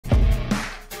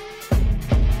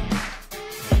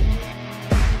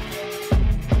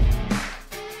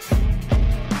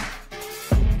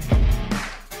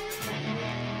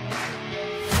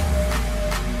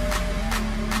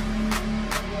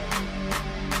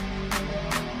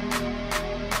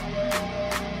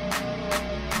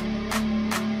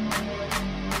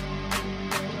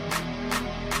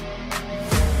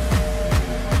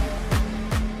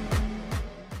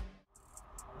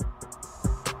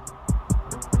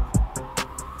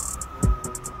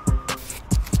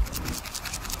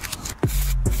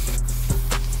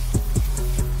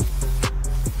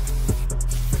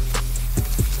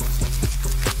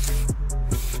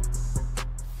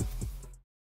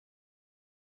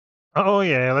Oh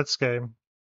yeah, let's go.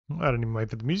 I didn't even wait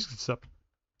for the music to stop.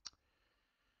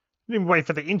 I didn't even wait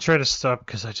for the intro to stop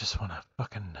because I just want to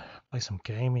fucking play some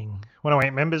gaming.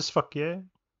 108 members, fuck yeah.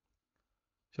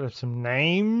 Should have some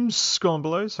names scrolling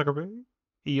below. Suckerberg,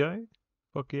 EO,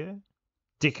 fuck yeah.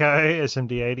 Dicko,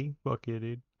 SMD80, fuck yeah,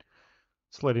 dude.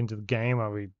 Let's let into the game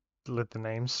while we let the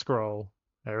names scroll.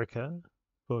 Erica,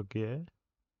 fuck yeah.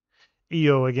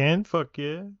 EO again, fuck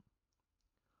yeah.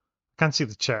 Can't see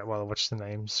the chat while I watch the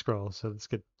names scroll, so let's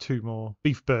get two more.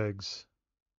 Beefbergs,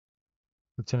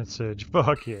 Lieutenant Surge,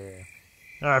 fuck yeah.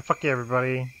 Alright, fuck yeah,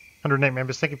 everybody. 108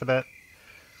 members, thank you for that.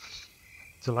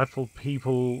 Delightful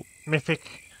people.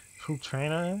 Mythic, full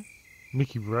trainer.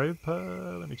 Mickey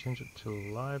Roper, let me change it to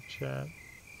live chat.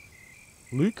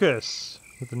 Lucas,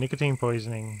 with the nicotine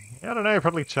poisoning. I don't know,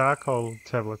 probably charcoal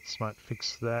tablets might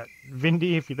fix that.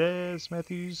 Vindy, if you're there.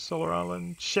 Matthews, Solar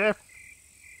Island. Chef.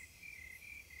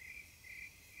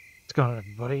 What's going on,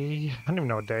 everybody? I don't even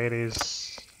know what day it is.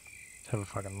 Let's have a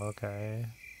fucking look, eh?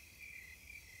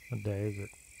 What day is it?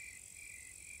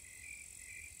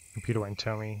 Computer won't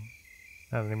tell me.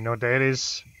 I don't even know what day it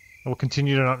is. I will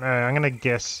continue to not know. I'm going to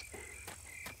guess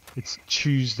it's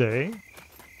Tuesday.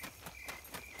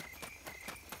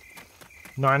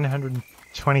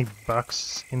 920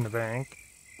 bucks in the bank.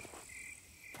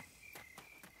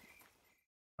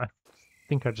 I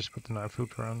think I just put the night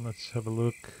filter on. Let's have a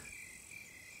look.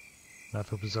 Night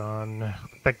filter's on.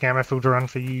 Put that gamma filter on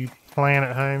for you playing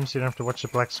at home so you don't have to watch the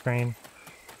black screen.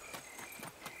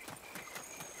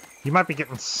 You might be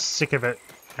getting sick of it,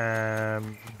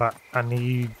 but I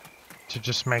need to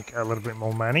just make a little bit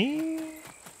more money.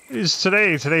 It is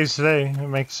today. Today's today. It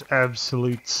makes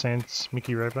absolute sense,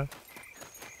 Mickey Roper.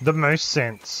 The most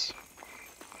sense.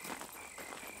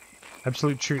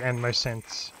 Absolute true and most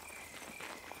sense.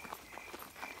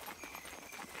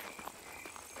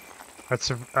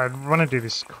 I want to do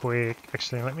this quick.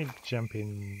 Actually, let me jump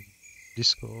in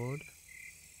Discord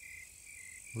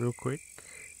real quick.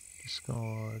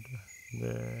 Discord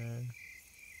there.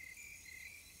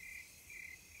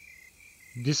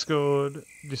 Discord.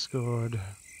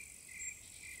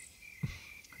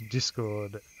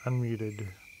 Unmuted.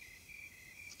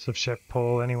 So, Chef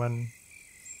Paul, anyone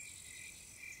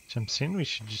jumps in, we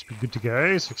should just be good to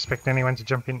go. So expect anyone to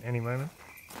jump in any moment.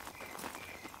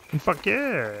 And fuck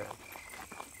yeah!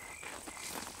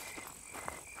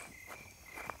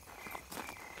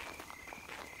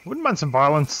 Wouldn't mind some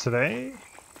violence today.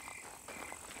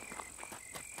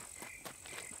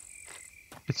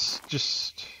 It's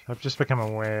just... I've just become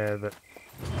aware that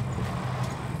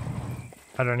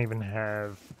I don't even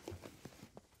have...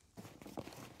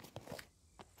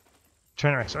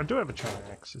 Trainer X. I do have a Trainer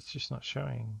X, it's just not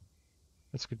showing.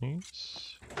 That's good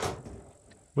news.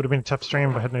 Would have been a tough stream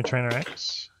if I had no Trainer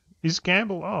X. Is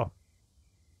Gamble? Oh.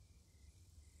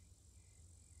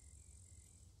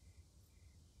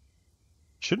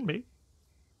 Shouldn't be.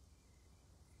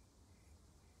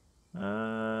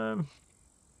 Um...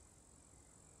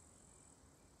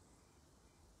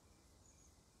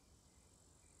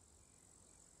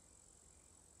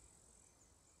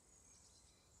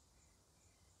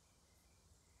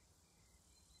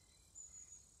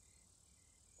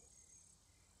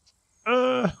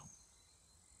 Uh...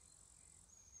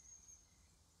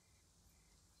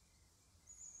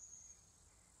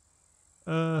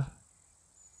 Uh...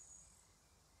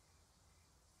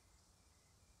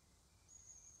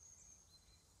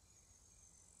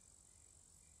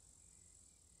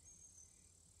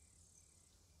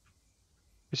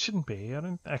 It shouldn't be. I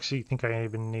don't actually think I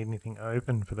even need anything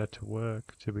open for that to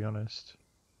work, to be honest.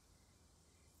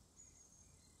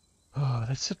 Oh,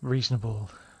 that's a reasonable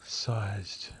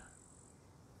sized.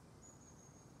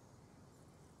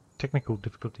 Technical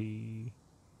difficulty.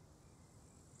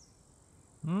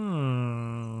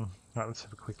 Right, let's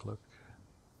have a quick look.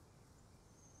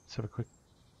 Let's have a quick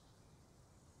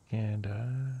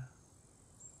gander.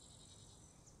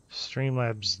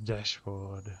 Streamlabs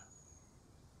dashboard.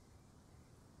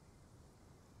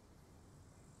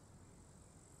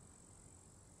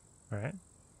 Right.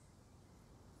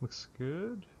 Looks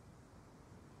good.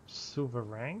 Silver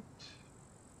ranked.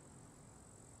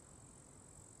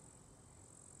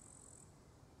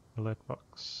 Alert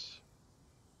box.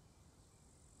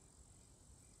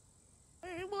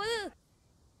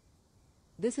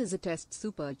 This is a test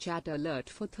super chat alert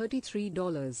for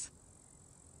 $33.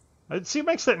 See, it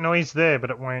makes that noise there,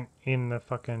 but it won't in the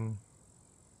fucking...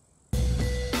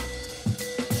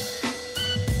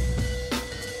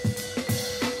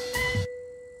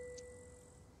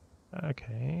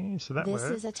 Okay, so that works.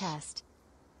 This is a test.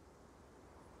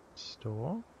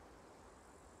 Store.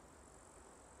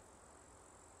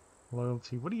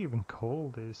 Loyalty. What do you even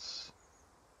call this?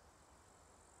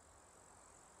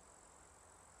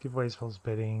 Giveaways, false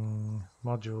betting,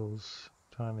 modules,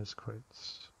 timers,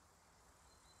 quotes.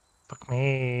 Fuck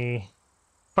me.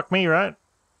 Fuck me, right?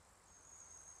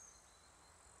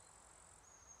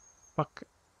 Fuck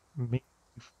me.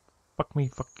 Fuck me,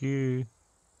 fuck you.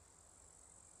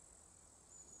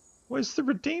 Where's the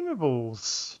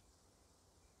redeemables?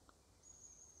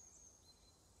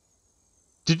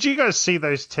 Did you guys see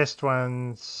those test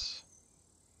ones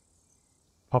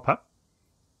pop up?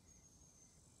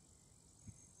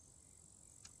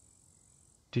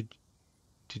 Did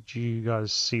you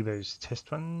guys see those test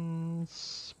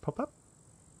ones pop up?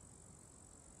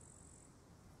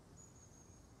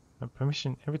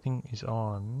 Permission, everything is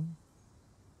on.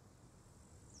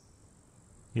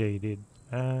 Yeah, you did.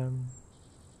 Nice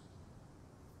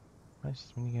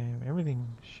minigame. Everything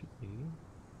should be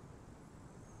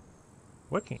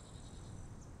working.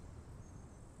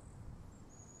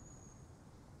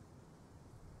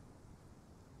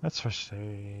 That's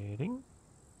frustrating.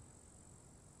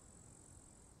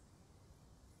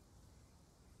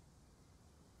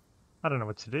 I don't know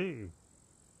what to do.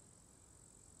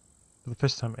 For the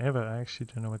first time ever, I actually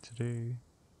don't know what to do.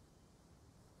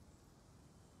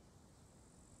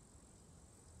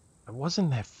 I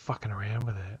wasn't there fucking around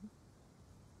with it.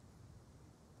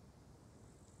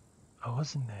 I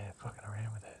wasn't there fucking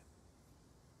around with it.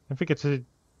 Don't forget to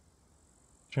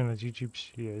turn the YouTube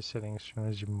studio settings, turn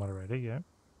as your moderator, yeah.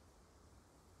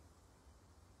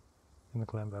 And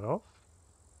clamp that off.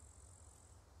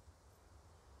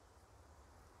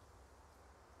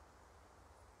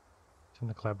 Turn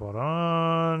the clapboard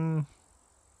on.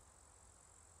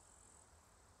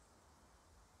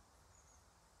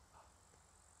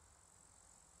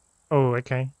 Oh,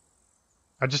 okay.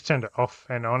 I just turned it off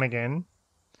and on again.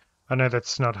 I know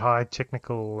that's not high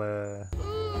technical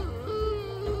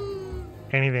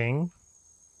anything.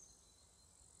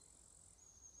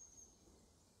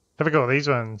 Have a go at these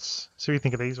ones. See what you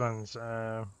think of these ones.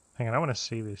 Hang on, I want to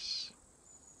see this.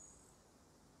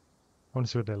 I want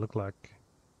to see what they look like.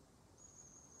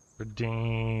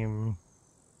 Redeem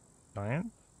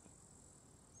giant.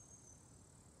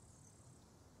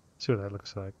 See what that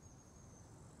looks like.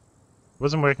 It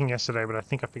wasn't working yesterday, but I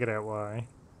think I figured out why.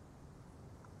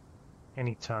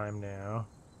 Any time now.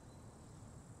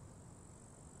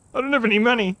 I don't have any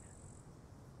money.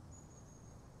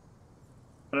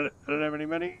 I don't have any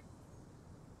money.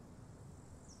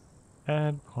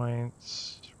 Add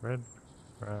points. Red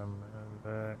from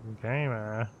the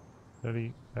gamer.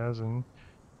 30,000.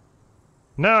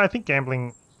 No, I think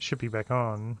gambling should be back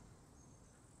on.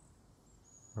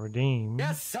 Redeem.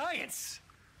 Yes, science!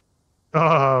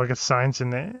 Oh, we got science in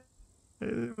there.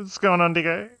 What's going on,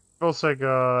 Diggo? We've also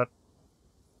got...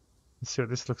 Let's see what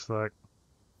this looks like.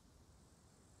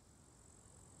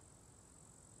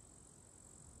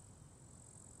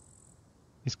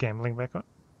 Is gambling back on?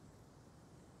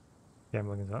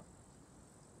 Gambling is up.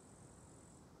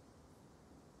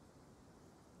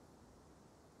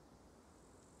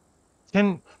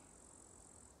 $10,000,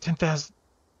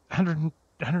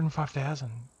 105,000.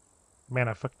 Man,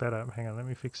 I fucked that up. Hang on, let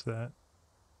me fix that.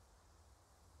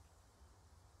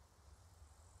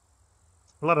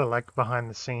 A lot of like behind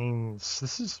the scenes.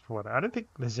 This is what I don't think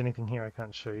there's anything here I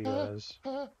can't show you guys.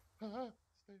 This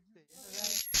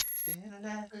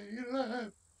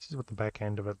is what the back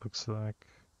end of it looks like.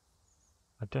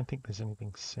 I don't think there's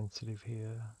anything sensitive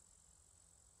here.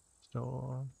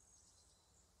 Store.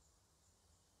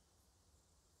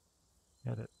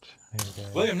 Edit. Here we go.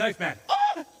 William Knife Man.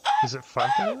 Is it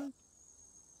 5,000?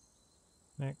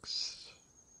 Next.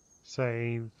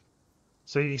 Save.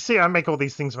 So you see I make all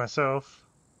these things myself.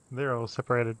 They're all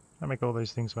separated. I make all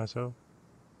those things myself.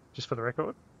 Just for the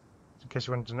record. In case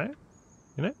you wanted to know.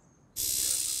 You know?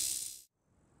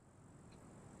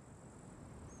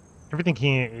 Everything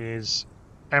here is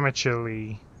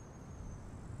amateurly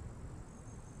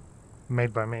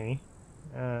made by me.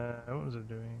 What was it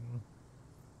doing?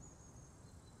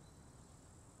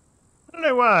 I don't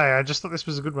know why, I just thought this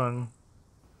was a good one.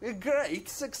 A great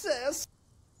success!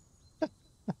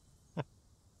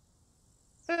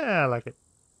 Yeah, I like it.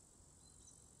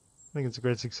 I think it's a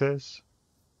great success.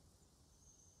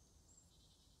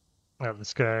 Alright,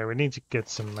 let's go. We need to get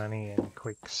some money in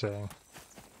quick, so...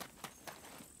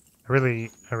 I really...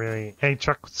 Hey,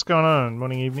 Chuck, what's going on?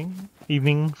 Morning, evening?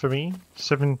 Evening for me.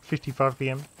 7:55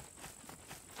 PM.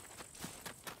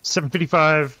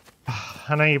 7:55.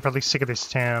 I know you're probably sick of this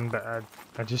town, but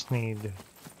I just need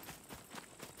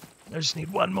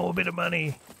one more bit of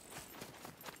money.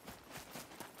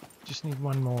 Just need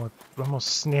one more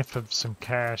sniff of some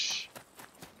cash.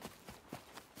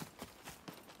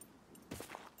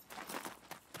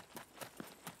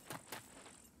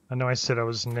 I know I said I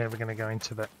was never going to go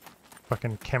into that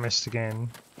fucking chemist again.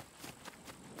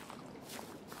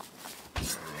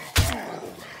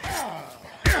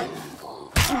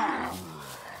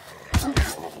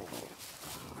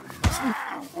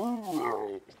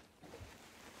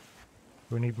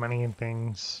 We need money and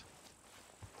things.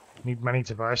 Need money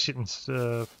to buy shit and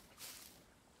stuff.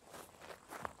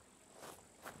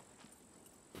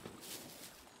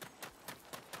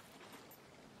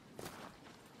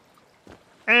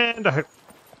 And I hope...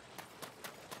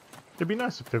 It'd be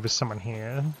nice if there was someone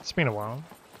here. It's been a while.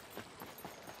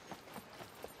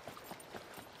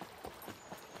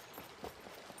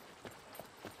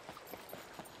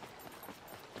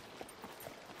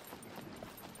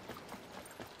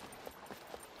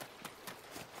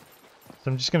 So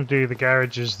I'm just going to do the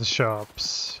garages, the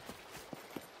shops,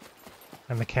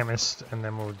 and the chemist, and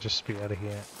then we'll just be out of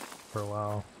here for a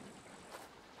while.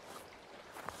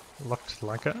 Locked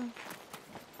lacquer.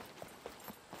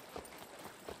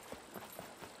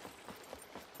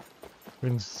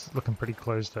 Everything's looking pretty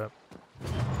closed up.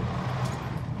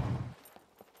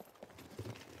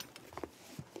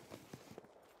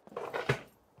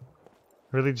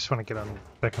 Really just want to get on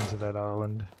back onto that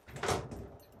island.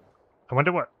 I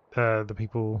wonder what the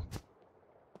people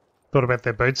thought about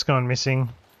their boats gone missing.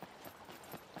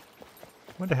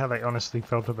 I wonder how they honestly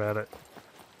felt about it.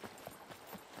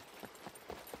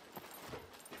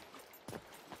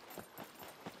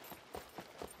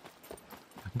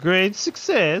 Great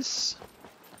success!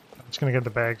 I'm just gonna go to the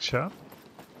bag shop.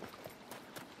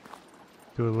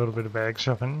 Do a little bit of bag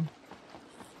shopping.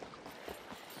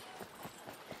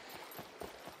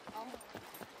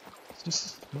 It's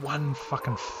just one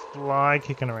fucking fly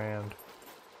kicking around.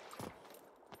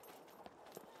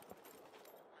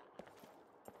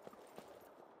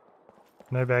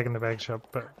 No bag in the bag shop,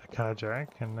 but a car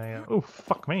jack, and they are... Oh,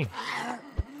 fuck me.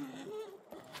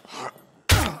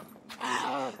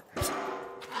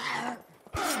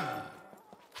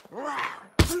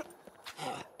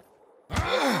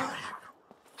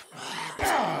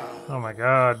 Oh my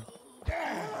god.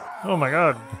 Oh my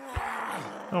god.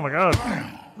 Oh my god.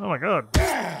 Oh my god.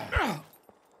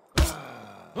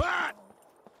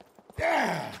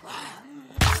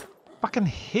 Fucking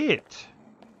hit.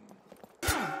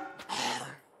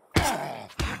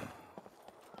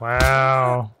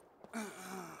 Wow.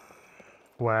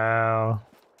 Wow.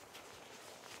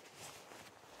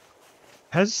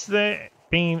 Has there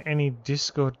been any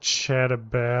Discord chat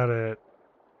about it?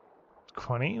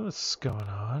 Quanny, what's going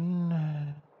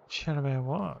on? Chat about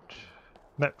what?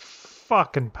 That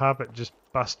fucking puppet just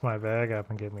bust my bag up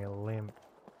and gave me a limp.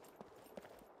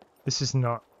 This is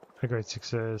not a great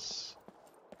success.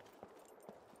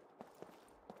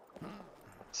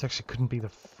 This actually couldn't be the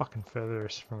fucking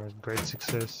furthest from a great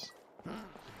success.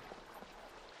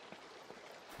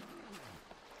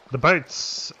 The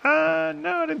boats?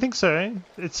 No, I don't think so.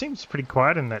 It seems pretty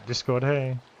quiet in that Discord,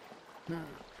 hey?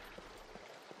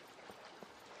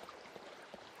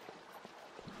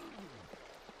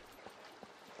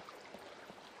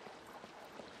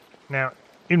 Now,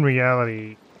 in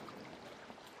reality,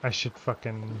 I should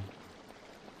fucking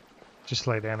just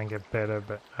lay down and get better,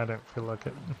 but I don't feel like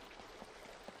it.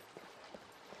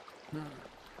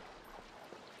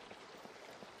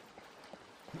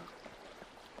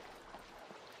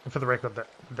 And for the record,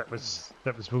 that was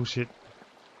bullshit.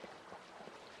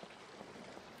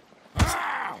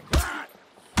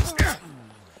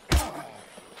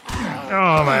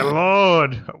 Oh my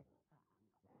lord!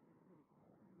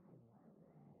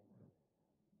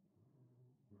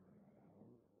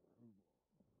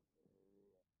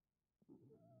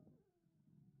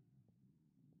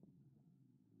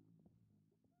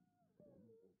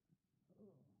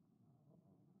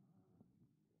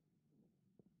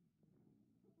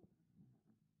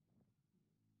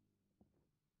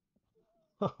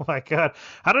 Oh my god,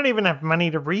 I don't even have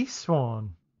money to respawn.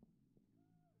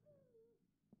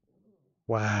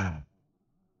 Wow.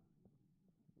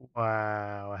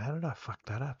 Wow, how did I fuck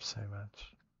that up so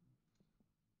much?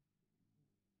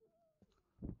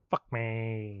 Fuck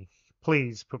me.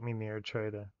 Please put me near a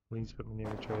trader. Please put me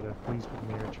near a trader. Please put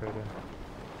me near a trader.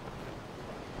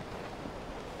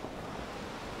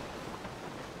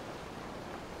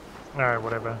 Alright,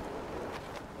 whatever.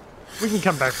 We can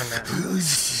come back from that.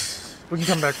 We can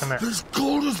come back from that. It's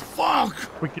cold as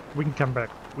fuck! We can come back.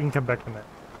 We can come back from that.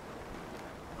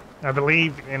 I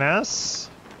believe in us.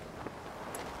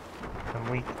 And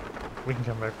we can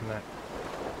come back from that.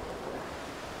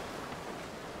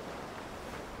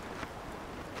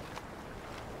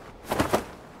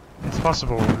 It's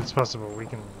possible. It's possible. We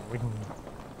can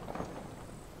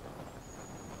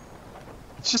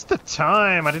It's just the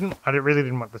time. I really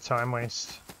didn't want the time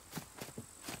waste.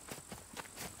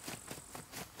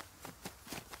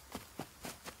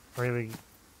 I really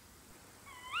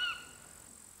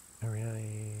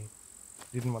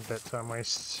didn't want that time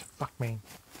waste. Fuck me.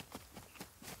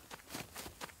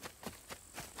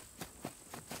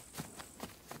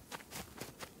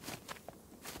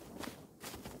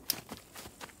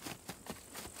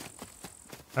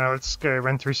 Let's go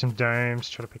run through some domes,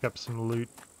 try to pick up some loot.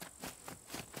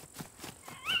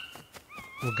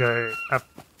 We'll go up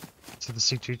to the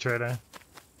C2 trader.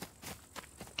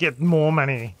 Get more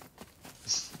money.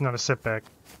 It's not a setback.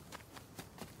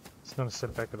 It's not a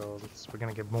setback at all. We're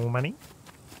gonna get more money.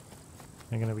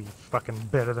 We're gonna be fucking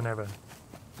better than ever.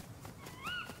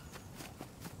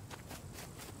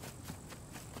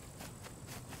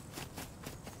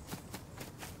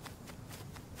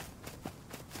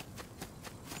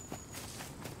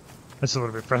 That's a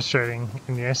little bit frustrating.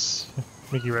 And yes,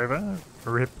 Mickey Rover,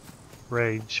 rip,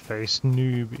 rage face,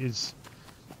 noob is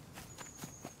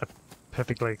a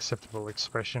perfectly acceptable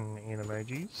expression in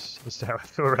emojis. That's how I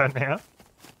feel right now.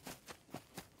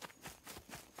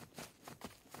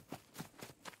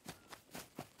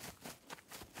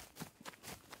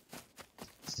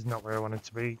 This is not where I want it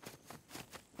to be.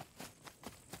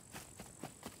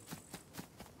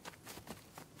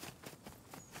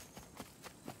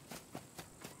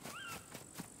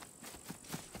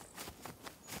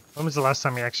 When was the last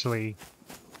time you actually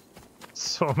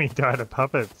saw me die to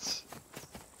puppets?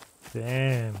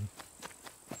 Damn.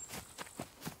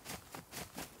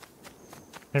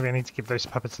 Maybe I need to give those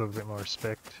puppets a little bit more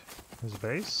respect as a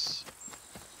base.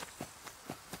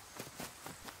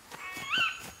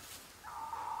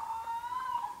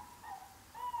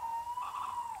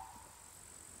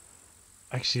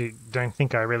 I actually don't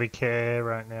think I really care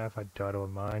right now if I die to a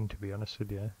mine, to be honest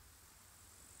with you.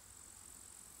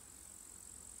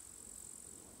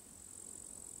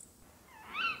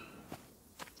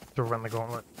 To run the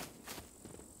gauntlet.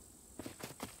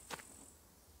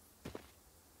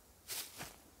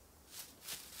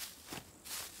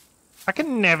 I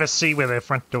can never see where their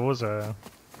front doors are.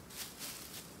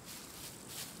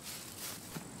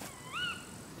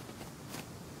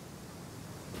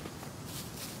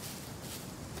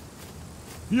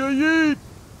 Yeah.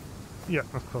 Yeah,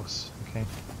 of course. Okay.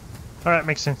 Alright,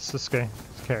 makes sense. Let's go.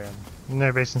 Let's carry on.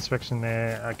 No base inspection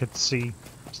there. I could see.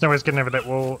 There's no way it's getting over that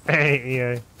wall.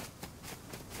 Hey,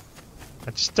 I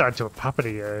just died to a puppet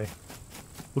here.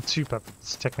 Well, two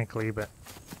puppets, technically, but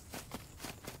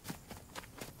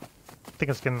I think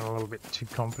I was getting a little bit too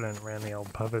confident around the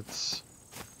old puppets.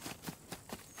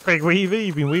 Craig Weaver,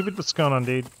 you've been weavered? What's going on,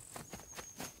 dude?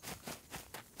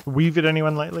 Weavered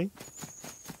anyone lately?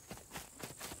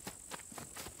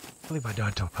 I believe I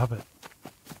died to a puppet.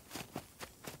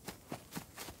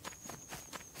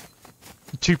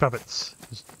 Two puppets.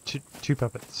 There's two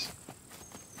puppets.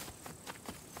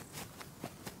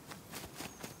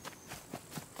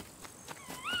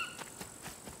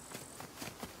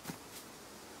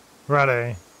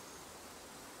 Righto.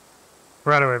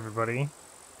 Righto, everybody.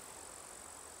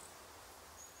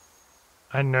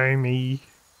 I know me.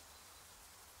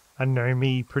 I know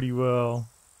me pretty well.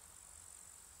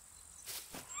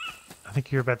 I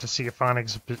think you're about to see a fine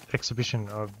exhibition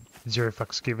of zero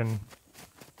fucks given.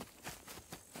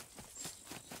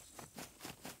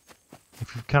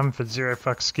 If you've come for zero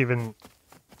fucks given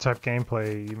type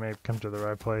gameplay, you may have come to the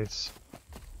right place.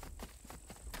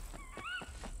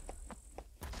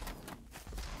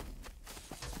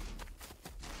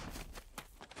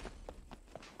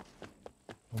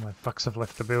 All my fucks have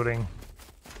left the building.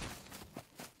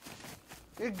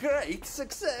 A great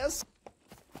success!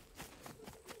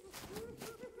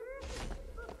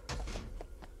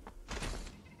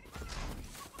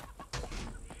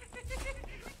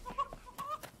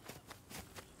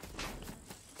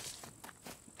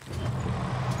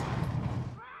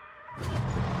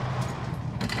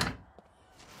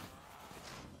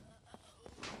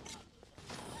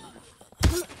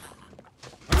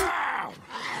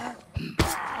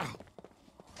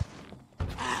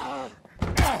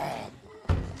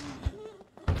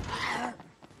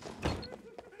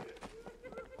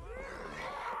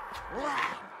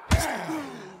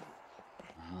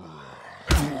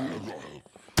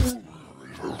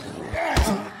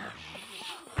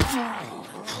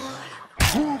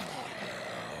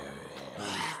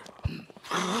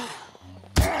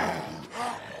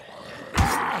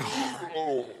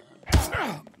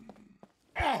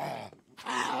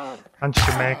 Punch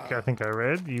the mech, I think I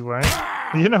read. You won't.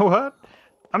 You know what?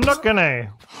 I'm not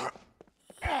gonna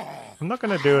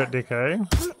do it, Dicko.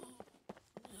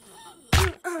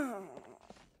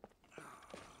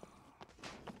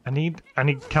 I need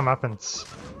comeuppance.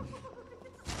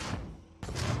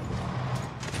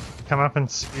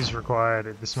 Comeuppance is required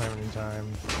at this moment in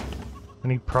time. I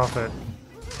need profit.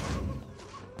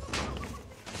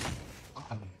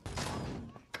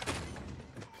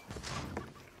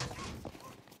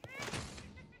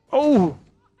 Oh!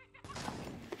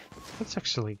 That's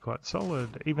actually quite solid,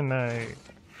 even though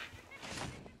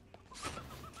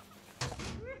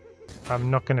I'm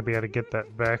not going to be able to get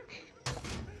that back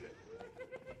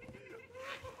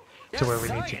to where we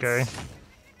need to go.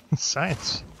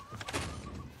 Science.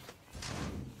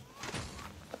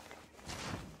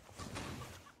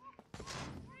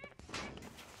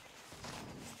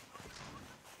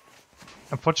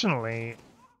 Unfortunately,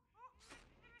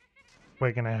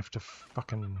 we're gonna have to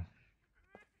fucking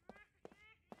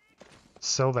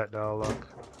sell that dialogue.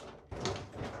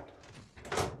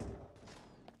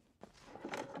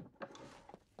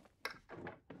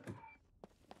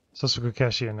 Sasuke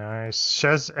Cashier, nice.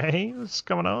 Shaz, hey, what's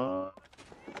going on?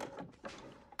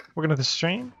 Welcome to the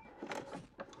stream.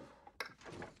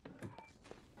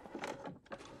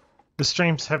 The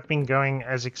streams have been going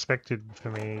as expected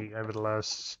for me over the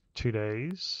last 2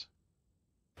 days.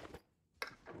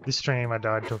 This stream I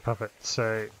died to a puppet,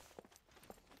 so it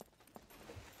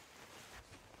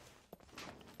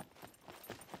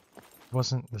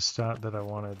wasn't the start that I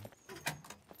wanted.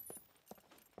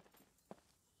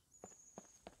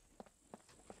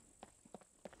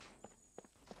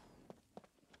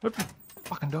 What the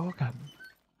fucking dog gun?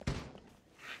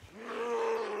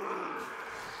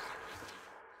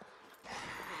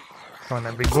 Come on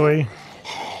then, big boy.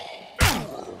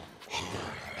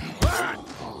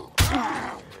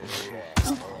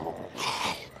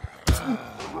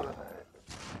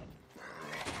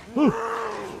 Woo.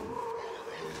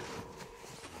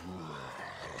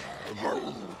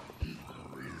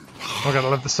 I gotta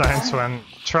love the science one.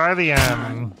 Try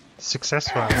the success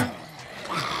one.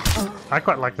 I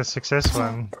quite like the success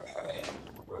one.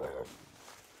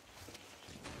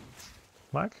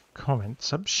 Like, comment,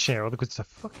 sub, share, all the good stuff.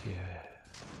 Fuck yeah.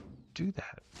 Do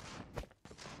that.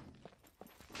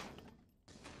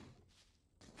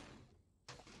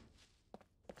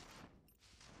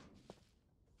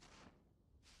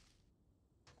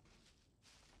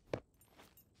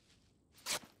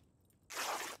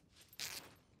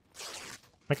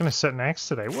 Making a certain axe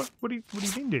today. What do you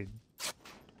mean, dude?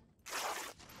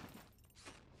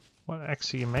 What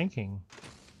axe are you making?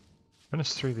 Run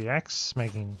us through the axe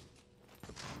making.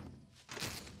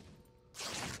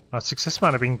 Oh, success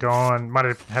might have been gone. Might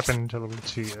have happened a little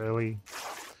too early.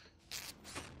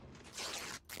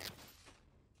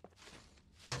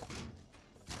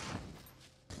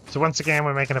 So once again,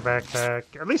 we're making a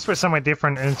backpack. At least we're somewhere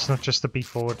different, and it's not just the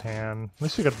B4 town. At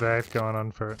least we got that going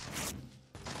on for it.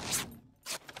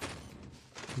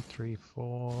 2, 3,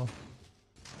 4.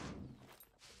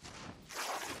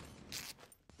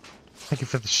 Thank you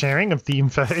for the sharing of the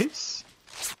infos.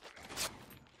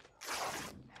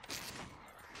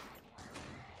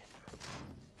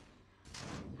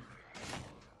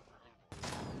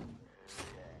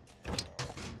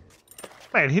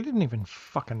 Mate, he didn't even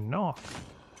fucking knock.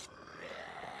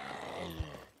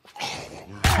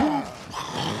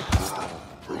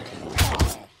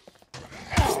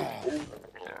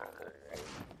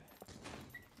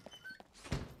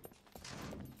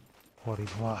 Bloody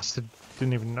bastard.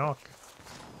 Didn't even knock.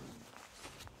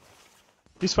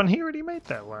 This one here already made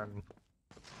that one.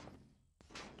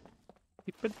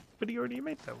 But he already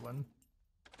made that one.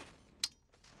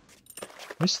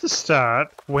 Missed the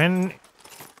start when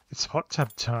it's hot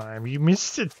tub time. You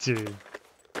missed it, dude.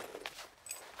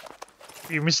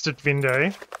 You missed it,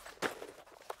 Vindo.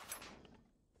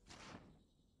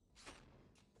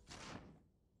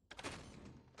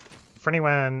 For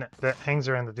anyone that hangs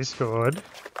around the Discord,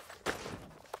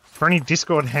 for any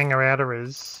Discord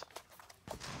hanger-outers,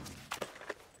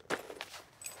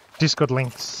 Discord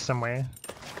links somewhere.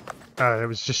 It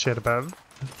was just shared above.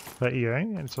 There you go,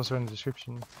 and it's also in the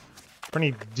description. For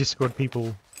any Discord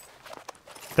people,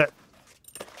 that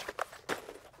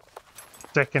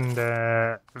second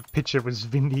picture was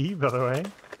Vindy, by the way.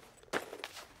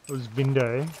 It was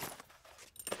Vindo.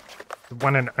 The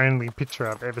one and only picture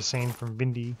I've ever seen from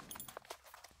Vindy.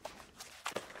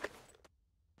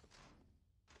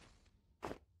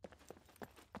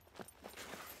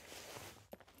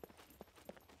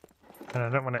 And I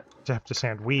don't want it to have to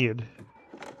sound weird.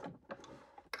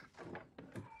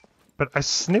 But I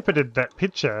snippeted that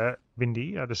picture,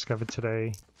 Vindy, I discovered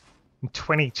today, in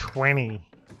 2020,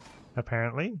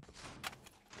 apparently.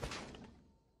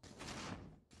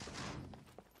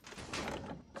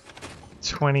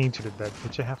 Did that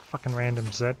picture. How fucking random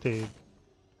is that, dude?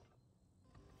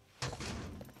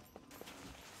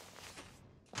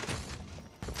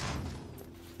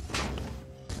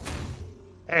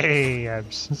 Hey,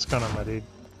 Abs. What's going on, my dude?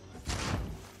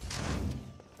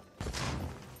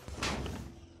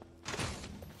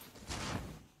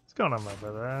 What's going on, my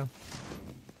brother? At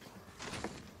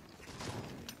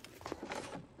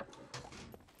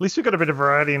least we got a bit of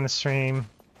variety in the stream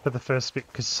for the first bit,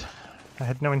 because I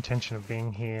had no intention of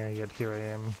being here, yet here I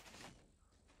am.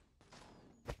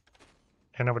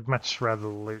 And I would much rather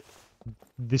loot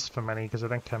this for money, because I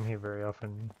don't come here very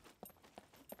often.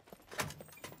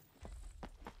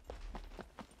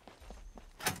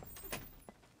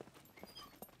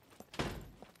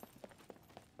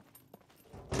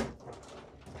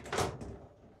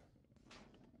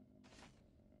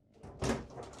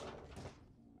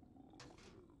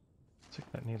 Take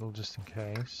that needle just in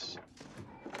case.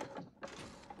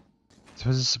 So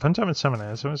it's a fun time at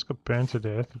Summoner. Someone's got burned to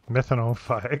death. Methanol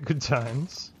fire. Good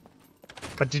times.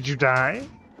 But did you die?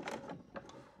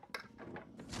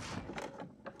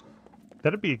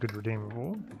 That'd be a good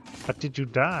redeemable. But did you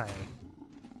die?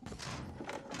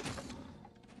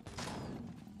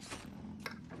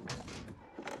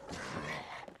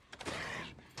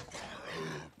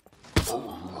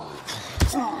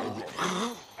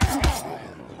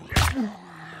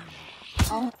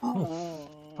 Oh,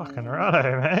 fucking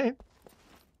righto, mate.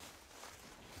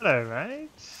 Hello, mate.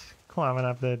 Climbing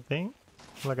up that thing.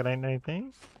 Like it ain't no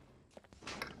thing.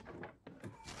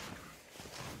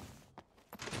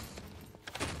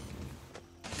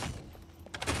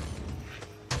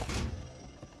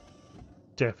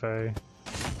 Defo.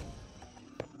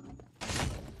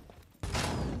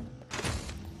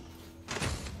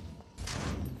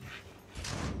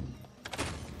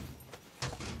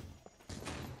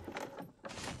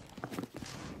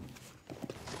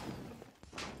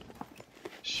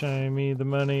 Show me the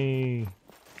money.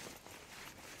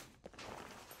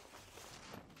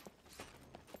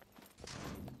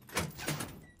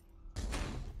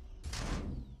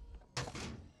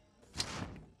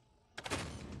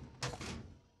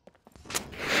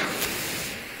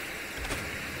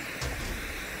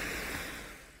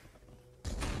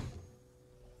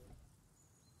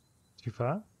 Too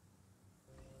far?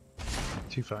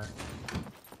 Too far.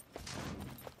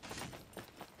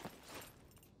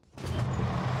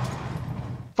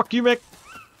 Fuck you, Mick!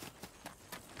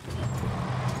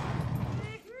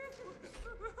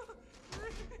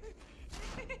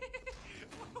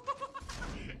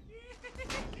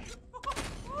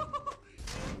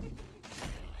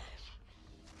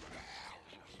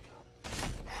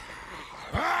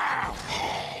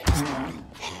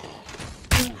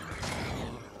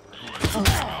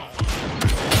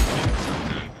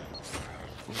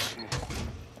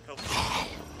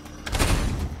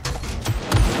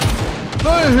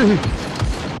 No!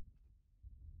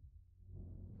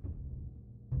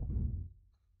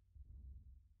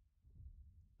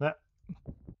 That.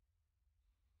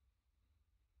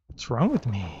 What's wrong with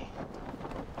me?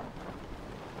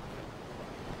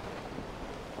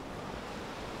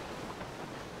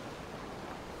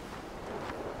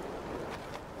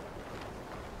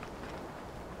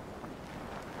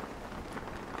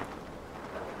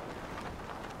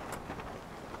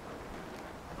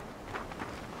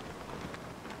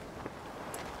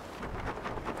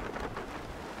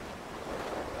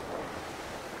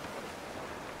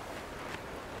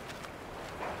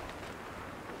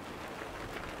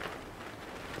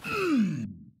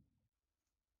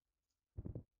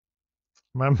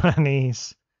 My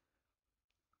monies.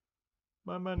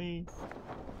 My money.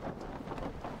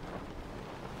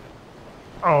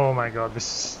 Oh my god,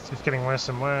 this is getting worse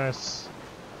and worse.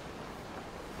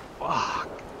 Fuck.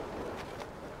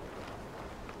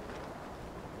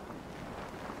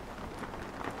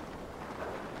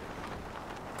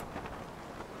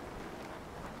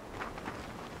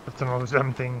 I've done all the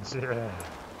dumb things, yeah.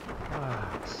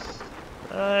 Fuck's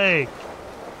sake.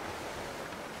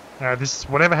 This,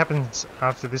 whatever happens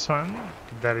after this one,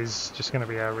 that is just going to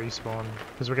be our respawn,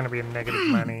 because we're going to be in negative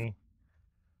money.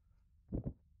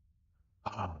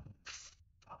 Oh,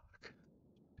 fuck.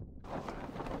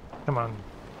 Come on.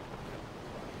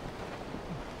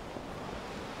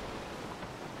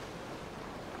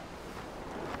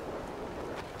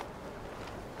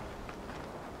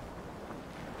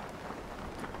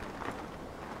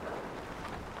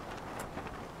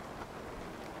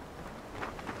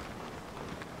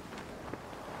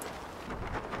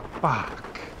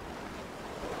 Fuck.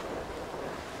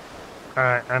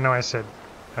 Alright, I know I said.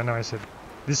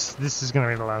 This is gonna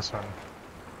be the last one.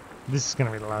 This is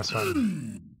gonna be the last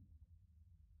one.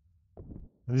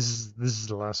 This is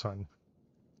the last one.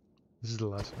 This is the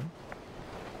last one.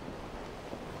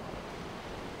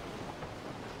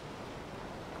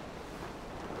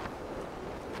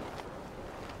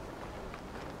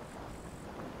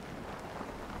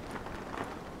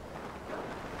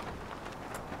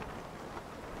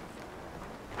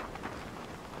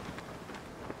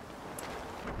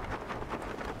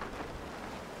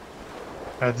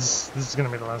 This is gonna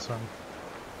be the last one.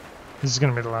 This is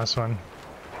gonna be the last one.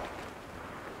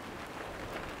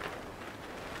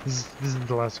 This is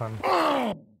the last one.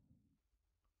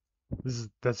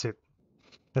 That's it.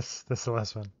 That's the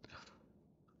last one.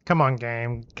 Come on,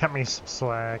 game. Cut me some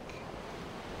slack.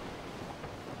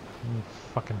 You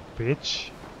fucking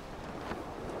bitch.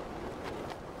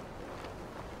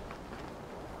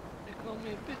 You call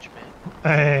me a bitch, man.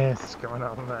 Hey, what's going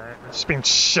on, mate? Just been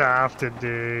shafted,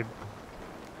 dude.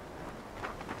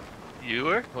 You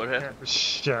were? What Yeah, happened?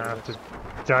 shafted.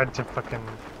 Died to fucking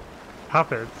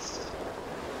puppets.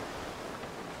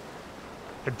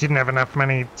 I didn't have enough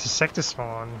money to sector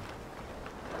spawn.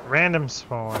 Random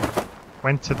spawn.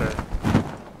 Went to the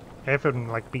airfield in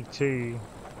like B2.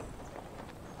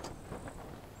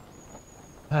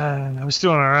 I was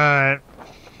doing alright.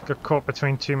 Got caught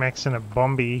between two mechs and a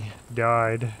bombie.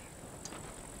 Died.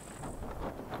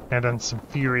 Now done some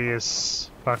furious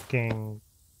fucking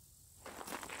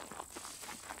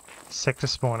sector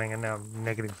spawning and now I'm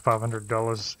negative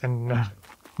 $500 and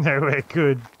nowhere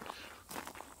good.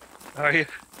 Are you?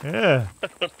 Yeah.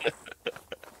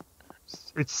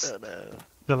 It's Oh, no.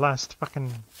 the last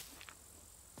fucking...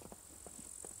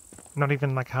 Not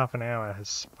even like half an hour has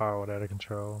spiraled out of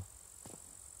control.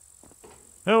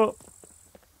 Oh well.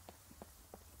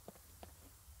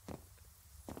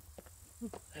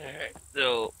 Alright,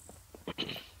 so...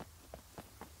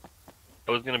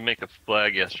 I was gonna make a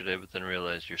flag yesterday, but then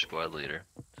realized you're squad leader.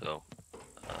 So,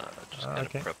 just kind of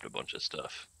Okay. prepped a bunch of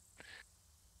stuff.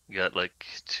 Got like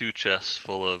 2 chests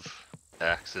full of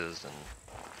axes and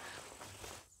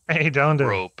Hey, don't do.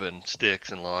 rope and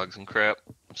sticks and logs and crap.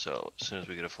 So, as soon as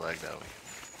we get a flag down, we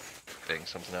can bang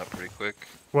something out pretty quick.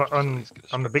 What, Just at on least get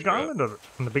a the big structure up. island or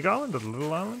on the big island or the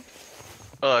little island?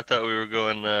 Oh, I thought we were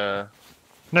going, No,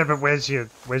 but where's your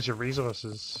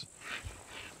resources?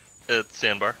 at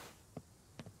Sandbar.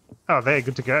 Oh, there,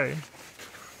 good to go.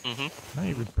 Mm-hmm. No,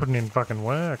 you've been putting in fucking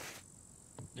work.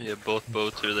 Yeah, both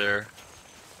boats are there.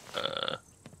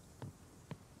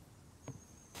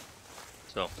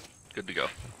 So, good to go.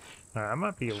 I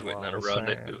might be a Just waiting on a while.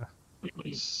 rendezvous.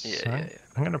 So Yeah.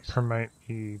 I'm gonna promote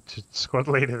you to squad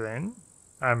leader then.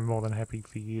 I'm more than happy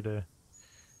for you to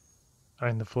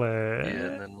own the flare. Yeah,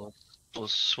 and then we'll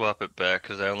swap it back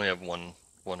because I only have one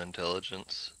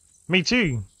intelligence. Me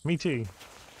too. Me too.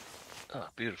 Oh,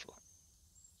 beautiful.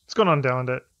 What's going on,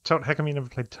 Dallin? How come you never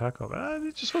played Tarkov?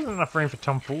 There just wasn't enough room for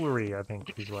tomfoolery, I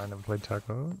think, is why I never played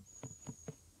Tarkov.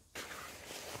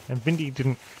 And Vindy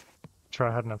didn't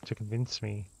try hard enough to convince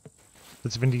me.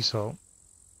 It's Vindy's fault.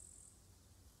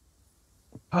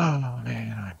 Oh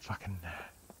man, I'm fucking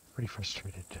pretty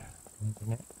frustrated.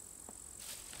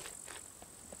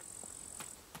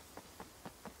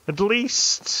 At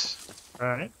least,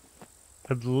 right?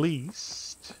 At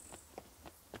least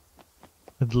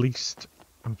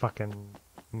I'm fucking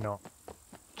not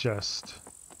just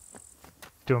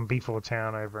doing B4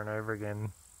 Town over and over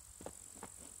again.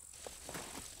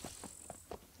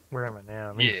 Where am I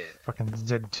now? I'm in Yeah. fucking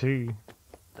Z2.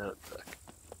 That would suck.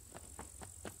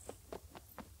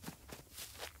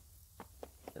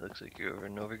 It looks like you're over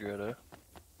in Novigrad, huh?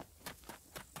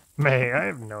 Mate, I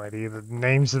have no idea the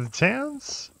names of the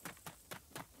towns.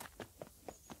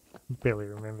 Barely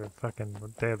remember fucking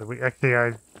what day of the week. Actually,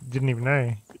 I didn't even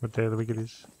know what day of the week it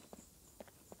is.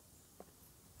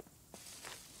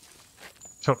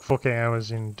 Shot 4K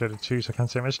hours in Dota 2, so I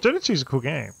can't say much. Dota 2 is a cool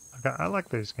game. I like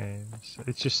those games.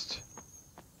 It's just...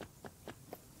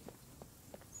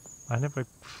 I never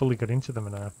fully got into them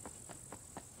enough.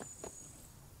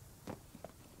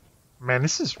 Man,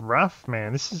 this is rough,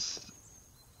 man. This is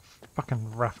a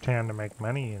fucking rough town to make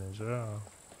money in as well.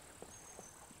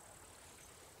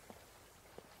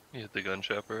 You hit the gun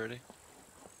shop already?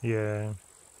 Yeah.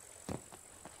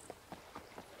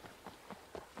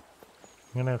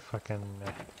 I'm gonna fucking...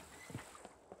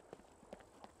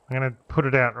 I'm gonna put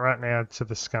it out right now to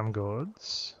the scum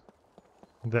gods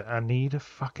that I need a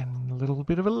fucking little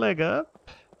bit of a leg up.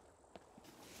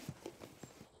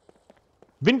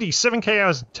 Vindy, 7k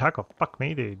hours in tackle. Fuck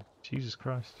me, dude. Jesus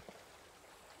Christ.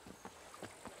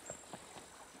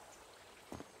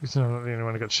 He's not the only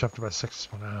one who got shoved by sex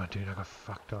spawn. Oh, dude, I got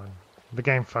fucked on. The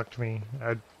game fucked me.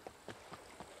 I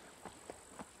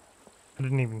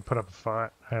didn't even put up a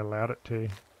fight. I allowed it to.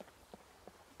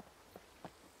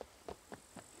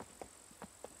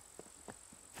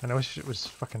 And I wish it was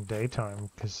fucking daytime,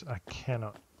 because I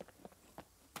cannot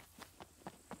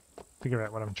figure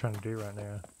out what I'm trying to do right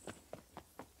now.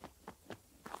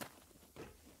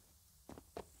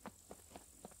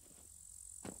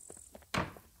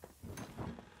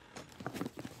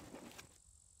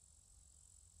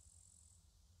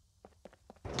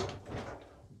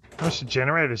 How much the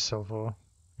generators sell for?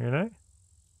 You know?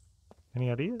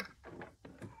 Any idea?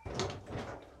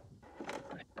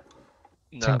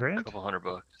 No, 10 a grand? couple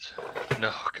 $100.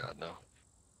 No, God, no.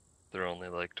 They're only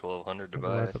like 1,200 to Would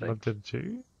buy, I like think. love to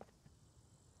do.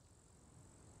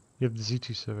 You have the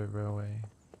Z2 server railway.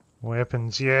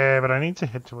 Weapons, yeah, but I need to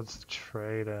head towards the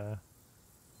trader.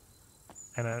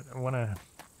 And I wanna...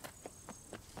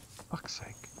 Fuck's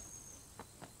sake.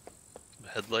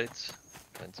 Headlights?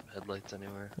 Find some headlights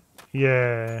anywhere.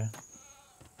 Yeah.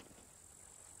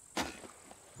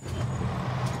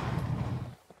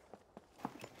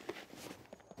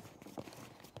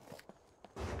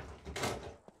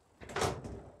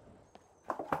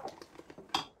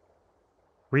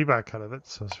 Rebar cutter, that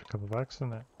sells for a couple bucks,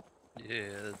 isn't it?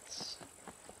 Yeah, it's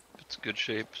good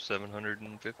shape,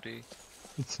 750.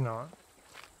 It's not.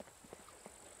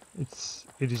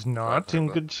 It is not 500 in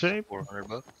good bucks, shape. 400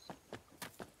 bucks.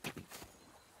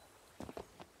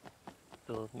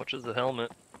 Still as much as the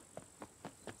helmet.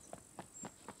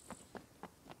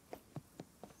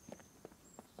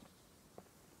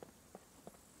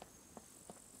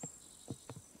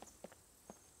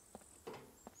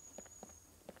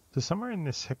 So somewhere in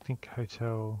this hectic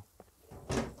hotel,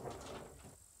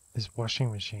 there's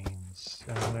washing machines,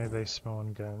 and I know they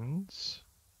spawn guns.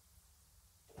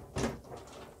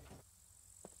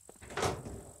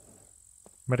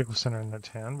 Medical center in that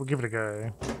town. We'll give it a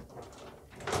go.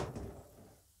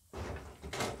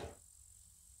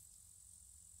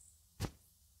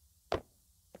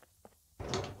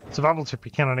 Survival tip,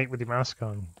 you cannot eat with your mask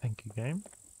on. Thank you, game.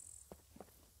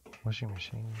 Washing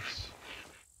machines.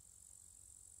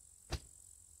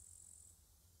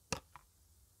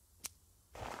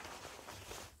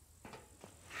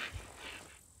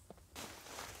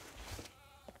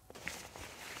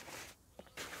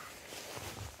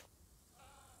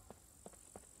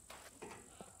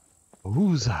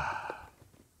 Ooza!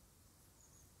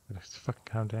 Fucking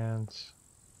countdowns.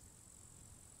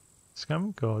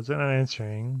 Scum gods, they're not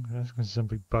answering. That's some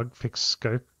big bug fix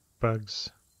scope bugs.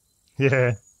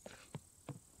 Yeah.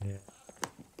 Yeah.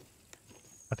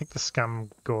 I think the scum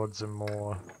gods are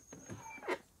more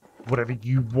whatever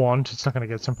you want, it's not gonna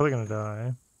get, so I'm probably gonna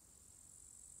die.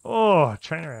 Oh,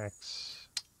 trainer axe.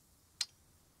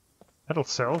 That'll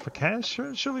sell for cash,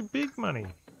 surely big money.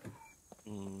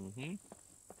 Mm-hmm.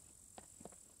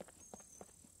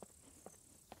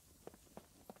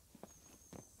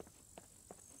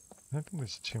 I don't think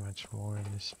there's too much more in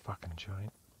this fucking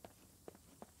joint.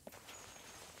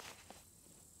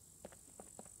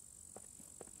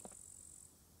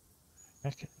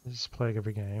 Okay, this is plague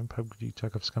every game. PUBG,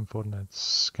 Tarkov, Scum, Fortnite,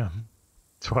 Scum.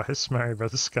 Twice, Mario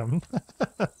Brothers, Scum.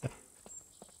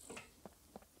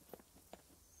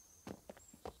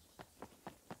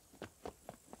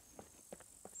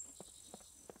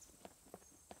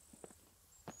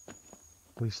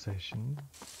 Police station.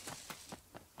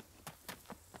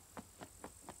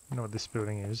 I don't know what this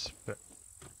building is, but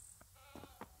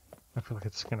I feel like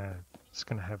it's gonna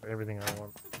have everything I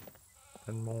want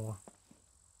and more.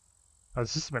 Oh,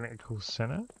 is this the medical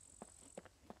center?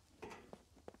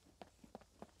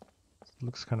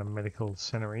 Looks kind of medical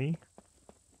center-y.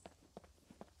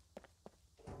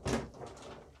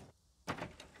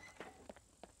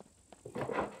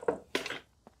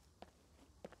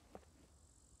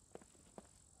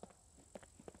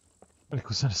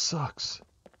 Medical center sucks.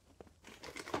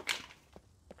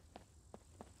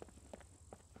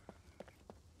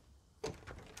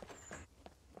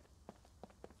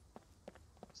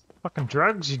 Fucking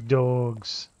drugs, you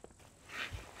dogs.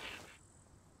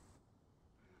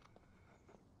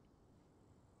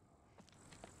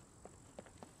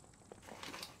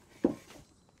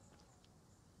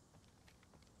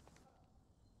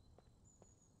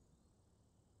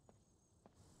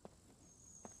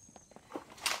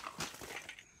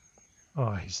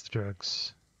 Oh, he's the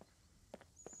drugs.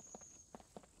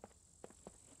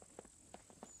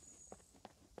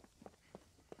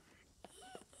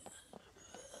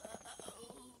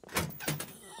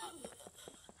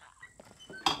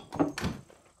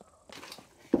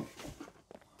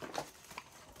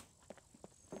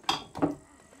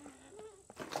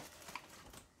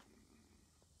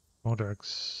 More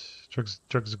drugs. Drugs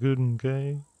are good and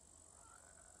gay.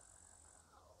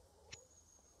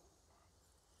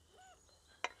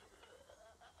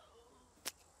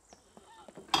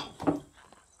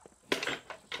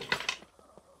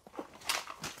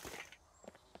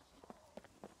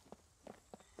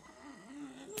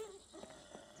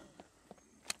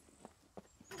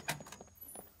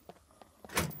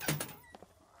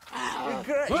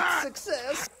 Great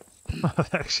success.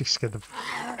 That actually scared the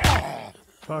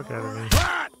fuck out of me.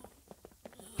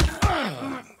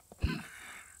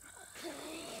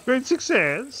 Great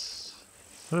success.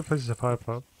 Other places to pipe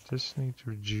up. Just need to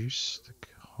reduce the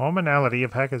commonality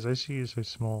of hackers. OCE is so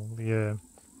small. Yeah.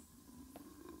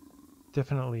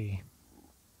 Definitely.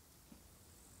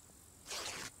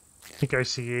 I think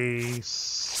OCE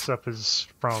suffers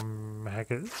from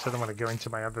hackers. I don't want to go into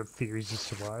my other theories as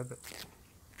to why, but...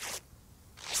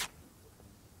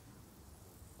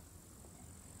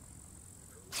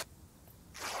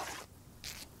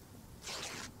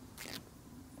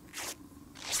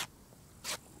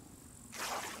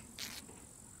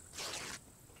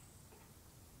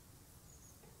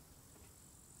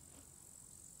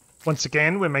 Once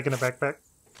again, we're making a backpack.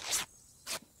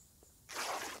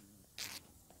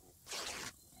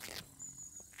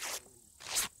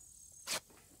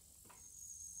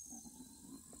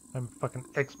 I'm a fucking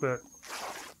expert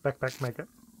backpack maker.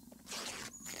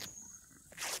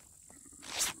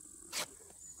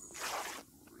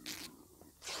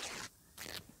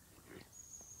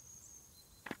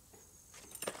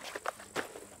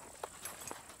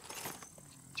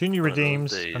 Junior One of those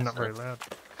redeems days, are not huh? very loud.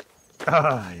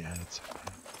 Ah, yeah, it's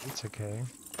okay. It's okay.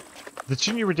 The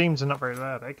junior redeems are not very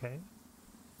loud. Okay.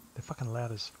 They're fucking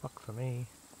loud as fuck for me.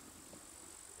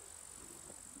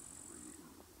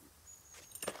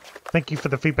 Thank you for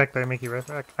the feedback there, Mickey Red.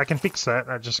 I can fix that.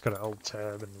 I just got to alt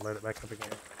tab and load it back up again.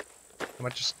 I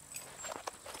might just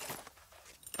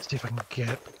see if I can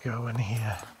get going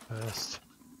here first.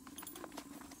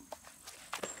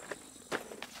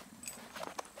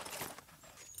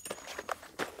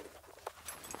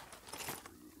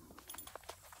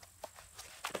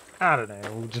 I don't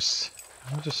know. We'll just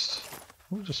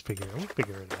figure it. We'll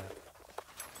figure it out.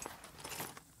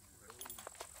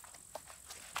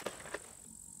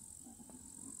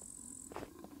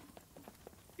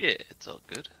 Yeah, it's all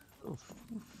good. We'll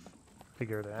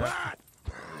figure it out.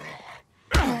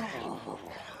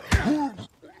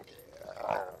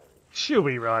 She'll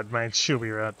be right, mate. She'll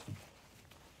be right.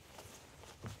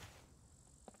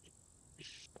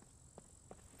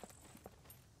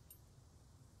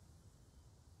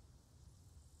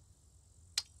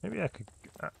 Maybe I could...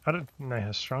 I don't know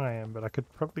how strong I am, but I could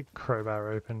probably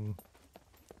crowbar open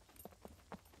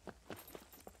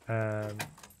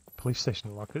police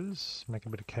station lockers, make a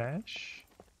bit of cash.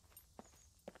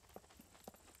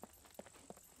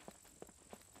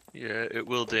 Yeah, it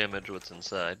will damage what's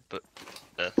inside, but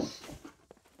that's...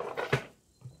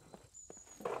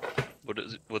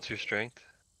 What's your strength?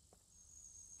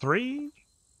 3?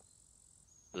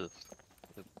 The,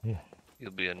 Yeah.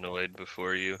 You'll be annoyed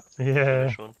before you Yeah.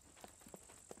 finish one.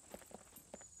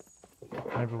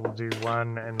 Maybe we'll do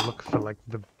one and look for like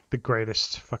the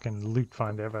greatest fucking loot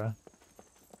find ever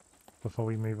before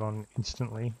we move on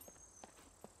instantly.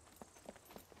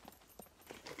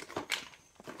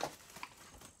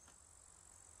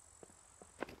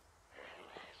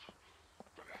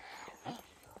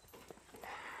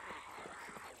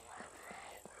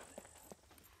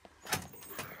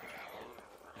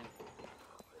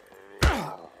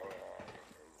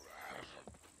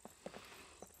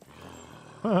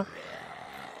 Huh?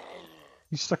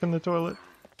 You stuck in the toilet?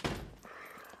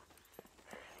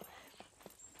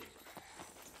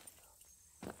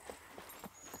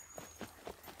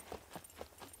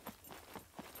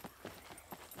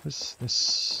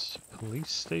 This police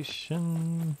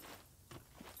station.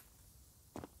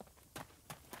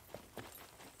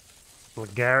 The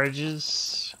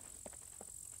garages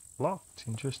locked.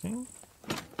 Interesting.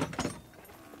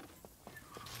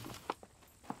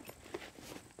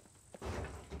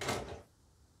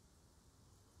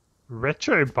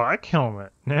 Retro bike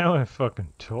helmet. Now we're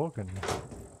fucking talking.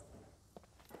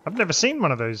 I've never seen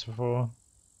one of those before.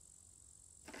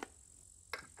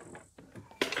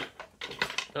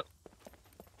 Oh.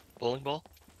 Bowling ball?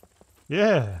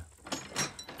 Yeah.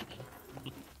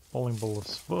 Bowling ball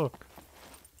as fuck.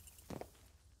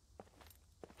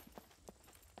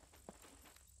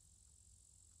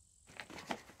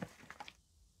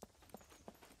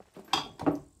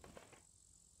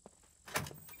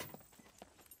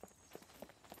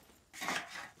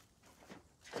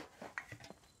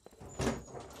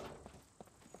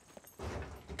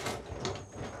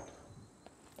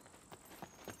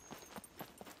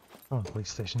 Come on, police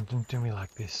station, don't do me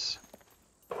like this.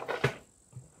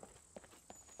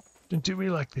 Don't do me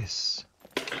like this.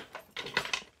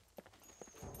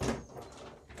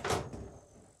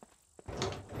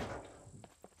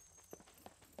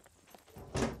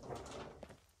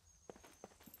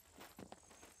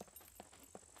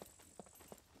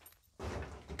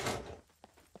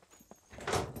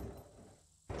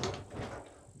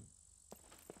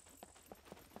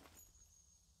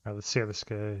 Alright, let's see how this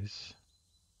goes.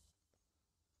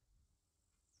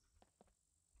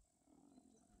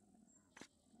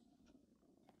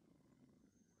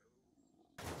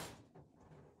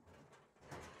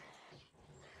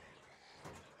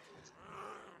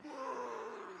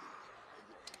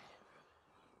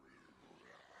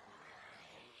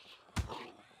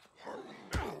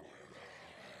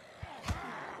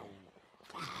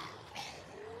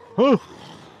 Oh!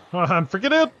 I'm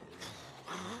freaking out!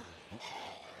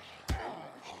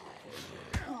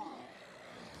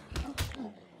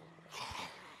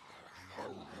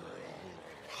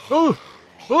 Oh!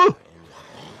 Oh!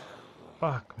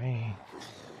 Fuck me.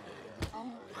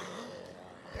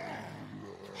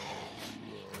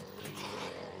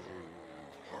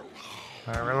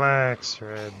 Alright, relax,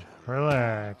 Red.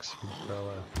 Relax, big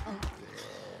fella.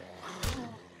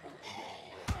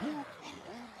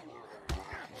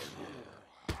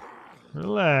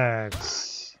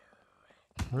 Relax.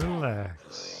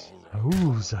 Relax.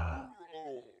 Ooza.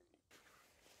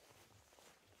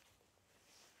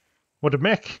 What a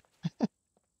mech!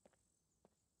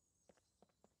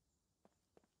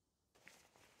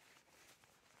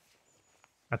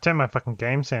 I turned my fucking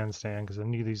game sounds down because I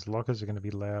knew these lockers are going to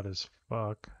be loud as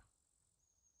fuck.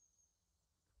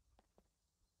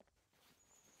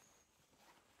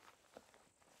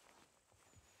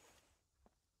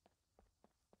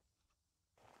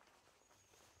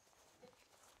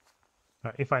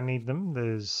 If I need them,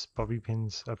 there's bobby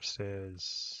pins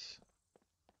upstairs.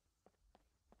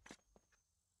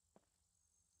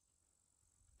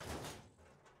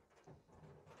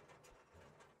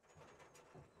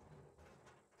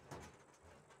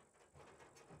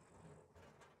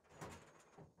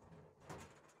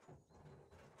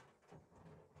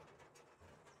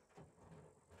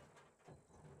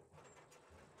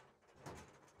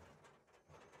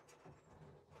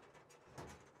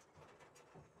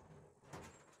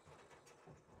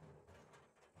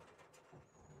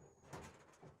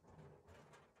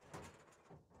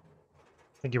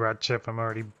 I think you're right, Chef. I'm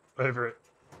already over it.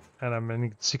 And I'm only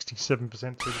 67%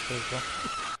 through the first one.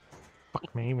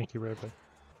 Fuck me, Mickey Robo.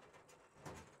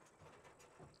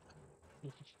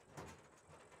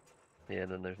 Yeah,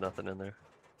 then there's nothing in there.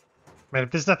 Man,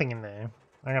 if there's nothing in there,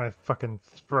 I'm gonna fucking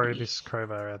throw this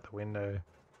crowbar out the window.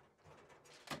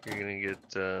 You're gonna get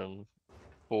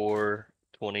 4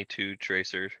 22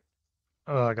 tracers.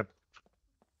 Oh, I got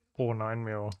 4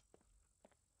 9mm.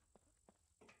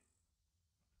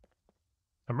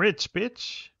 I'm rich,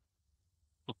 bitch.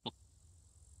 I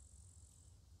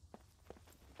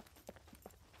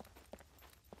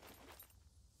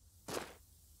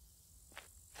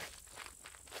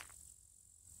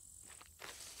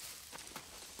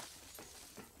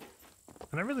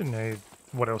don't really know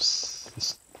what else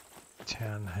this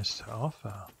town has to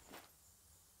offer.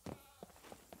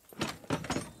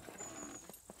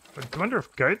 I wonder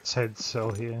if goat's heads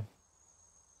sell here.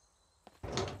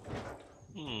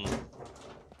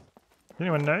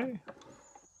 Anyone know?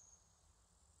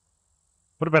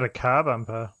 What about a car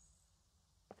bumper?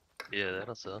 Yeah,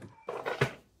 that'll sell.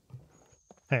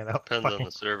 Hey, that Depends on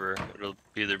the server. It'll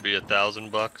either be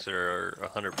 $1,000 or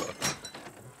 $100.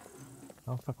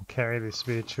 I'll fucking carry this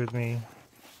bitch with me.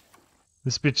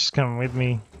 This bitch is coming with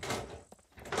me.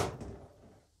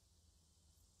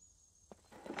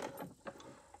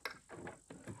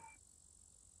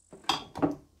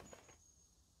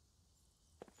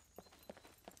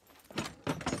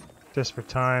 Desperate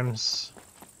times.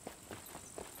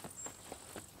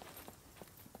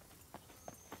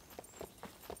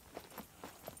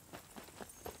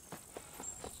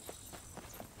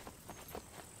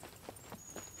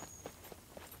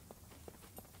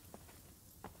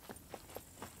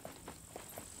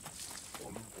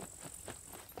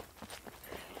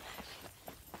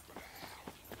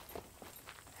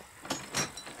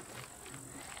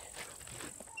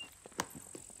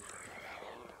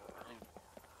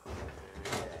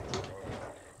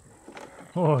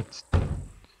 Oh, it's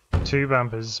 2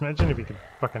 bumpers. Imagine if you could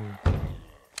fucking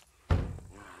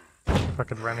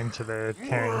run into there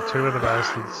carrying 2 of the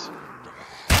bastards.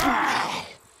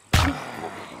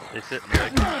 They fit in a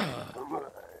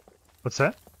hiker. What's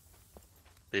that?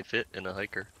 They fit in a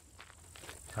hiker.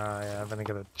 Ah, yeah, I've only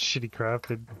got a shitty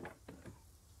crafted.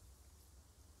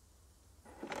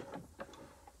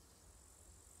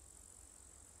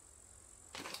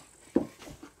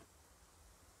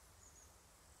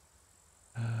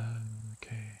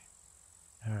 Okay.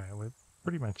 Alright, we're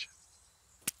pretty much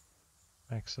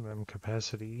maximum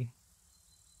capacity.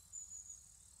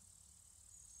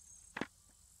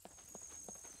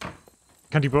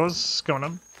 Cunty boys, what's going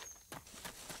on?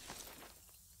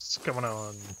 What's going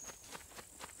on?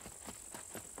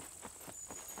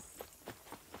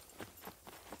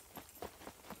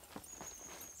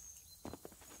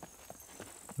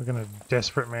 We're gonna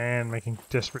desperate man making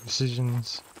desperate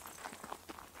decisions.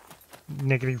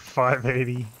 Negative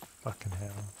 580. Fucking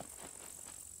hell.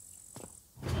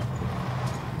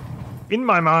 In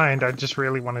my mind, I just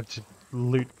really wanted to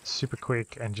loot super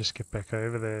quick and just get back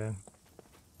over there.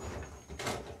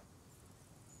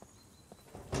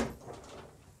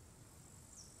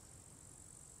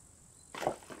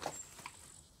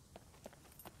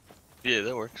 Yeah,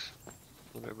 that works.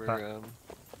 Whatever, But-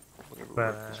 whatever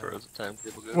but, works as far as the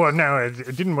timetable goes. Well, no,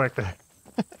 it didn't work there.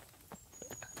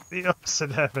 The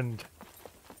opposite happened.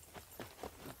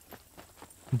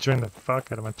 Enjoying the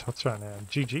fuck out of my tots right now.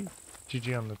 GG.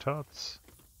 GG on the tots.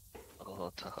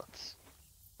 Oh, tots.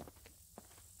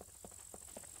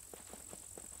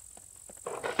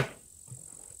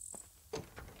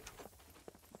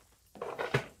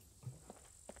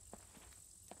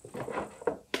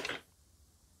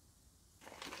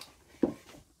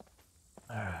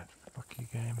 Alright, fuck you,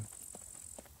 game.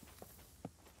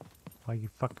 Why you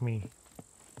fuck me?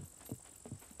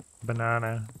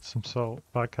 Banana, some salt,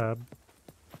 bicarb.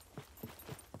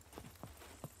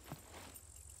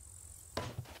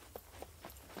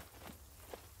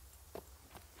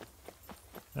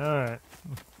 Alright.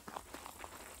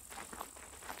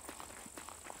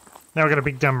 Now we got a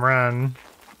big dumb run.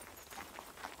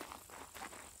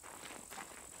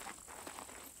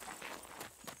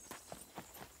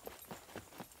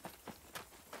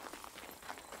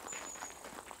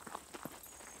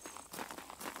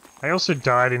 I also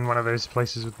died in one of those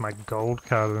places with my gold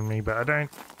card on me, but I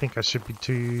don't think I should be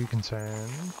too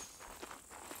concerned.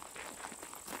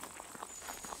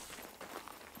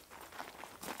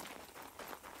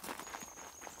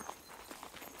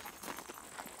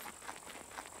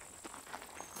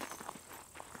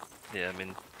 Yeah, I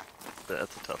mean,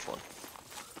 that's a tough one.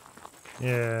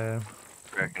 Yeah,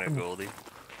 Cracking a goldie.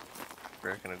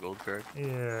 Cracking a gold card.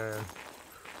 yeah.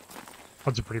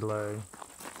 Odds are pretty low.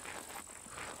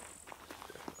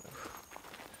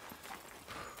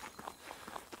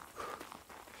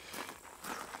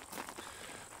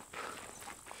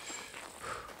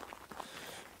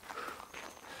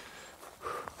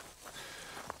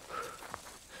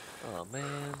 Oh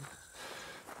man.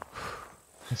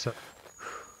 What's up?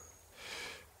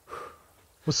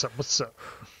 What's up? What's up?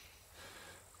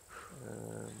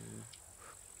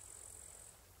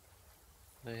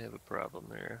 May have a problem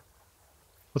there.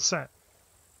 What's that?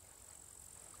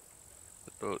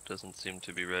 The boat doesn't seem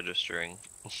to be registering.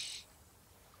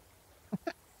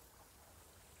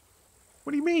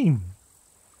 What do you mean?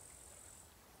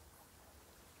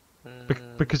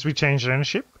 Because we changed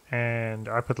ownership and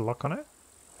I put the lock on it?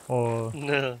 Or...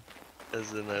 No.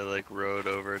 As in I like rode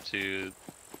over to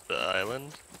the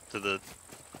island? To the...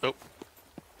 Oh.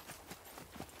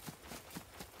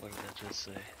 What did I just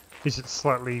say? Is it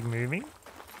slightly moving?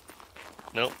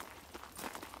 Nope.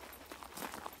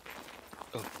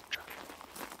 Oh.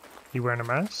 You wearing a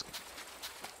mask?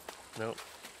 Nope.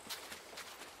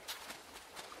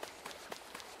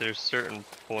 There's certain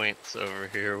points over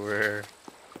here where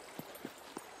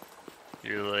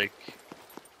you're like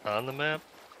on the map,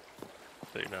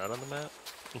 but you're not on the map.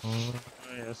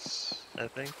 Yes. I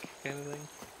think, kind of thing.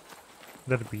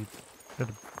 That'd be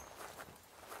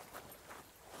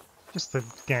just the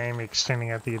game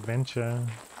extending out the adventure.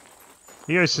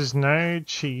 EO says no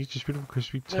cheese, just beautiful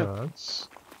crispy tarts.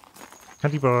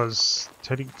 Cunty bars,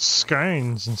 teddy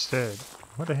scones instead.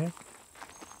 What the heck?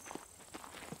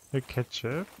 No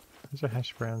ketchup. Those are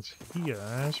hash browns here.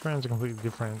 Hash browns are completely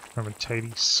different from a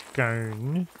tatty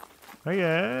scone. Oh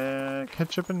yeah,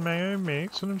 ketchup and mayo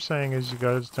mix. What I'm saying is you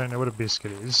guys don't know what a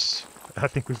biscuit is. I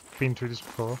think we've been through this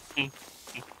before.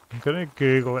 I'm gonna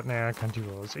Google it now, Country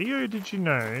Wars. EO, did you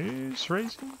know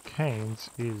Raising Cane's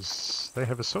is... They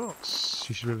have a sauce.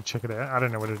 You should really check it out. I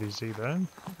don't know what it is either.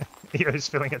 EO's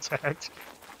feeling attacked.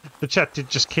 The chat did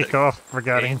just kick off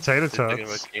regarding tater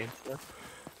tots.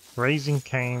 Raising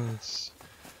Cane's...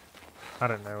 I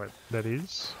don't know what that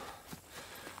is.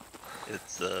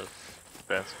 It's a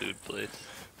fast food place.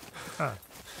 Ah.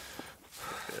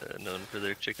 Known for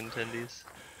their chicken tendies.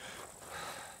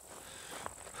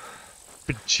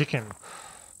 Big chicken.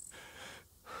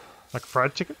 Like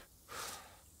fried chicken?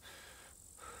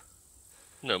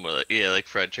 No, more like, yeah, like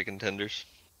fried chicken tenders.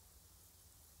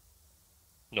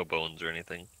 No bones or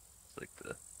anything. It's like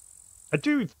the... I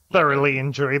do thoroughly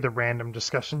enjoy the random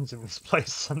discussions in this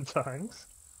place sometimes.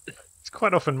 It's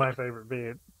quite often my favourite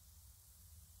bit.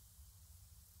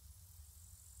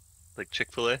 Like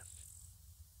Chick-fil-A?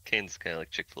 Cane's kind of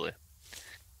like Chick-fil-A.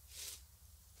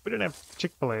 We don't have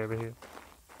Chick-fil-A over here.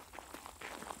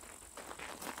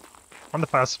 On the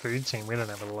fast food team, we don't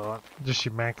have a lot. Just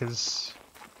your Macca's.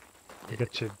 You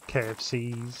got your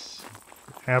KFCs.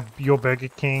 Your Burger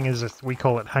King is, we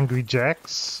call it Hungry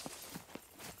Jack's.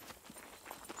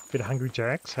 Bit of Hungry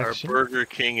Jack's action. Our Burger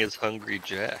King is Hungry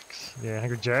Jack's. Yeah,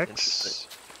 Hungry Jack's.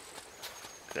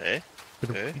 Okay.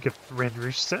 You get Red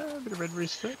Rooster, a bit of Red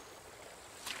Rooster.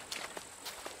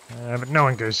 But no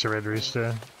one goes to Red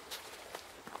Rooster. Yeah,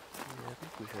 I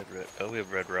think we had Red... Oh, we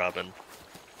have Red Robin.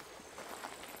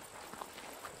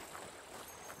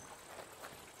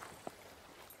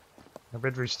 A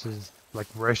red rooster's like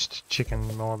roast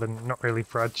chicken more than not really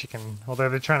fried chicken. Although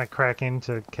they're trying to crack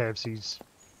into KFC's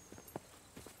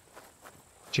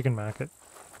chicken market.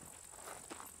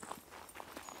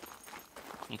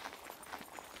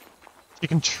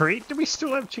 Chicken treat? Do we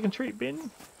still have chicken treat bin?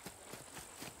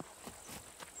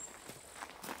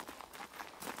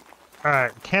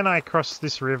 Alright, can I cross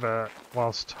this river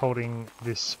whilst holding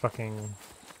this fucking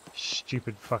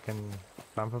stupid fucking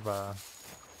bumper bar?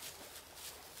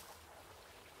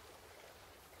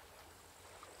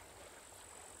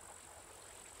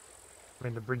 I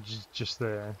mean, the bridge is just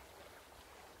there.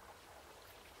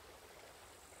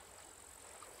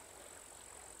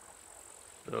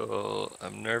 So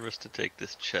I'm nervous to take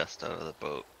this chest out of the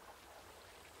boat.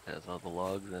 It has all the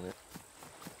logs in it.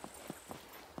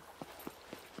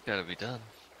 Gotta be done.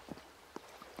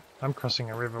 I'm crossing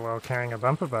a river while carrying a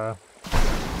bumper bar.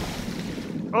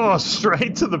 Oh,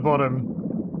 straight to the bottom.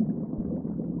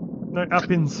 No,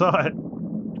 up inside.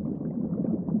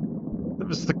 That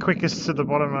was the quickest to the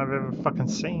bottom I've ever fucking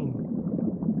seen.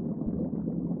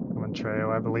 Come on,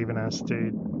 Treo, I believe in us,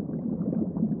 dude.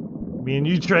 Me and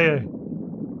you, Treo.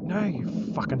 No, you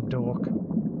fucking dork.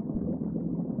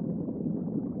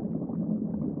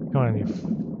 Come on, you.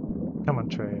 Come on,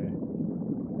 Treo.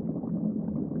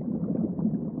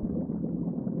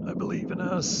 I believe in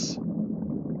us.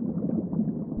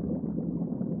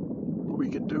 We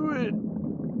can do it.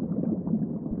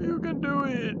 You can do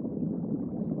it.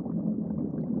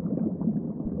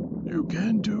 You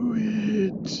can do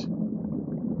it.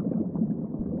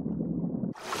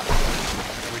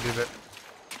 We did it.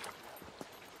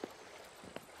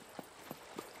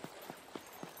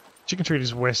 Chicken treat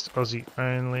is West Aussie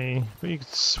only. But you can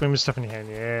swim with stuff in your hand.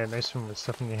 Yeah, no swim with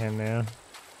stuff in your hand now. I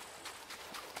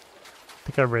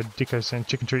think I read Dicko saying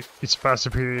chicken treat is far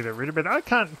superior to Ritter, but I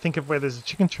can't think of where there's a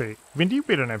chicken treat. Vindy,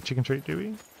 we don't have chicken treat, do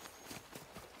we?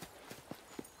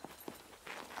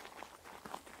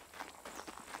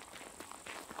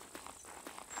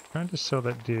 Trying to sell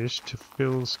that dish to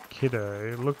Phil's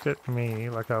kiddo. Looked at me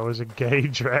like I was a gay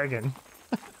dragon.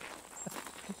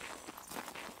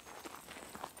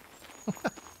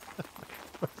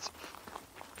 What's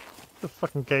the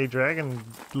fucking gay dragon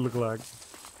look like?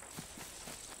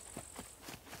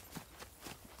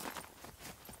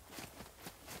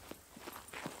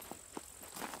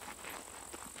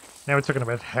 Now we're talking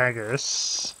about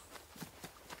haggis.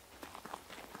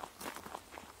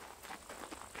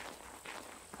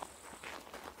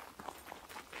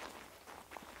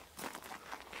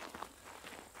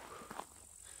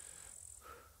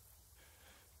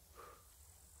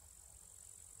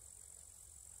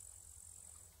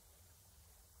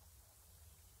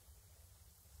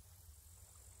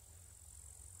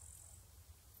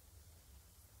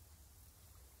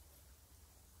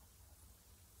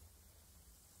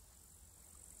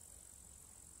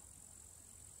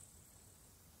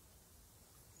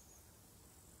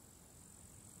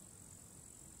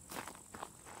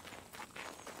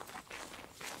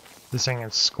 They're saying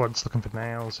it's squads looking for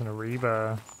nails and a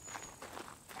rebar.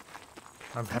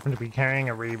 I happen to be carrying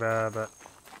a rebar, but...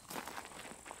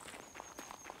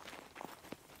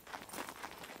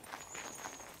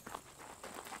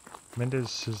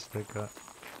 Mendes says they got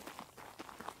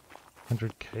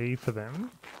 100k for them.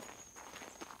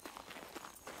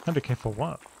 100k for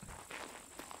what?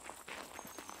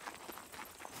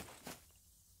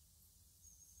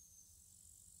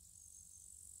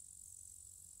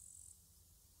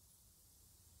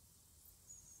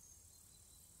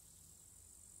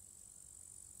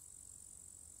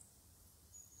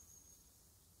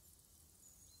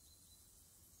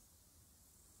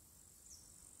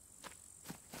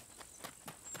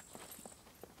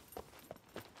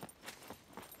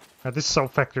 Now this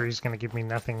salt factory is going to give me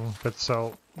nothing but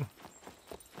salt.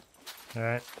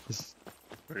 Alright, this...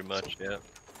 Pretty much, yeah.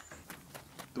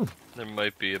 Ooh. There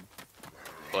might be a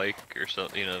bike or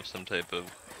something, you know, some type of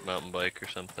mountain bike or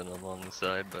something along the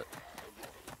side, but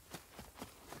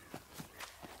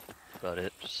about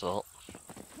it, just salt.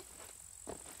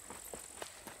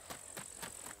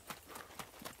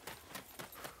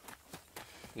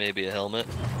 Maybe a helmet.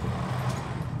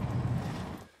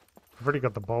 I've already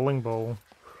got the bowling ball.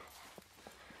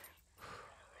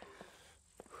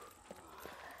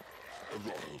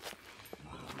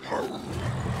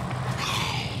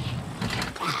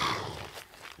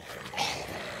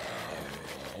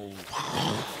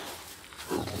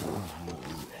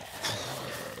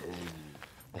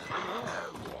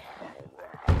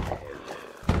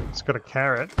 It's got a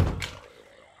carrot.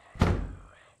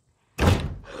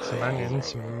 Some onions,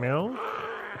 some milk.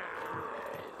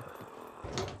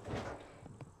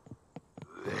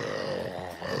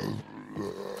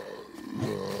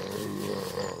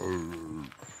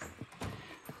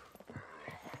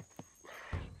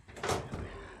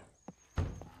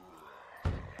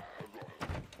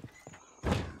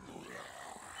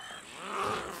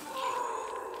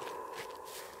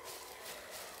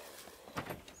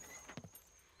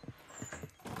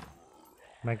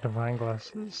 magnifying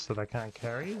glasses that I can't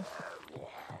carry.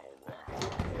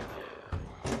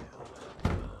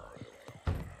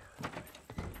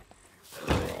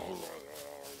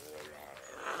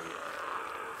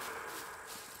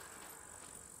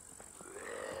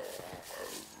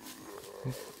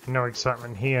 No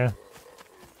excitement here.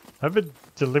 I have a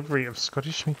delivery of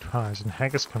Scottish meat pies and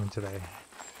haggis coming today.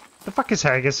 The fuck is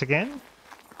haggis again?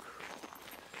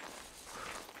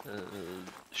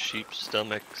 Sheep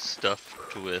stomach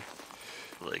stuffed with,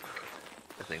 like,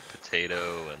 I think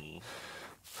potato and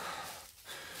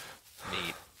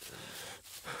meat and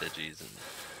veggies and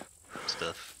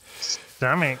stuff.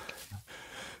 Stomach?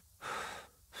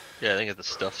 Yeah, I think it's a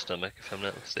stuffed stomach, if I'm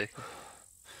not mistaken.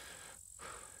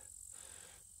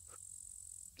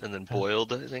 And then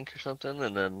boiled, I think, or something,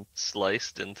 and then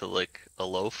sliced into, like, a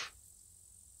loaf.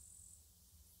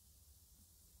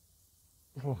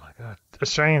 Oh my god.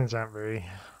 Australians aren't very...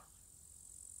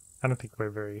 I don't think we're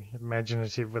very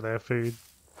imaginative with our food.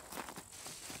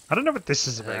 I don't know what this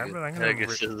is about, but I'm gonna...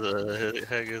 Haggis is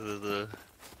a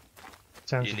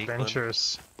Sounds unique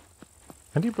adventurous.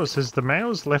 Antipus says the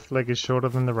male's left leg is shorter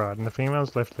than the right, and the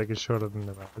female's left leg is shorter than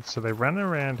the right. So they run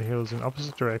around hills in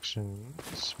opposite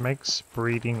directions. Makes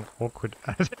breeding awkward.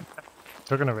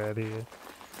 Talking about here.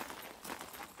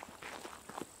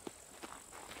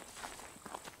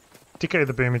 Dicko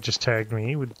the Boomer just tagged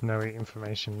me with no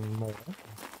information more.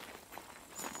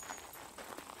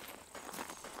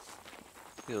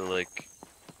 I feel like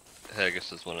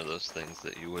haggis is one of those things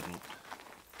that you wouldn't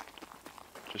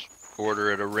just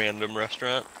order at a random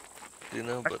restaurant, you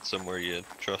know, but somewhere you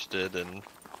trusted and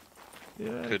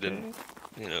couldn't,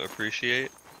 you know,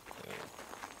 appreciate.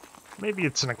 Maybe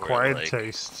it's an acquired like,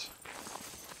 taste.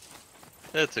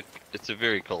 It's a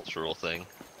very cultural thing.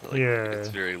 Like, Yeah. It's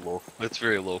very local. It's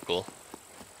very local.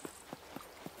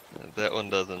 That one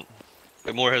doesn't.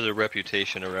 It more has a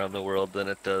reputation around the world than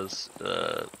it does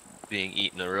being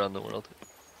eaten around the world.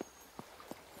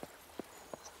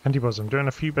 Antibuzz, I'm doing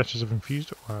a few batches of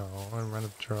infused oil and run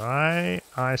of dry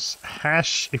ice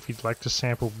hash if you'd like to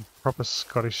sample proper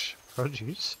Scottish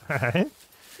produce. Alright.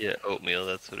 Yeah, oatmeal,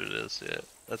 that's what it is, yeah.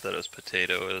 I thought it was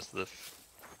potato as the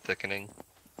thickening.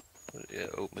 But yeah,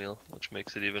 oatmeal, which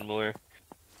makes it even more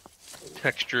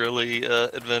texturally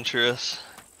adventurous.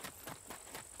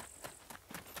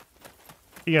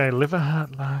 Yeah, liver,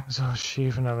 heart, lungs, or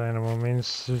sheep, another animal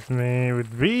minced me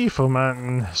with beef or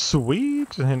mutton,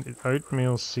 sweet, and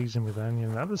oatmeal seasoned with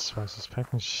onion and other spices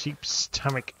packed in sheep's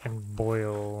stomach and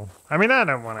boil. I mean, I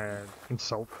don't want to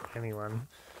insult anyone.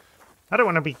 I don't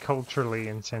want to be culturally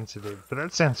insensitive, but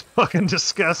that sounds fucking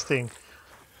disgusting.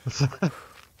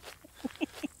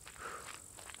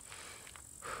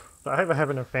 I hope I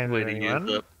haven't offended Way to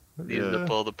anyone. use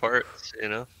up all the parts, you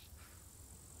know?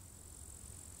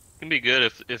 Can be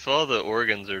good if all the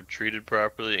organs are treated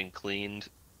properly and cleaned,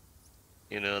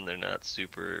 you know, and they're not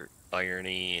super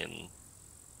irony and.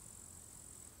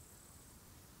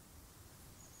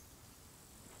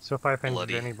 So if I offended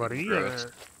Bloody anybody, gross.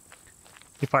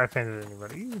 feel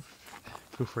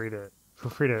free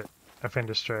to offend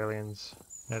Australians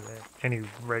at any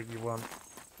rate you want.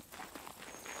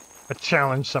 I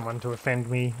challenge someone to offend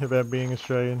me about being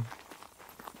Australian.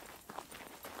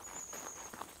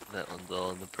 That one's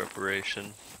all in the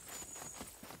preparation.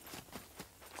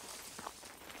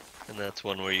 And that's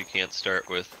one where you can't start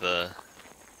with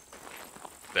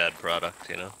bad product,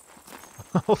 you know?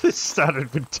 All this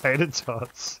started with tater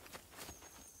tots.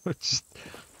 We're just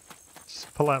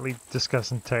politely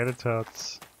discussing tater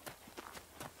tots.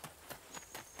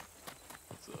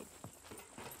 What's up?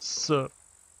 So,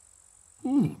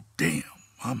 Ooh, damn,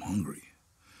 I'm hungry.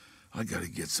 I gotta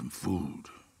get some food.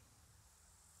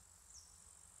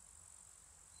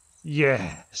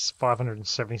 yes,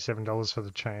 $577 for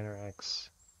the trainer axe.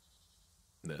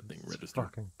 That thing Let's registered.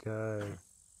 fucking go.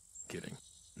 Kidding.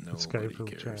 Let's go Nobody for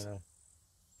the cares. trainer.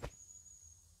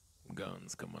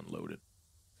 Guns come unloaded.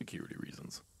 Security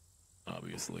reasons.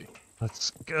 Obviously.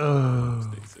 Let's go.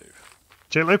 Stay safe.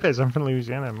 Jay Lopez, I'm from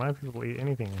Louisiana. My people eat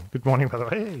anything. Good morning, by the way.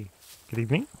 Hey, good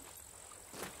evening.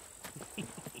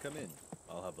 Come in.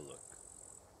 I'll have a look.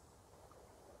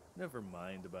 Never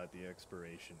mind about the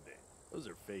expiration date. Those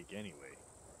are fake anyway.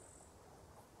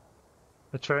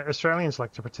 Australians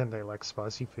like to pretend they like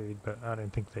spicy food, but I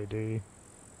don't think they do.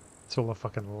 It's all a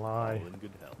fucking lie. All in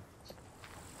good health.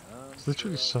 It's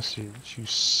literally sausage, you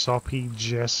soppy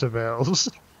Jezebels.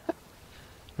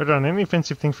 But on any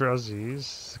offensive thing for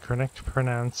Aussies, the correct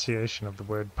pronunciation of the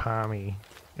word palmy.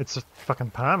 It's a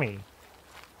fucking palmy.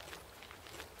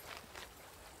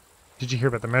 Did you hear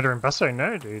about the murder in Busso?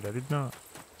 No, dude, I did not.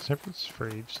 Separate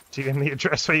fridge. DM the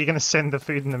address where you're going to send the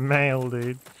food in the mail,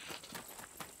 dude.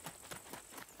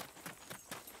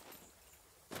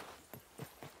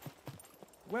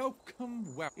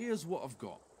 Welcome, well, here's what I've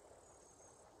got.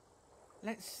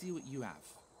 Let's see what you have.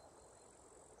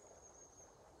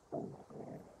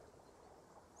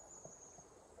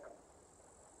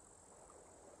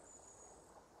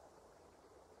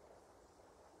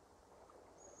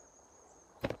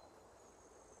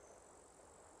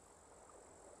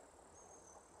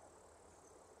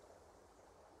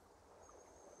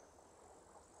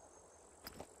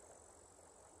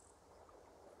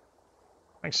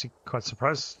 Actually quite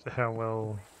surprised how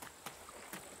well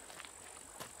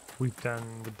we've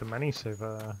done with the money so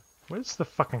far. Where's the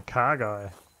fucking car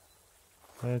guy?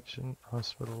 Merchant,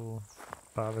 hospital,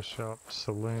 barber shop,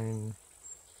 saloon,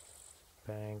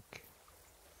 bank,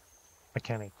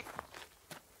 mechanic.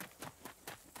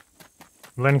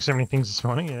 Learning so many things this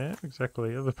morning, yeah,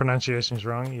 exactly. The pronunciation's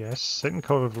wrong, yes. Certain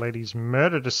cold of ladies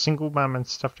murdered a single mum and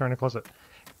stuffed her in a closet.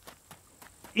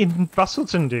 In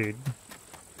Bustleton, dude.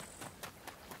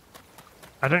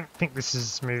 I don't think this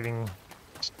is moving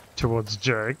towards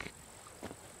joke.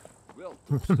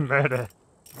 Murder.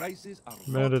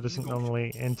 Murder doesn't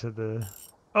normally enter the...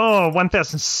 Oh,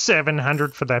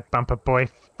 1,700 for that bumper, boy.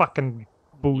 Fucking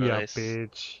booyah, Nice.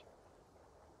 bitch.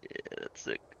 Yeah, that's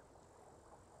sick.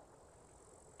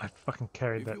 I fucking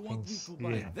carried If that you thing. want me to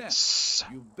buy that, Yes.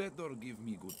 you better give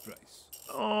me good price.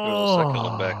 There was a second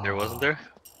one back there, Oh. wasn't there?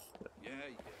 Yeah.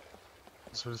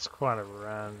 So it's quite a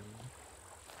run.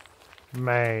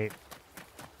 Mate,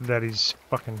 that is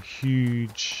fucking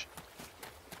huge.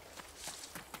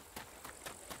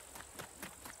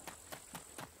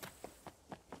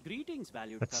 Greetings,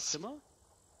 valued That's customer.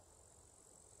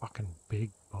 fucking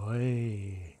big,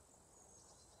 boy.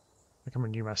 I can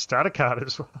renew my starter card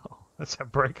as well. That's how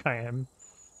broke I am.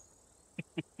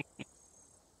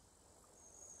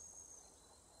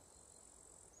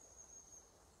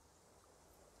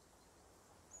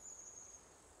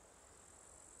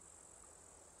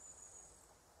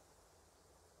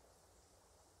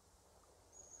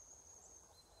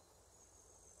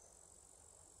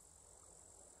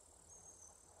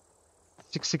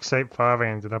 6685 I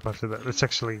ended up after that. That's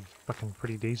actually fucking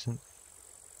pretty decent.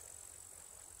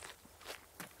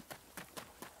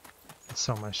 Let's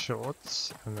sell my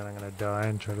shorts, and then I'm gonna die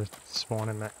and try to spawn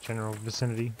in that general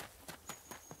vicinity.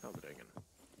 How's it hanging?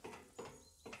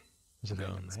 Is it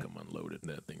hanging, Guns mate? come unloaded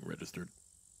and that thing registered.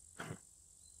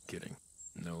 Kidding.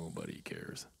 Nobody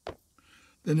cares.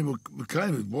 Then it would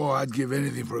kind of, boy, I'd give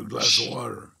anything for a glass of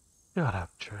water. Shut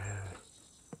up, Trev.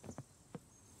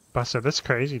 Buster, that's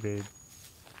crazy, dude.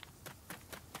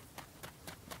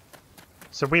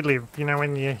 So we live, you know,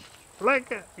 when you,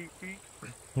 like,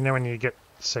 you know, when you get,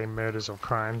 say, murders or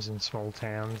crimes in small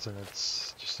towns and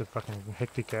it's just a fucking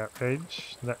hectic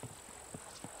outrage, that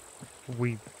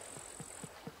we,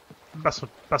 Buster,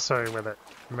 where that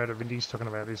murder Vindy's talking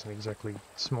about isn't exactly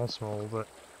small, but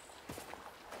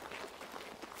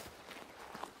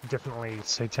definitely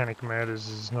satanic murders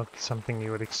is not something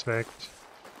you would expect.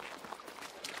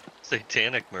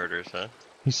 Satanic murders, huh?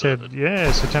 He said,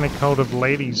 yeah, satanic cult of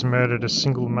ladies murdered a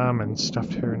single mum and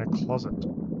stuffed her in a closet.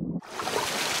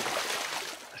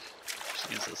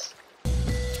 Jesus.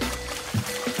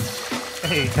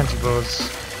 Hey, country boys.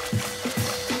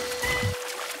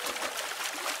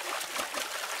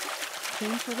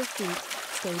 Came for the feet,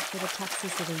 stayed for the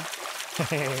toxicity.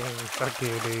 Hey, fuck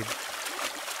you, dude.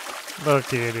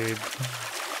 Fuck you, dude.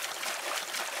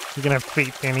 You can have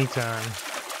feet anytime.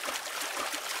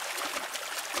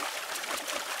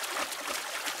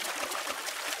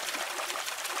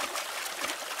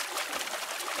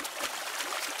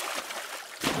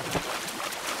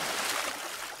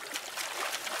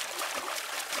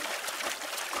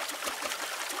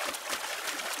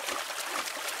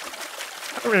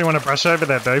 I don't really want to brush over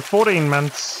that though. 14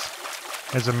 months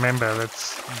as a member,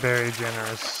 that's very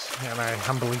generous, and I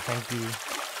humbly thank you.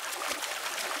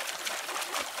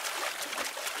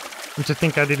 And to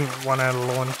think I didn't want to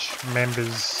launch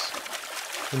members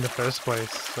in the first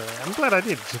place, so I'm glad I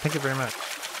did, so thank you very much.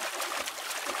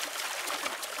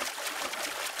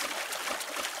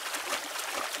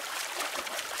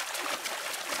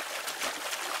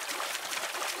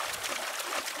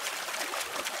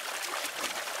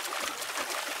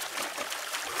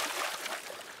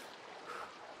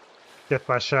 Death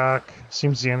by shark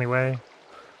seems the only way.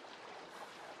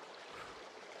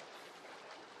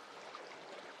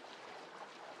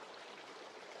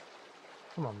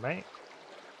 Come on, mate.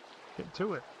 Get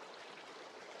to it.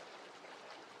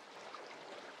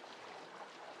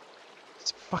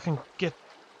 Let's fucking get...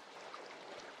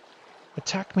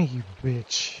 Attack me, you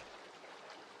bitch.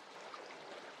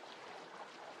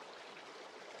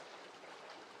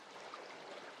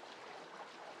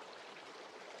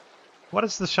 Why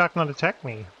does the shark not attack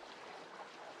me?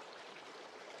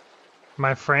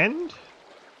 My friend?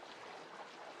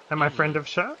 Am I friend of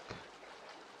shark?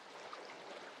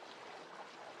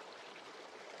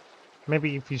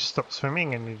 Maybe if you stop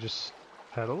swimming and you just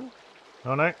paddle?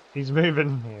 Oh no, he's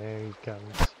moving. Yeah, he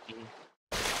comes.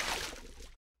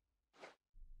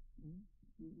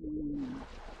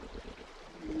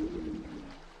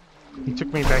 He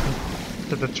took me back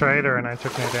to the trader and I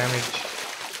took no damage.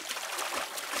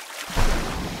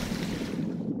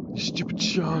 You stupid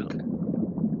shark.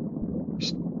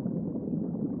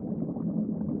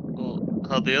 Well,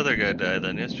 how'd the other guy die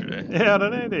then yesterday? Yeah, I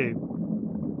don't know, dude.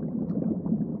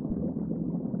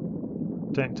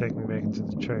 Don't take me back into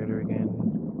the trader again,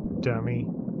 dummy.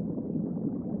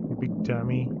 You big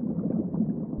dummy.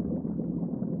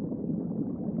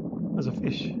 There's a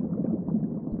fish.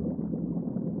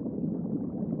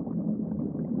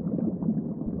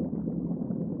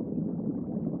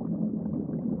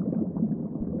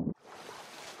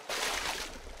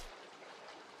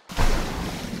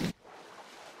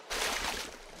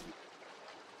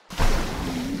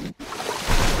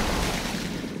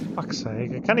 Fuck's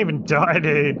sake, I can't even die,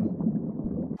 dude.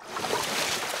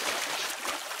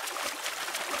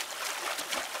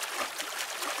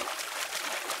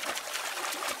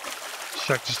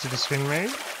 Shark just did a spin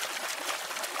move.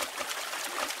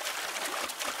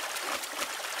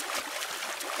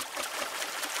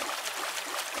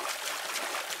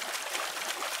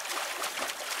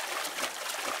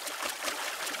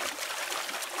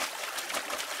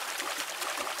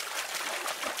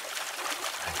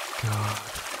 My God.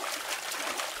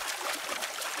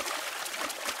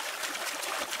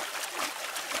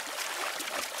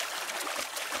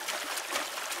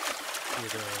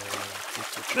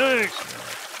 No.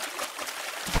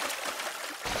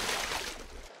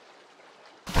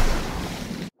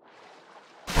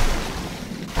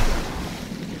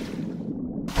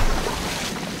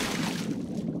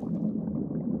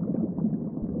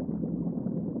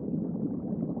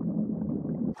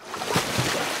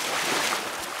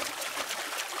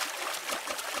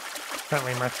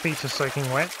 Apparently my feet are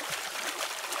soaking wet.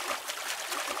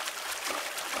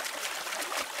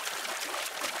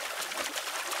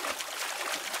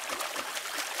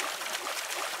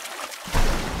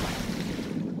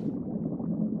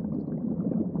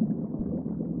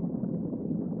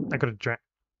 I got a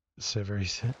server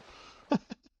reset. This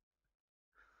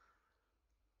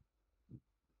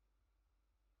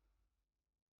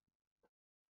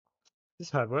is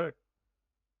hard work.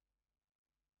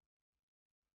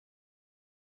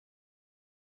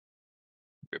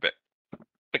 Right back.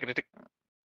 Back in a tick.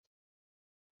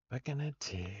 Back in a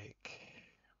tick.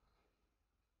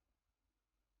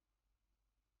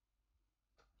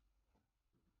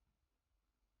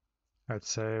 Alright,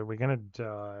 so we're gonna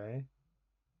die.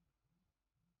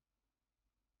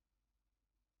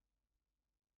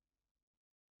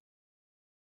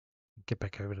 Get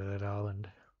back over to that island.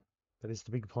 That is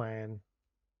the big plan.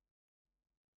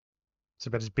 It's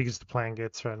about as big as the plan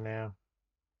gets right now.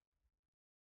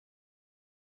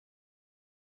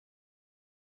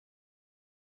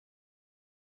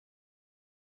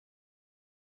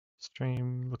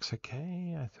 Stream looks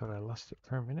okay. I thought I lost it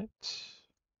for a minute,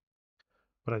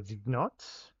 but I did not.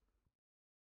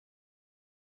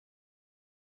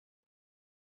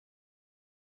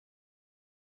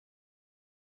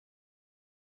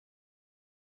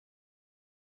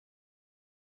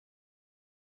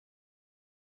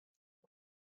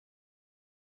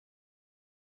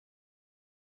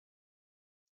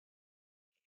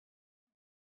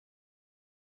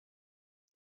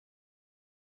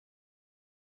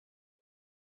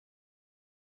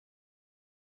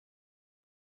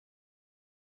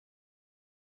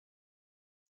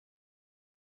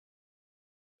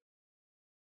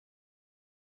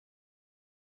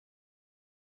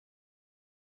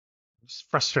 I'm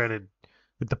just frustrated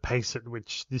with the pace at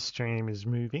which this stream is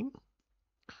moving.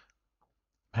 I'm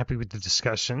happy with the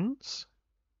discussions.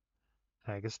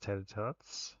 I guess tater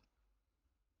tots.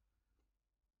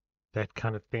 That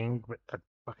kind of thing, but I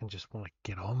fucking just want to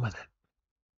get on with it.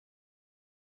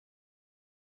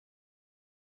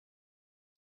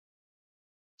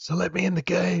 So let me in the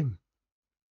game.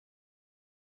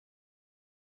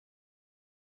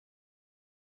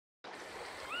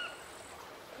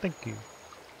 Thank you.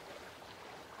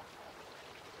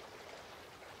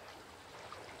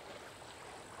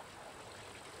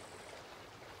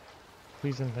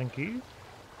 Please and thank you.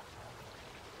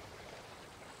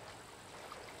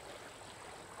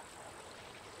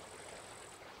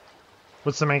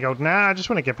 What's the main goal? Nah, I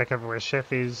just want to get back over where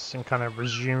Chef is and kind of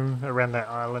resume around that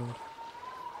island.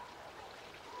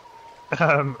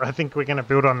 I think we're going to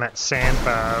build on that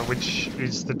sandbar, which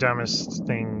is the dumbest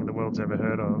thing the world's ever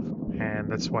heard of, and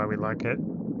that's why we like it.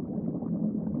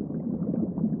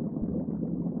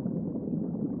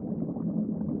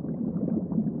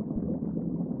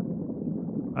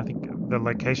 I think the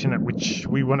location at which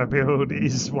we want to build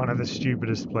is one of the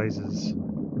stupidest places.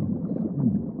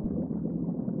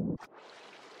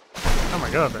 Oh my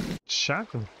god, that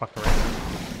shark can fuck around.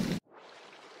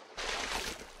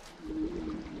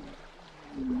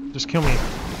 Just kill me.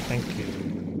 Thank you.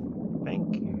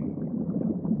 Thank you.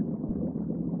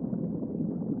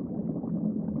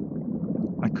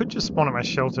 I could just spawn at my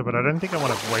shelter, but I don't think I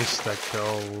want to waste that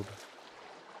gold.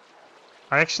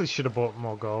 I actually should have bought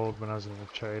more gold when I was in the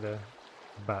trader,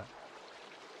 but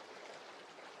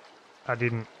I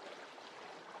didn't.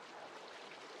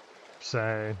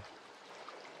 So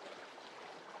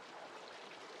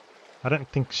I don't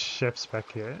think Chef's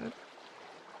back yet.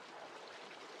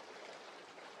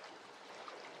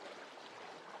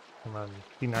 Come on,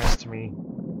 be nice to me.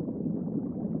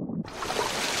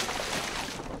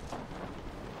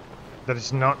 That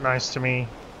is not nice to me.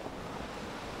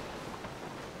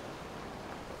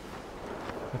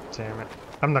 God damn it.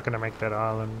 I'm not going to make that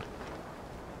island.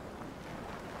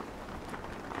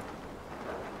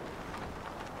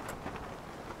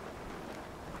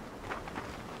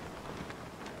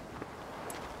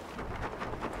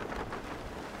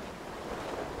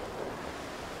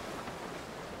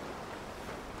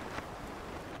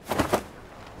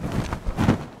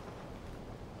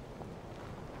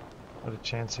 What a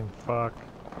chance in fuck.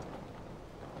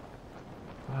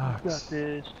 Got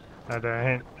this. I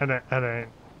don't.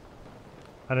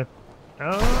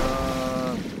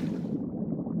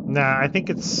 Nah, I think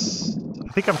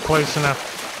I'm close enough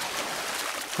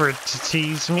for it to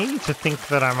tease me to think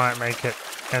that I might make it,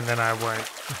 and then I won't.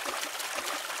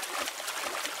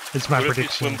 It's my What if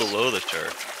prediction. you swim below the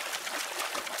shark?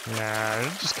 Nah,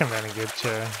 it'll just come down and get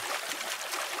you.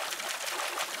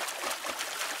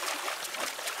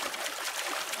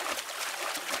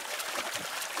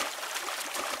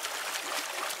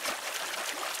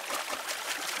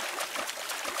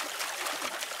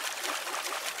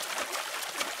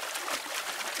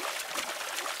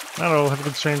 Not all, have a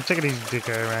good stream. Take it easy,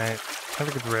 Dicko, right? Have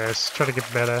a good rest. Try to get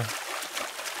better.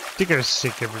 Dicko's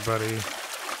sick, everybody.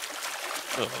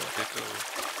 Oh, Dicko.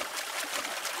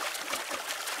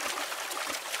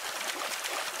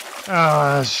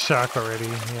 Oh, shark already,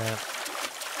 yeah.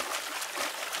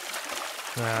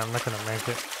 Nah, I'm not gonna make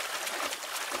it.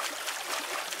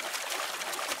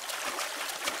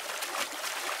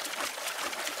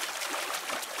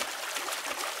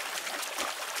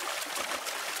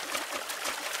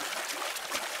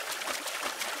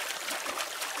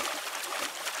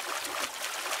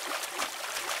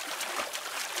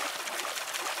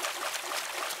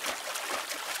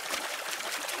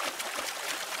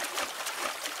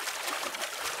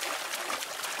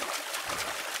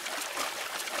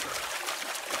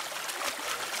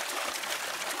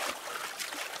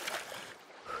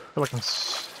 I feel like I'm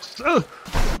so...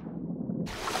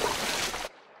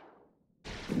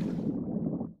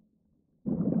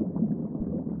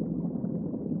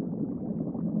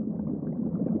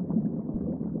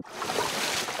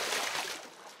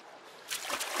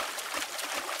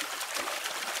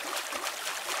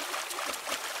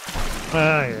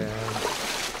 Ah, yeah.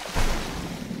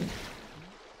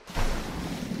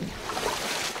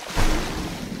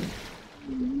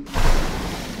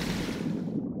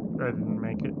 I didn't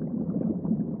make it.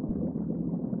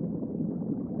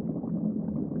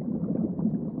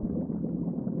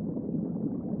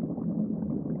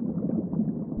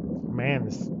 Man,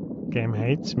 this game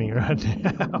hates me right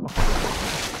now.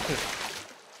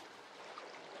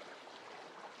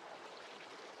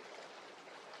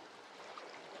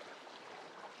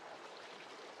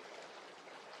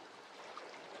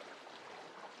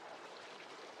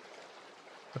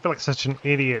 I feel like such an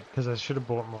idiot because I should have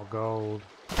bought more gold.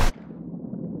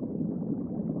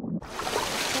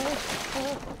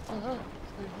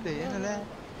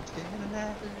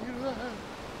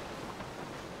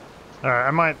 Alright,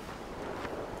 I might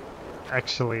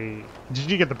actually... Did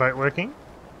you get the boat working?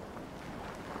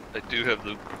 I do have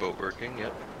the boat working,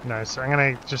 yep. No, so I'm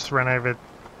gonna just run over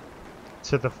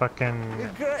to the fucking...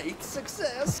 Great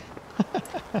success.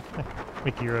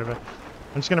 Mickey River.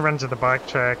 I'm just gonna run to the bike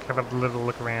track, have a little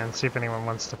look around, see if anyone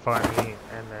wants to fight me,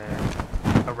 and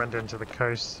then I'll run down to the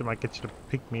coast. I might get you to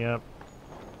pick me up.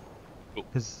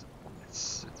 Because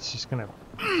it's just gonna...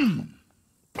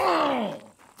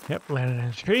 Yep, landed in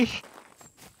a tree.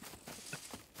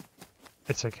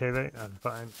 It's okay though, I'm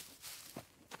fine.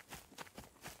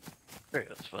 Yeah,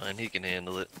 that's fine. He can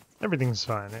handle it. Everything's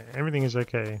fine. Everything is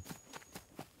okay.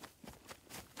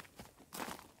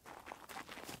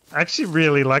 I actually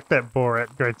really like that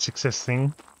Borat Great Success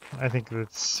thing. I think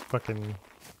that's fucking...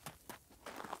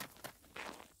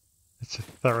 It's a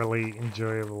thoroughly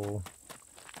enjoyable,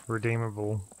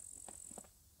 redeemable.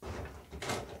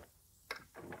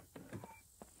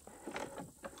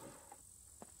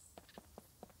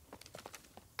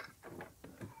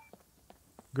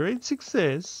 Great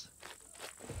success.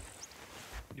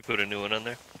 You put a new one on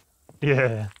there?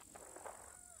 Yeah.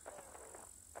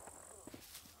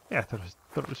 Yeah, I thought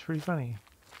it was pretty funny.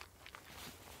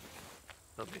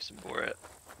 That'll be some Borat.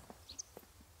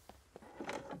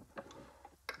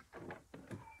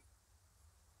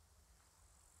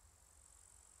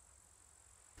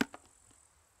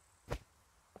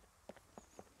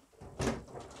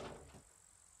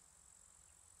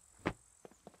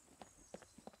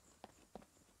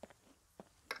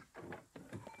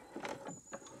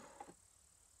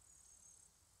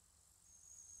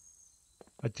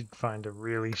 I did find a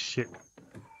really shit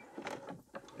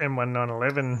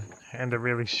M1911 and a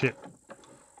really shit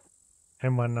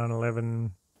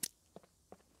M1911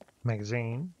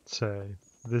 magazine, so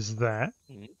there's that.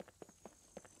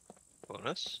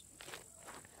 Bonus.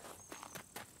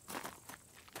 I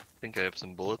think I have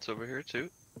some bullets over here too.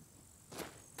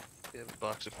 You have a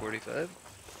box of 45.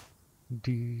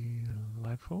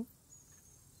 Delightful.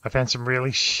 I found some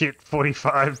really shit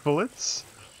 45 bullets.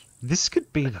 This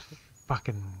could be the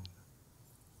fucking...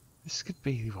 This could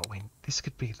be what we... This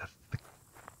could be the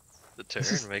The turn,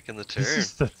 is- making the This turn.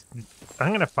 is the...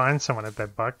 I'm gonna find someone at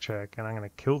that bike track and I'm gonna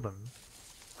kill them.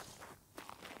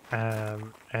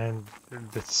 And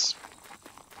this...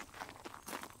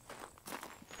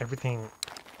 Everything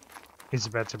is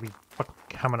about to be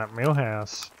coming up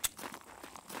Millhouse.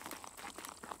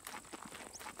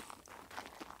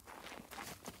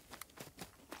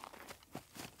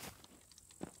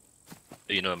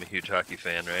 You know I'm a huge hockey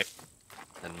fan, right?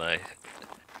 And my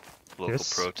local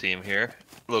Yes. pro team here.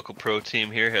 Local pro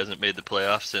team here hasn't made the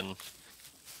playoffs in,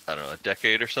 I don't know, a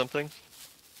decade or something.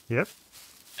 Yep.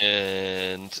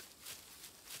 And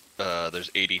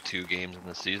there's 82 games in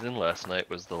the season. Last night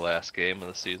was the last game of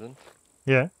the season.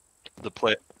 Yeah. The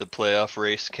playoff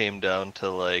race came down to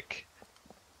like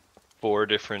 4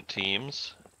 different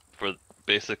teams for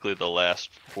basically the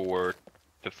last 4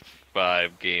 to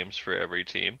 5 games for every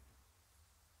team.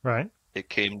 Right. It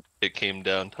came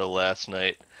down to last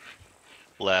night,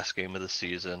 last game of the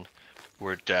season.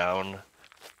 We're down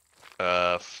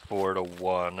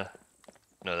 4-1.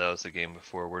 No, that was the game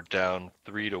before. We're down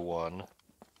 3-1.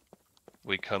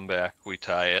 We come back, we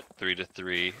tie it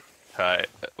 3-3. Tie.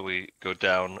 We go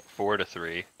down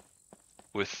 4-3.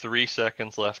 With 3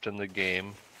 seconds left in the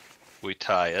game, we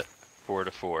tie it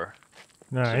 4-4.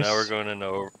 Nice. So now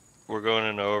we're going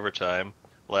into overtime.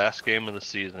 Last game of the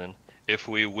season. If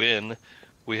we win,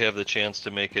 we have the chance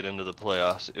to make it into the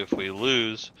playoffs. If we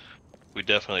lose, we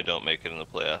definitely don't make it in the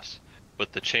playoffs.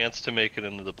 But the chance to make it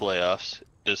into the playoffs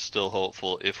is still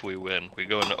hopeful if we win. We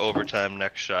go into overtime,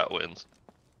 next shot wins.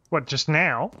 What, just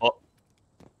now? Oh,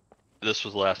 this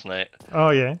was last night. Oh,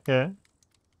 yeah, yeah.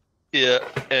 Yeah,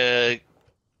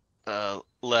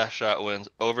 last shot wins.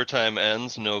 Overtime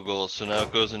ends, no goals. So now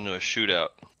it goes into a shootout.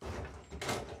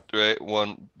 Right?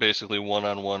 Basically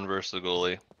one-on-one versus the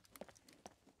goalie.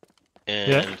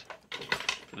 And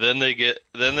then they get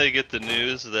the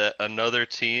news that another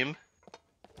team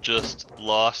just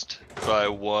lost by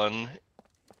 1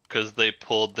 because they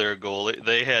pulled their goalie.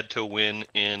 They had to win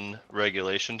in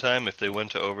regulation time. If they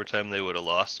went to overtime, they would have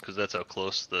lost because that's how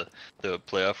close the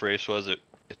playoff race was. It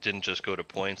didn't just go to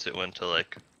points. It went to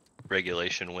like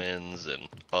regulation wins and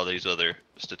all these other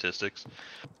statistics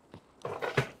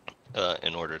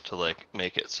in order to like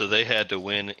make it. So they had to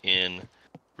win in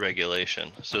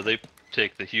regulation. So they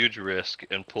take the huge risk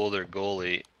and pull their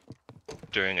goalie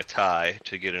during a tie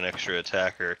to get an extra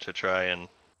attacker to try and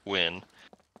win.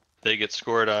 They get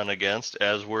scored on against.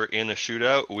 As we're in a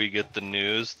shootout, we get the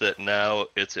news that now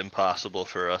it's impossible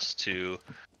for us to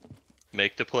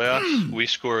make the playoffs. We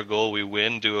score a goal, we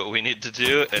win, do what we need to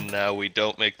do, and now we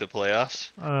don't make the playoffs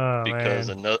Oh, because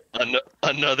man.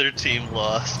 another team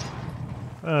lost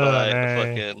Oh, by no.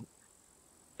 fucking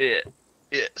yeah.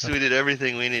 So we did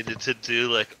everything we needed to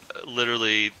do, like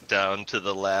literally down to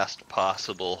the last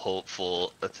possible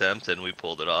hopeful attempt, and we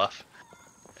pulled it off.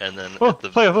 And then Oh, at the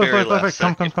play, very last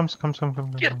second, come.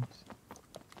 Get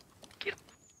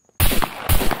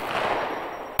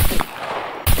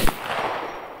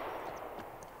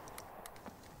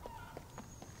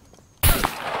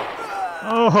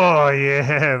Oh,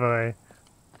 yeah, boy.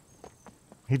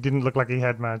 He didn't look like he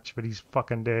had much, but he's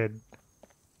fucking dead.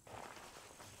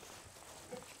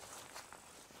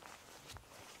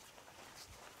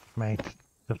 Mate,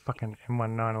 the fucking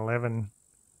M1911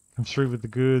 comes through with the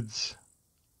goods.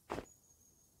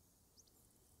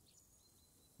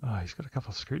 Oh, he's got a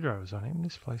couple of screwdrivers on him,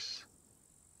 this place.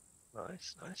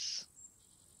 Nice, nice.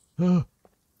 Oh,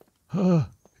 oh,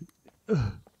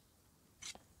 oh.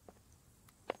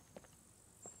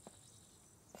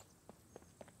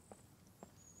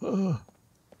 Oh.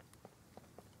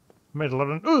 Made a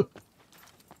lot of... Oh!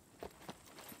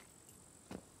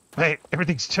 Hey,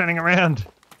 everything's turning around.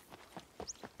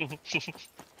 You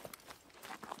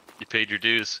paid your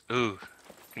dues. Ooh,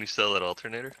 can you sell that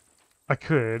alternator? I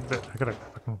could, but I gotta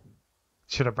fucking...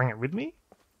 Should I bring it with me?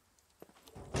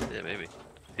 Yeah, maybe.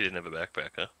 He didn't have a backpack,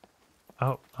 huh?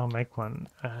 Oh, I'll make one.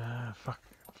 Fuck.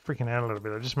 Freaking out a little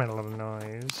bit. I just made a lot of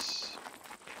noise.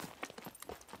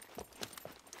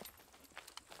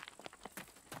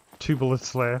 2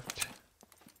 bullets left.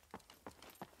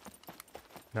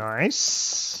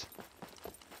 Nice.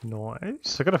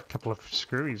 Nice. I got a couple of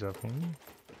screwies up him.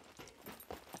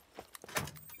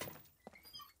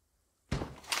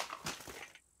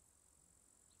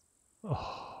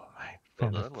 Oh, mate.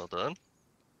 Well done, well done.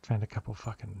 Found a couple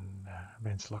fucking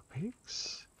advanced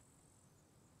lockpicks.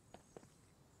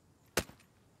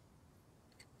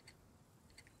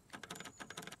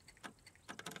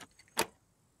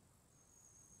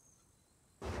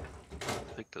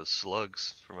 Take those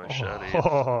slugs for my shot at you.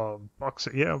 Oh, box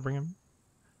it. Yeah, I'll bring him.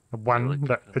 One. like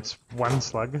That, that. it's one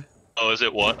slug. Oh, is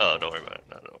it one? Oh, don't worry about it.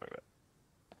 No, don't worry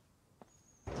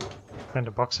about it. Found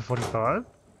a box of 45.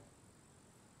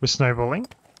 We're snowballing.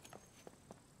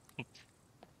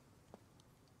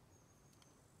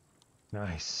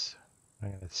 Nice. I'm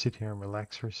going to sit here and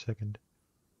relax for a second.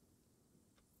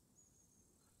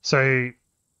 So,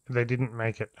 they didn't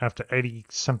make it after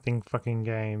 80-something fucking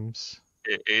games.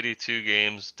 82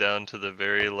 games down to the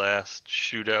very last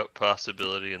shootout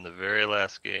possibility in the very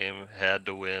last game. Had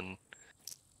to win.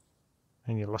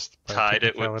 And you lost by Tied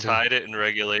it technicality. in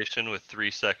regulation with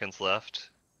 3 seconds left.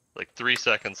 Like 3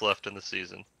 seconds left in the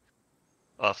season.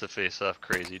 Off the face-off,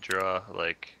 crazy draw,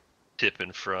 like tip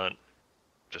in front.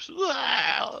 Just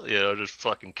just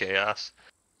fucking chaos.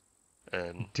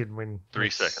 And Did win. 3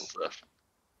 Yes. seconds left.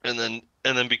 And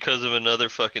then because of another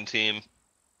fucking team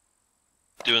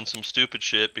doing some stupid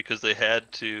shit because they had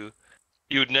to,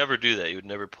 you would never do that. You would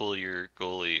never pull your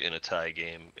goalie in a tie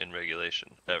game in regulation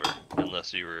ever,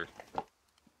 unless you were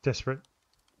Desperate.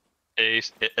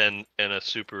 and a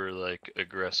super like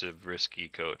aggressive, risky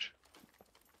coach.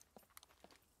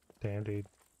 Damn, dude.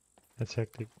 That's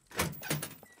hectic.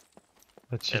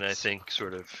 That's And I think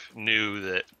sort of knew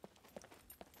that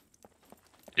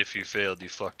if you failed, you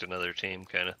fucked another team,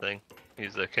 kind of thing.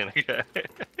 He's that kind of guy.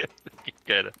 He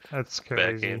kind of that's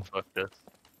crazy. backhand fucked us.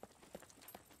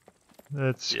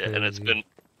 That's Yeah, crazy. and it's been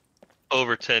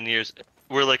over 10 years.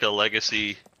 We're like a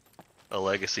legacy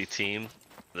team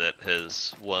that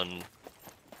has won.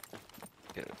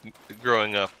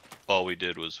 Growing up, all we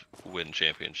did was win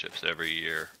championships every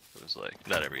year. It was like,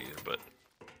 not every year, but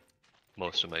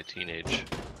most of my teenage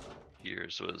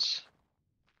years was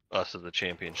us as the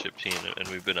championship team, and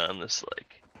we've been on this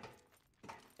like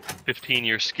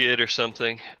 15-year skid or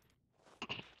something.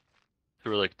 So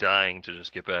we're like dying to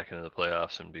just get back into the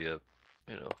playoffs and be a,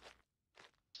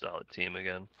 solid team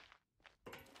again.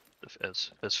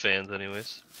 As fans,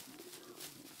 anyways.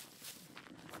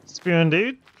 Spewing,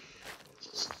 dude.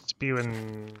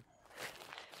 Spewing.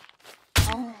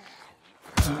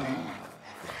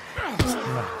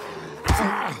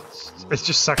 It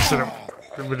just sucks that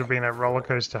it would have been a roller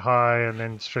coaster high and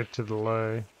then straight to the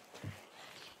low.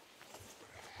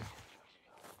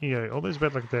 Yeah, all those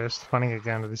bad luck there, funning it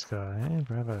down to this guy. Eh?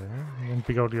 Bravo. And then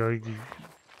big old Yogi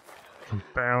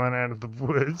barreling out of the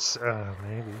woods.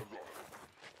 Maybe.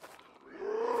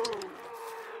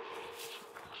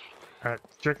 Alright,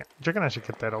 do you reckon I should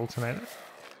get that alternator?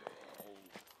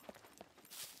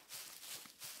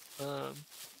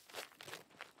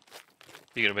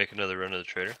 You gonna make another run of the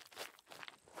trader?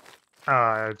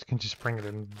 I can just bring it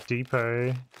in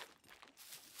depot.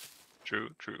 True,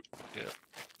 yeah.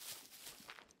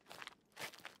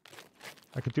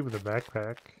 I could do with a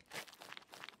backpack.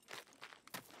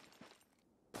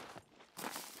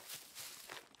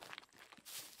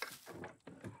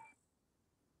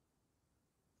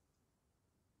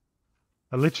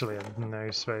 I literally have no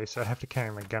space. I have to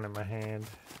carry my gun in my hand.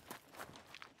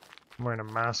 I'm wearing a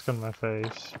mask on my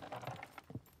face.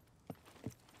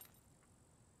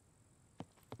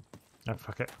 Oh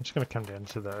fuck it. I'm just gonna come down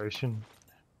to the ocean.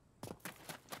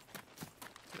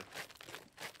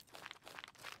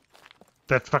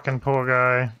 That fucking poor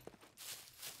guy.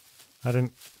 I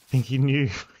didn't think he knew.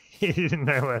 He didn't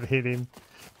know what hit him.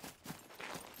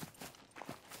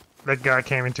 that guy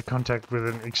came into contact with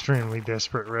an extremely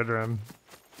desperate red rum.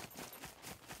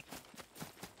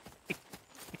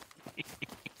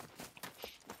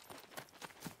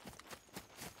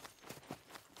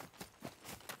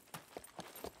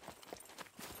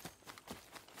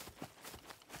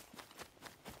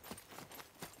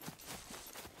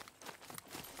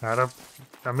 Alright,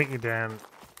 I'll meet you down.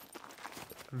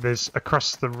 There's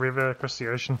across the river, across the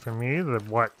ocean from you, the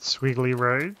white squiggly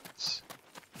roads.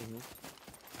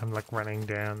 I'm like running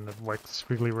down the white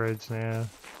squiggly roads now.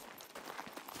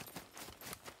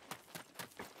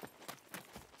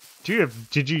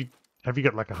 Have you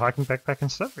got like a hiking backpack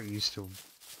and stuff, or are you still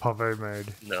Povo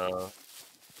mode? No.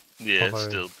 Yeah, it's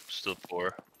Povo. still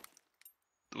poor.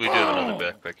 We do have another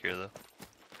backpack here though.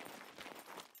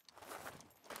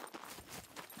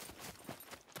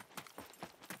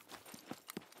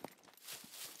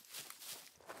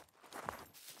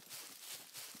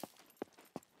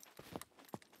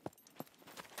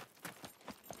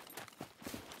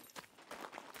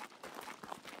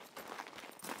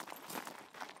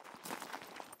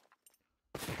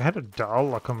 I had a dial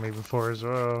lock on me before as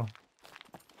well.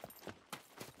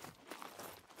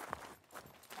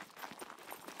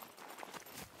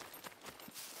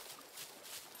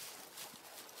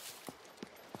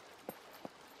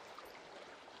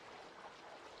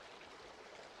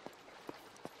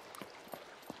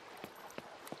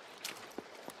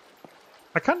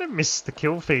 I kind of miss the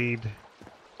kill feed.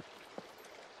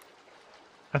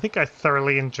 I think I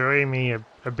thoroughly enjoy me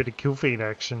a bit of kill feed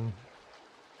action.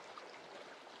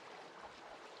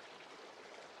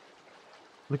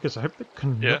 Lucas, I hope the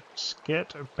Canucks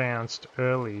get bounced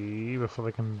early before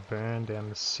they can burn down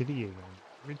the city again.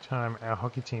 Every time our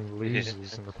hockey team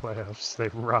loses in the playoffs, they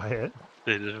riot.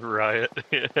 They just riot.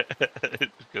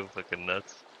 Just go fucking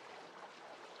nuts.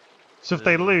 So if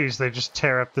they lose, they just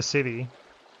tear up the city.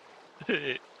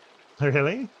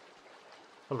 Really?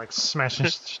 Or like smashing,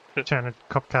 turning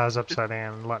cop cars upside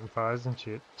down and lighting fires and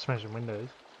shit. Smashing windows.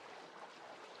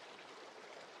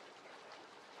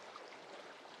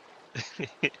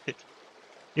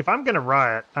 If I'm gonna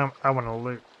riot, I want to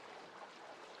loot.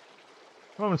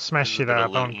 I want to smash shit up. I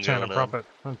want to turn a profit.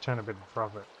 I want to turn a bit of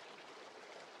profit.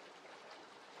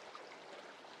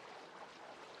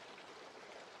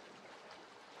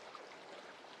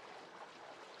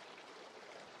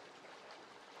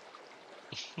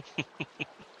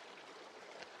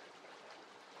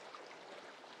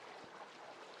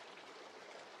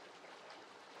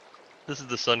 This is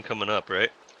the sun coming up,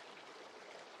 right?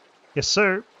 Yes,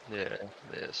 sir. Yeah,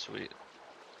 sweet.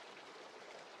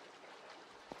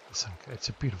 It's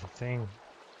a beautiful thing.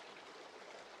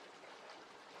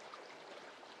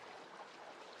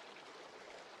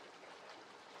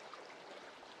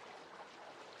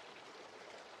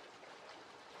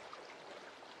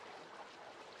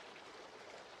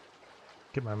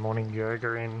 Get my morning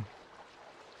yoga in.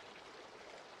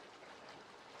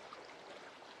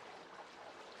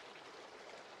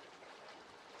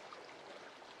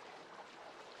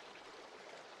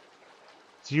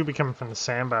 So you'll be coming from the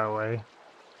sandbar way.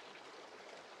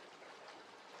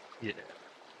 Yeah.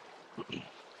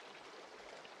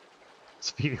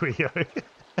 It's video.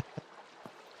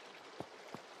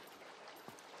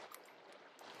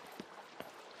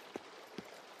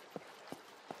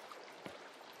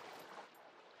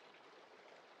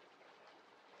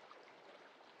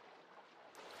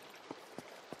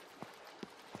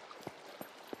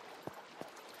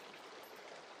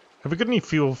 Have we got any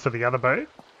fuel for the other boat?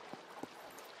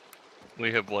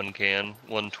 We have one can,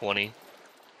 120.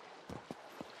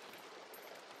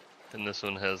 And this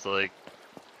one has like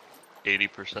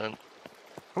 80%.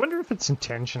 I wonder if it's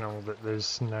intentional that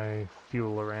there's no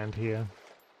fuel around here.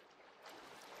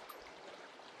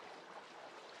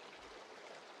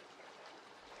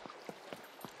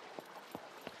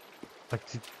 Like,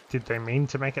 did they mean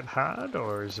to make it hard,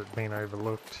 or has it been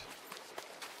overlooked?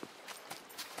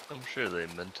 I'm sure they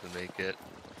meant to make it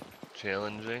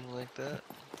challenging like that.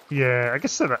 Yeah, I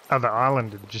guess that other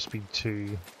island would just be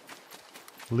too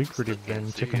lucrative then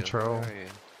to control.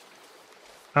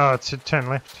 Oh, it's a turn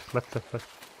left. Left. There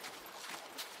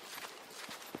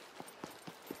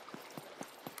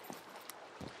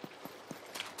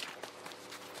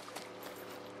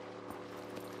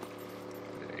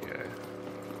you go.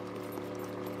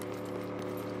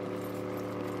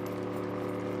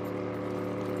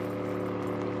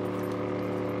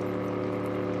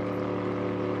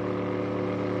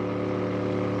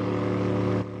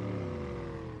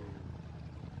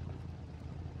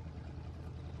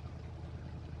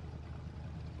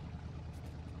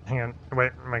 Hang on,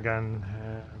 wait, my gun.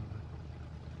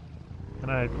 Can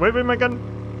I wait? My gun!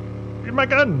 My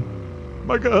gun!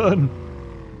 My gun!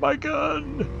 My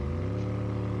gun!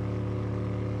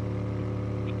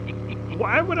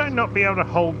 Why would I not be able to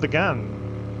hold the gun?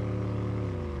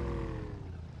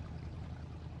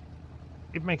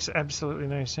 It makes absolutely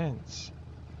no sense.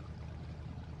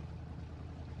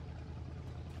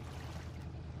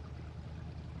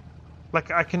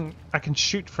 Like I can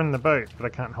shoot from the boat, but I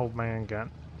can't hold my own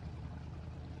gun.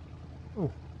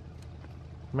 Ooh.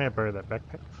 May I borrow that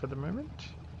backpack for the moment?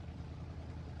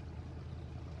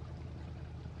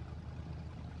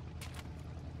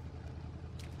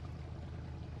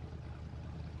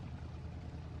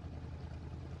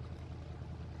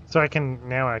 So I can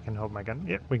hold my gun.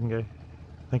 Yep, we can go.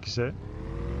 Thank you, sir.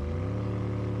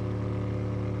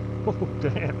 Oh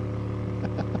damn.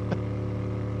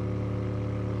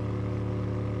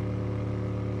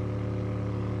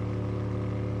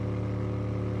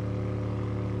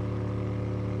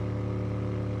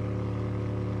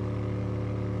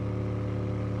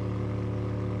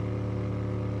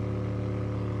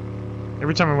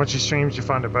 Every time I watch your streams, you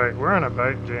find a boat. We're on a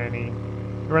boat journey.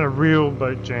 We're on a real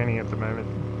boat journey at the moment.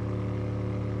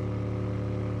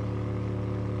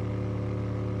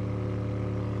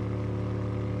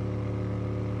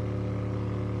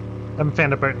 Haven't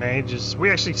found a boat in ages. We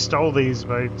actually stole these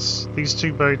boats. These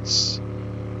two boats.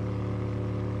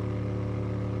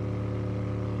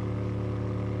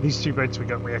 These two boats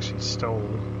we actually stole.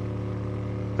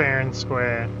 Fair and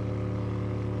square.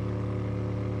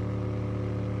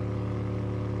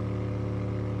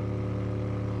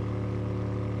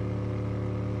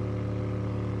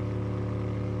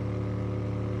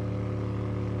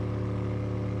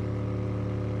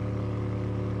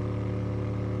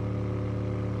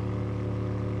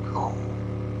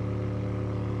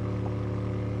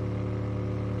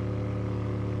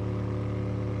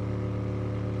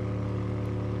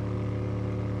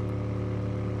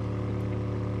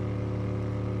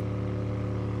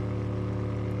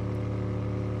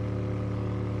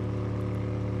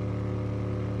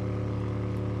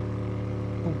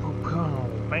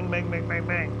 Bang, bang, bang, bang,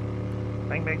 bang.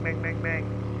 Bang, bang, bang, bang, bang.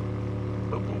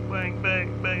 Boom, boom, bang,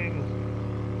 bang, bang.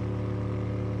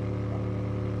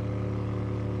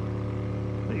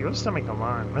 Oh, your stomach or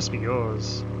mine? Must be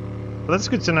yours. Well, that's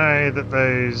good to know that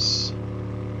those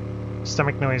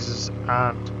stomach noises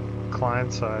aren't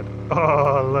client side.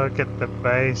 Oh, look at the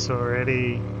base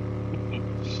already.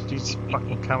 She's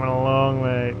fucking coming along,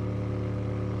 mate.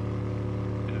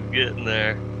 It's getting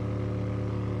there.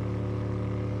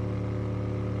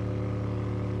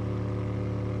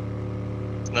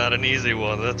 It's not an easy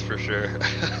one, that's for sure.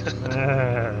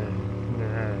 No.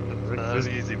 It's not an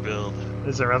easy build.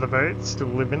 Is there other boats still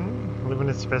living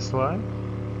its best life?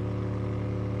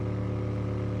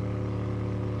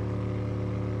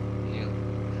 Yeah.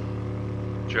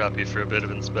 Drop you for a bit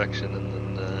of inspection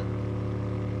and then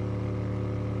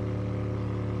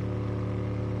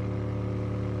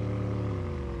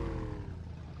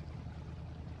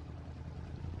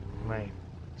Mate,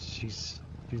 she's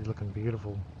looking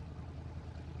beautiful.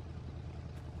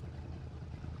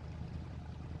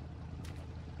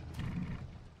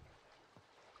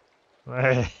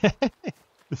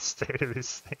 The state of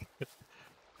this thing.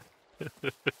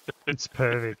 It's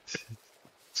perfect.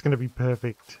 It's gonna be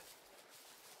perfect.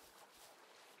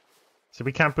 So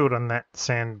we can't build on that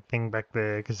sand thing back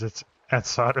there because it's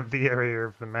outside of the area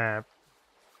of the map.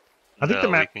 I think no, the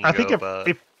map. we can I think go about,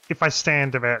 if I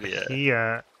stand about yeah.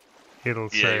 here, it'll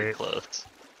Yeah, say. you're close.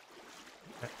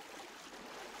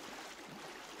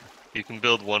 You can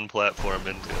build one platform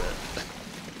into it.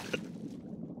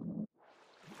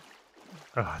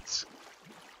 Oh, it's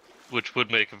Which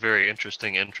would make a very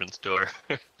interesting entrance door.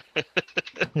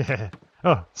 yeah.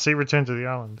 Oh, see, return to the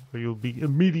island, or you'll be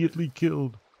immediately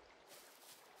killed.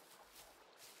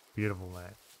 Beautiful,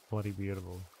 mate. Bloody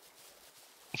beautiful.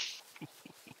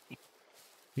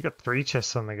 You got 3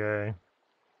 chests on the go.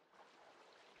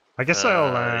 I guess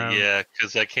I'll. Yeah,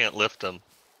 because I can't lift them.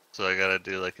 So I gotta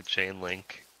do like a chain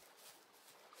link.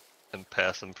 And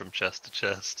pass them from chest to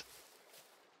chest.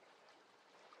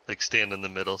 Like stand in the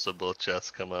middle so both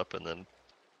chests come up and then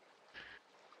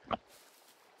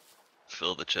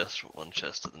fill the chest from one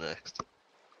chest to the next.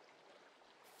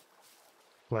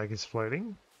 Flag is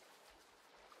floating.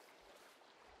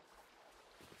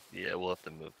 Yeah, we'll have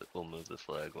to move it. We'll move the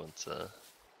flag once.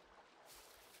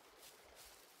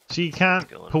 So you can't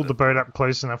Going a pull bit the boat more. up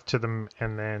close enough to them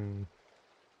and then.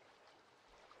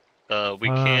 We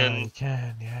You can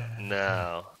can, yeah.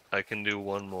 now. I can do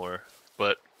one more,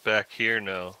 but back here,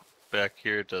 no. Back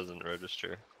here it doesn't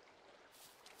register.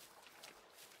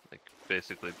 Like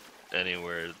basically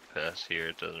anywhere past here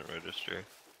it doesn't register.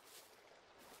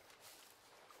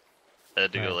 I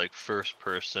had to Right. go like first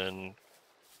person,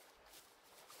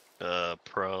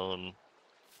 prone,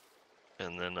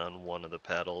 and then on one of the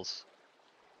paddles.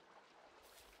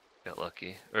 Got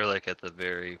lucky. Or like at the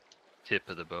very tip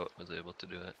of the boat was able to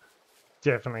do it.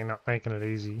 Definitely not making it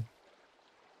easy.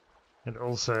 And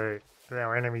also,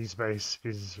 our enemy's base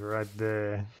is right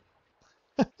there.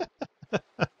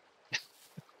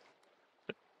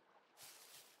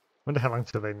 Wonder how long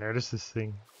till they notice this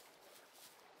thing.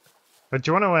 But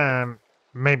do you want to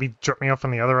maybe drop me off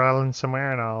on the other island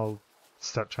somewhere, and I'll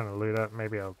start trying to loot up.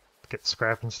 Maybe I'll get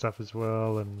scrap and stuff as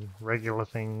well, and regular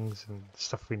things and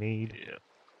stuff we need. Yeah.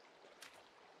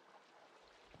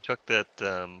 Chuck that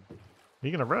Are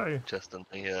you gonna row? chest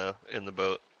in the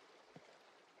boat.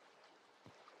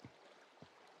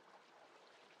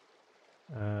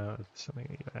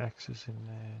 Something axes in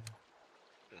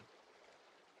there.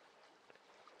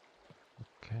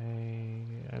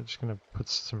 Okay, I'm just gonna put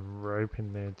some rope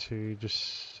in there too,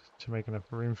 just to make enough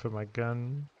room for my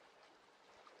gun.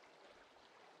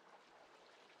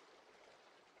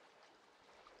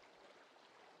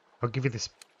 I'll give you this.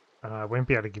 I won't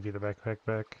be able to give you the backpack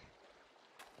back.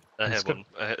 I It's have got- one.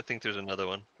 I think there's another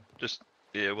one. Just,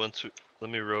 yeah, let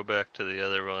me row back to the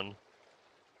other one.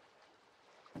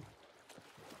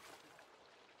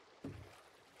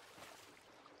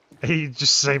 Are you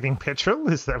just saving petrol?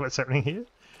 Is that what's happening here?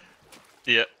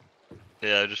 Yep.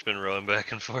 Yeah, I've just been rowing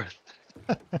back and forth.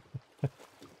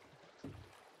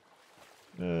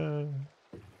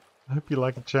 I hope you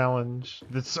like a challenge.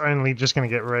 That's only just going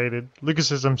to get raided. Lucas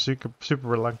says I'm super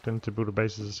reluctant to build a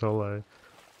base as a solo.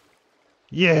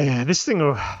 Yeah, this thing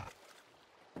will...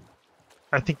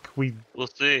 I think we... We'll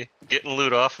see. Getting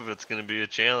loot off of it's going to be a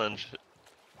challenge.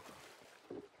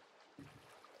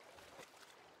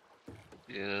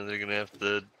 You know, they're going to have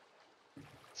to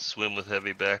swim with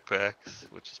heavy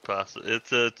backpacks, which is possible. It's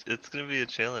going to be a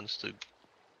challenge to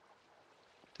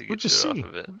We'll get just shit see. off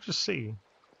of it. We'll just see.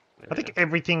 I Yeah. think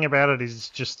everything about it is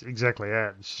just exactly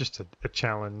that. It's just a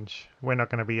challenge. We're not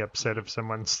going to be upset if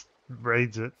someone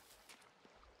raids it.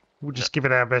 We'll just give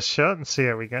it our best shot and see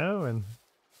how we go. And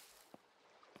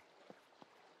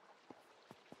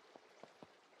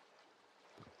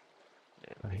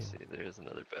Yeah, let me yeah. see. There's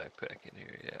another backpack in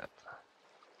here. Yeah.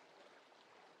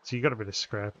 so you got a bit of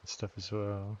scrap and stuff as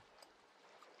well.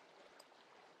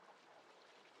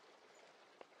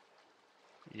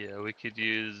 Yeah, we could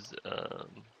use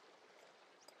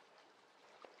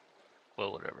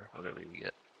well, whatever you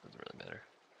get doesn't really matter.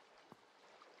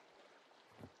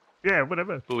 Yeah,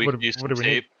 whatever. But we What could do- use what some do we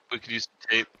need? tape. We could use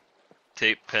some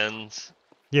tape pens,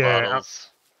 Yeah, bottles,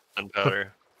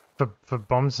 gunpowder. for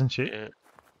bombs and shit. Yeah.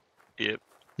 Yep.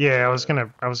 Yeah, I was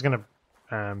gonna,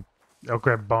 I'll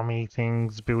grab bomby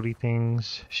things, buildy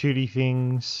things, shooty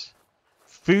things,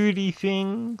 foody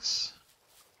things.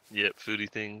 Yep. Foodie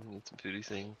thing. Need some foodie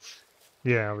things.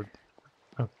 Yeah, I would.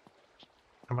 Oh,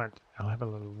 I'll have a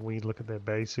little weird look at their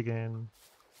base again.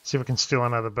 See if I can steal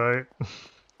another boat.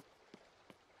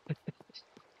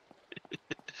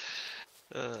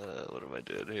 What am I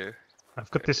doing here?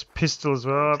 I've got this pistol as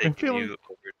well. I've been Taking feeling, you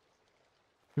over.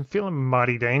 been feeling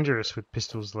mighty dangerous with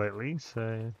pistols lately.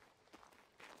 So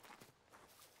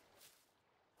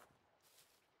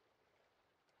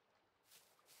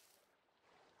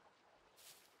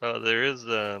Oh, there is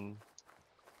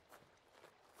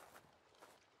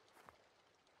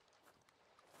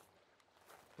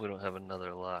we don't have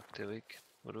another lock, do we?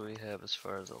 What do we have as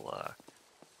far as a lock?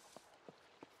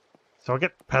 I'll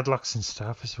get padlocks and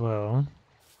stuff as well.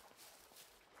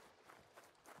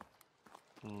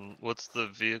 What's the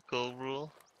vehicle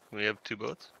rule? Can we have two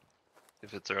boats?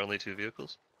 If it's our only two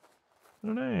vehicles? I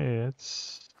don't know.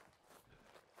 It's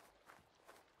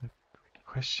a good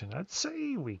question. I'd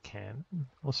say we can.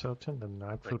 Also, I'll turn the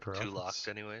night Like filter two off. locked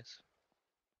anyways?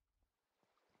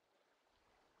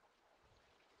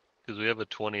 Because we have a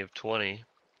 20 of 20.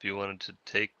 If you wanted to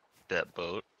take that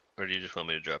boat, or do you just want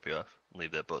me to drop you off and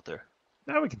leave that boat there?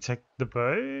 Now we can take the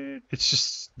boat. It's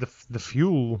just the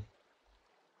fuel.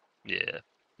 Yeah.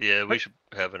 Yeah, we should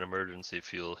have an emergency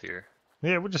fuel here.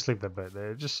 Yeah, we'll just leave that boat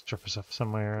there. Just drop us off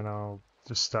somewhere and I'll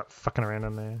just start fucking around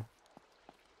on there.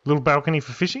 Little balcony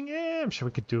for fishing? Yeah, I'm sure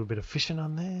we could do a bit of fishing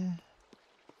on there.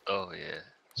 Oh yeah.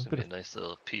 It's A gonna bit be a nice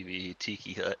little PvE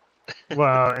tiki hut.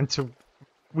 Well,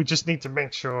 we just need to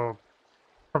make sure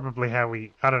probably how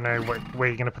I don't know where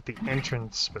you're going to put the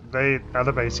entrance, but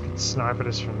other base can snipe at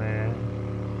us from there.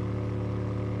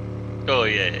 Oh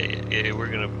yeah. We're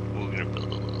gonna build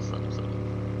a little something.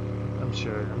 I'm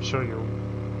sure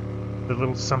the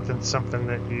little something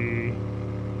that you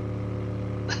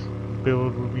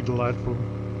build will be delightful.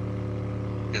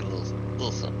 Get a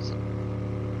little something.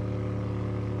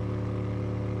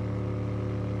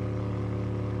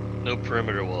 No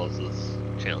perimeter walls is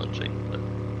challenging, but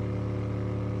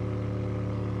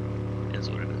it is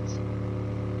what it is.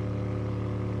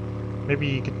 Maybe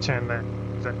you could turn the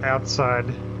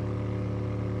outside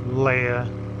layer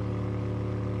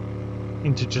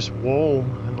into just wall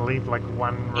and leave like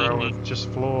one row of just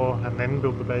floor and then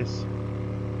build the base.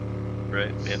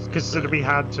 Right. Yeah. Because it'd be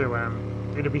hard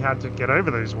to get over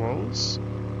those walls.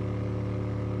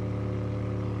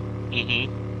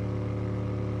 Mm-hmm.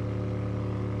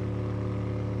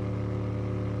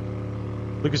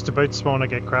 Lucas, do both spawn or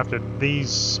get crafted?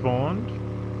 These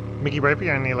spawned. Mickey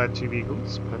Ropey only allowed 2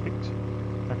 vehicles. Perfect.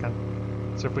 Okay.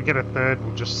 So if we get a third,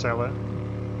 we'll just sell it.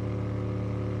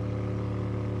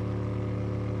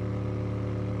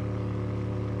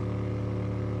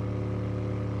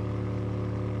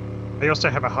 They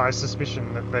also have a high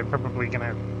suspicion that they're probably going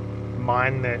to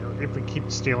mine their... If we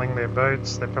keep stealing their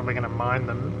boats, they're probably going to mine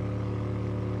them.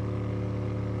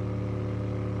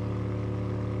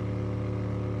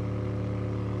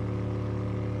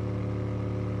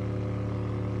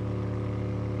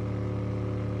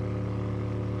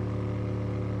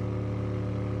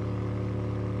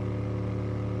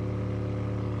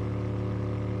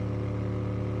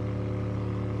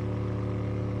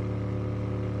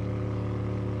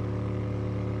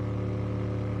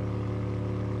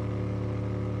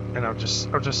 And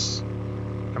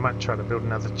I might try to build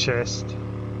another chest.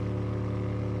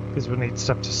 Because we need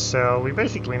stuff to sell. We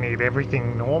basically need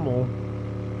everything normal.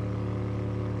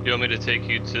 You want me to take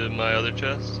you to my other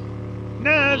chest?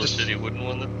 Nah, the just... shitty wooden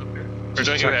one that's up here? Or just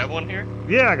don't you chuck- have one here?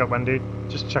 Yeah, I got one, dude.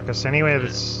 Just chuck us anywhere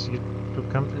that's you feel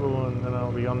comfortable and then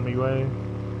I'll be on my way.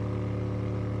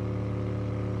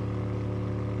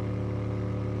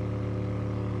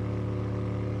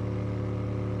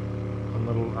 On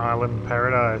little island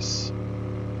paradise.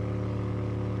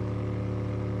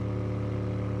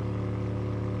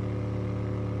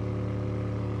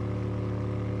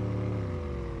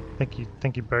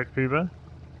 Thank you, Boat Uber.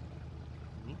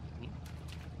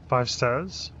 5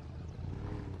 stars.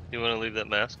 You want to leave that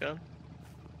mask on?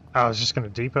 I was just gonna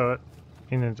depot it.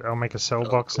 And I'll make a sell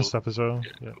box and stuff as well.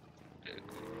 Yeah.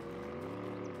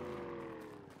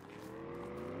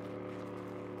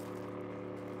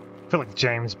 I feel like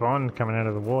James Bond coming out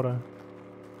of the water.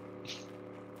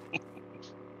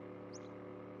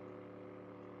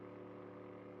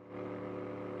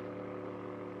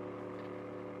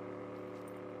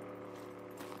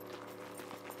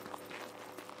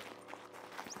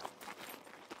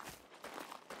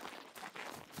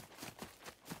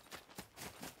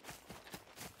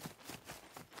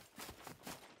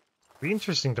 Be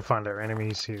interesting to find our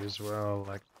enemies here as well.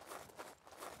 Like,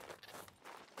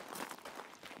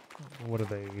 what are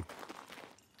they?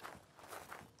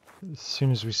 As soon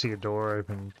as we see a door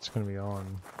open, it's going to be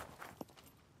on.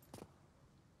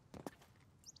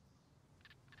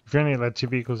 If you're only allowed 2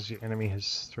 vehicles, your enemy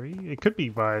has 3. It could be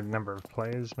by number of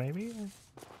players, maybe.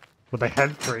 Well, they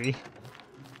had 3.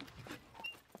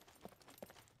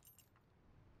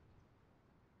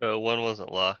 One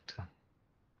wasn't locked.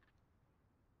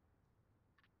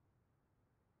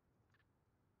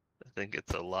 I think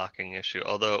it's a locking issue,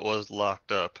 although it was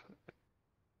locked up.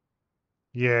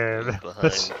 Yeah, It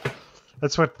was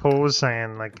that's what Paul was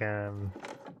saying. Like, and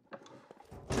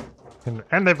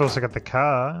they've also got the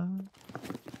car.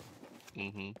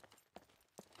 Mm-hmm.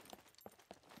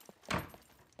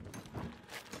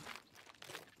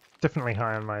 Definitely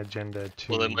high on my agenda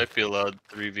too. Well, they might be allowed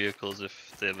 3 vehicles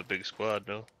if they have a big squad,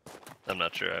 no? I'm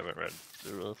not sure, I haven't read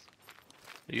the rules.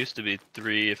 It used to be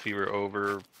 3 if you were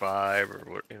over 5 or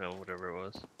what, you know, whatever it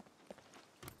was.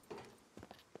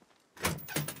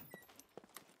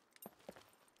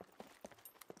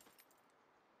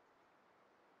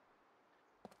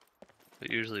 But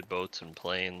usually boats and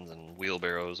planes and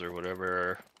wheelbarrows or whatever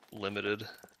are limited.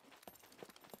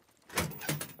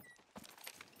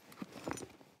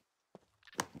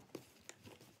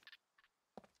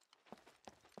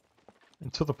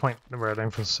 Until the point where I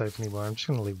don't feel safe anymore, I'm just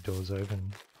going to leave doors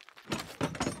open.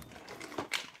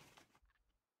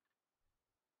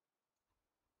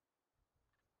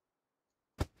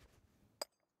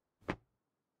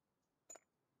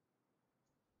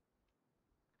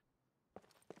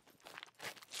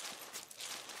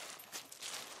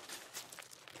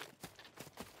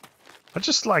 I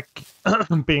just like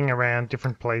being around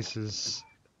different places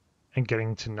and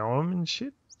getting to know them and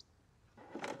shit.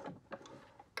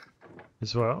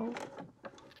 As well.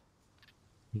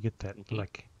 You get that,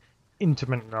 like,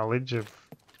 intimate knowledge of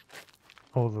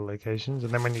all the locations.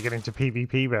 And then when you get into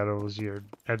PvP battles, you're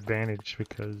advantaged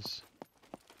because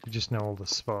you just know all the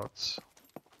spots.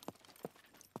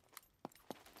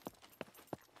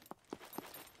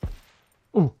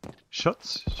 Ooh,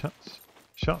 Shots.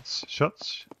 Are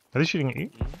they shooting at you?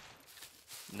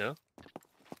 No.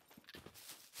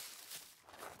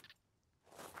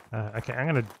 Okay, I'm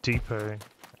gonna depot.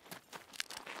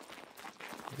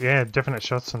 Yeah, definite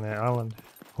shots on their island.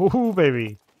 Ooh,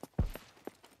 baby.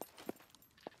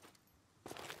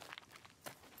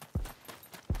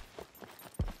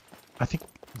 I think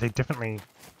they definitely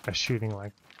are shooting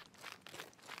like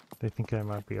they think I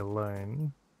might be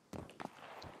alone.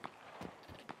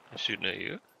 They're shooting at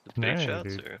you? The big No,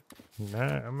 shots dude. or?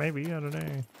 No, maybe, I don't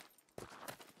know.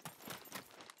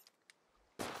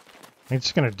 I'm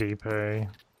just gonna depot.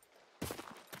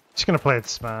 Just gonna play it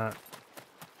smart.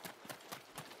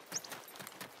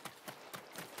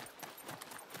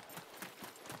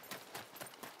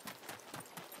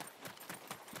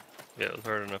 Yeah, it was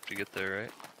hard enough to get there,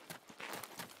 right?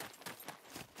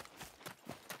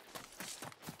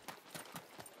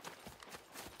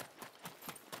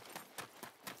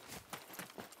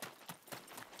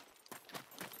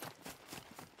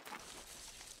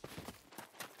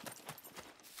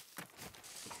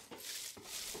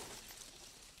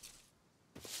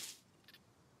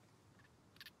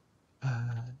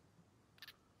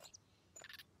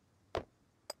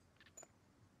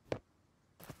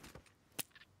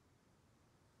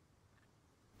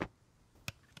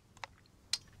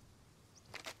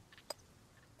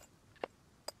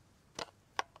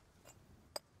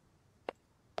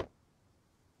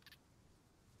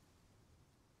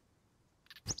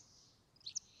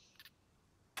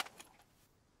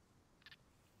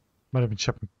 Might have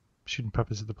been shooting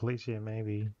puppets at the police, yeah,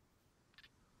 maybe.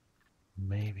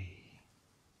 Maybe.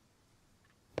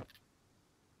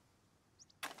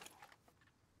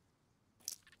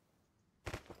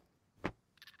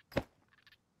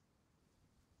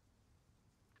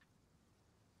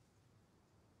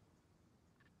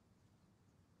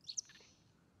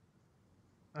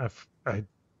 I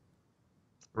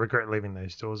regret leaving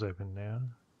those doors open now.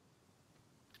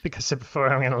 I think I said before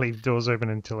I'm going to leave doors open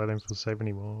until I don't feel safe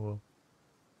anymore. Well,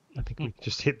 I think we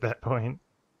just hit that point.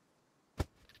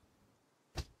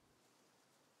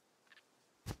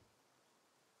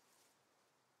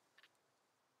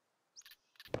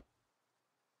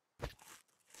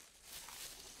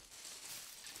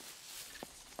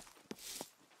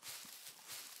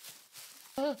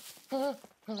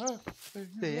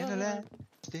 Staying alive,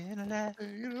 staying alive,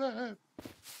 staying alive.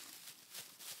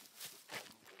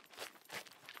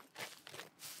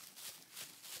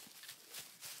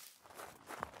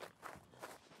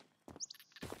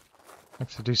 I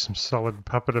have to do some solid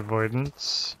puppet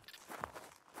avoidance.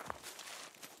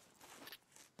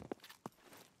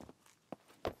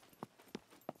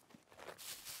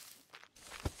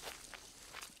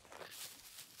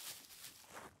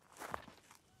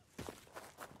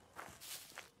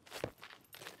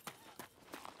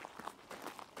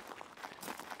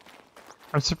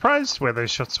 I'm surprised where those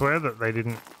shots were that they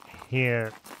didn't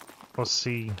hear or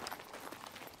see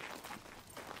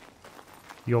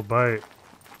your boat.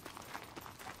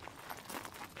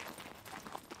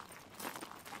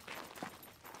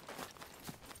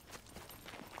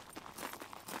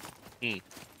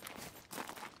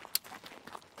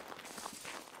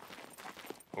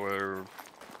 Or,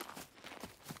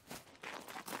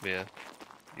 yeah,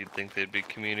 you'd think they'd be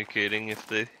communicating if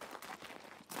they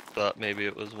thought maybe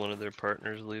it was one of their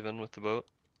partners leaving with the boat.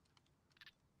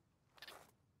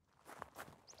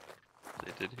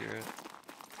 They did hear it.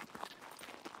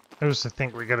 I also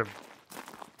think we gotta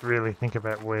really think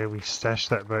about where we stash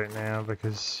that boat now,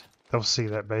 because they'll see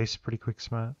that base pretty quick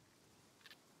smart.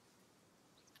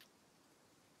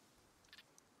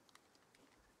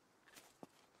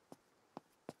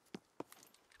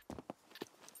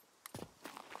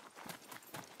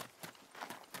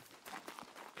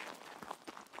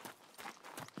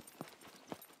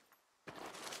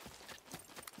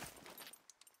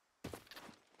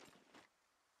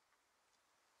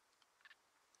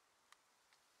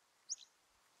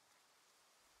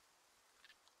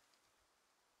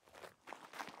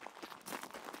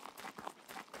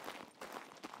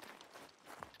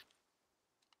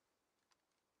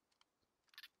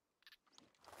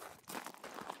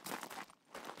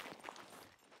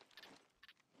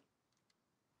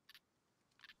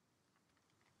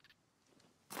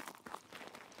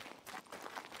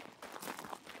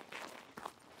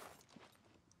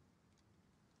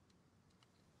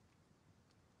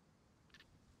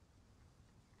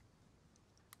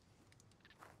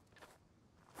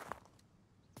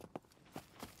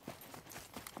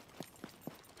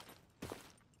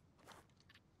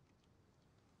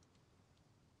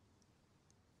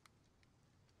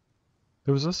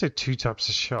 There was also two types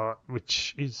of shot,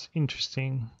 which is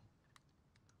interesting.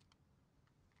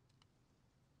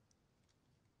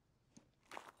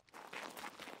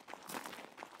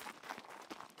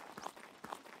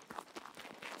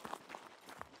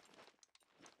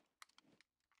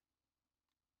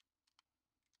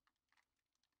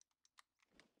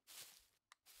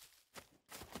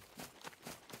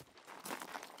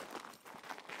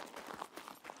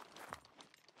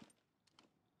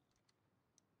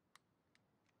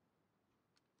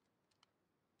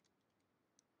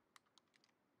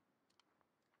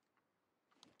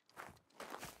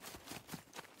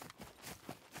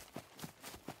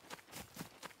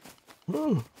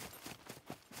 Oh,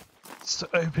 it's so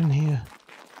open here.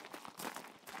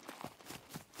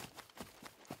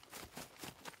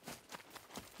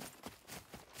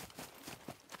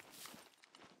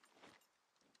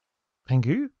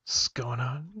 Pengu, what's going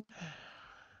on?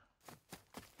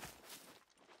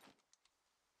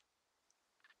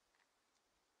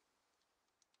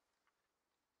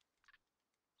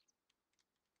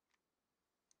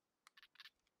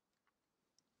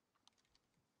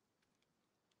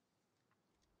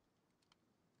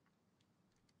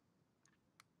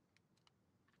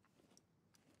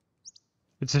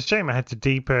 It's a shame I had to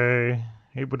depot.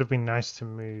 It would have been nice to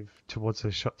move towards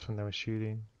those shots when they were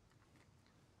shooting.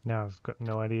 Now I've got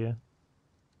no idea.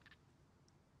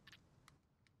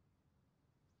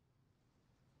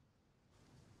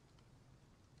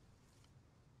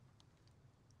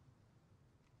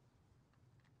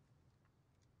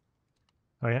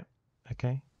 Oh yeah,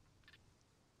 okay.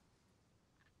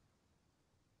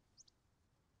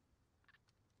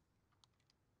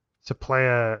 So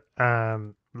player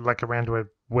like around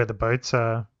where the boats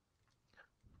are.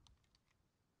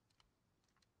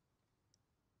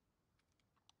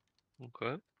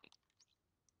 Okay.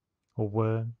 Or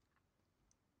were.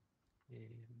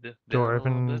 Dip Door down a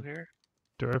little bit open, here.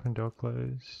 door open, door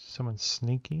closed. Someone's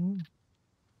sneaking.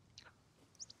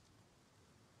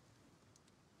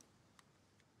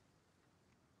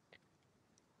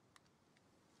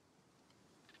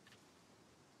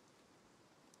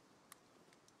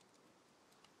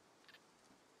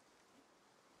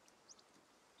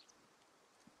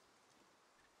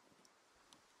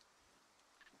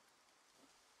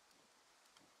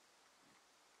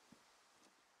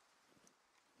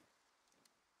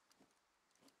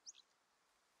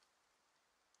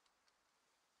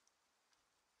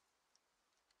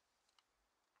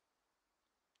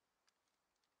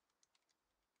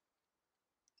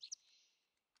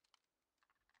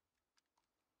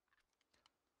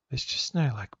 There's just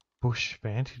no like bush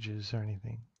vantages or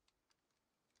anything.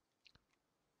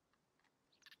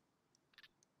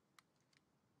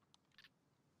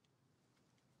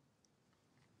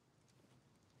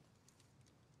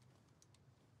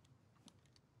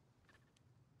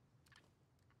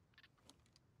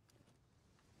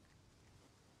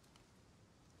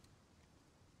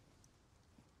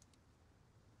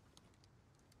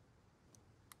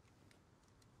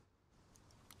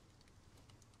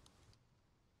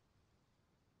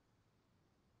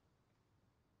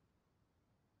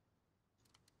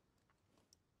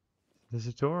 There's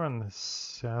a door on the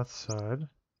south side.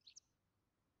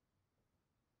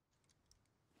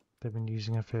 They've been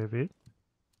using a fair bit.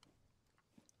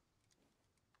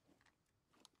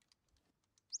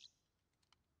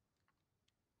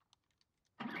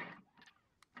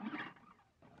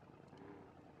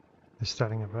 They're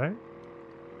starting a boat.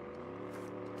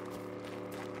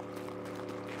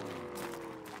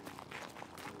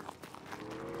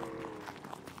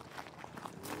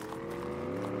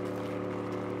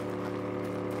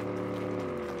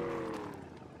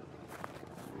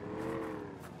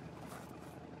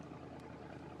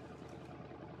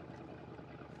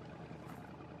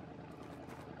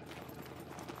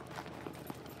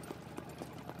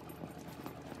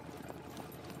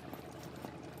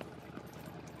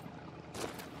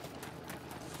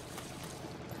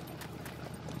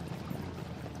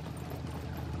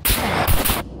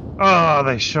 Oh,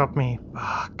 they shot me.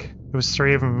 Fuck. There was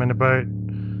 3 of them in a boat.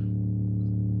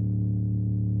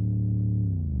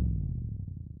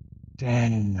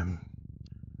 Damn.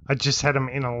 I just had them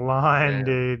in a line, Damn.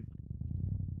 dude.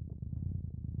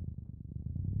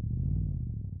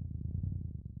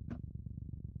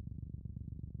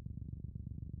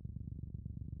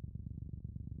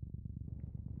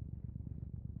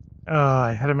 Oh,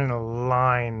 I had them in a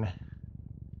line.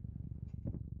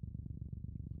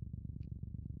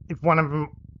 If one of them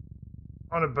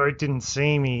on a boat didn't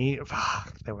see me,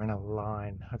 fuck, they were in a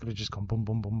line. I could have just gone boom,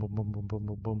 boom, boom, boom, boom, boom,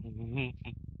 boom, boom, boom.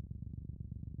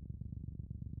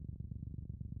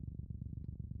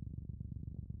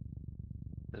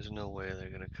 There's no way they're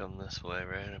gonna come this way,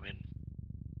 right? I mean,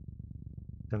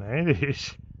 Don't know, dude.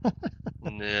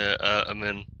 yeah. I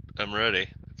mean, I'm ready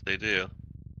if they do.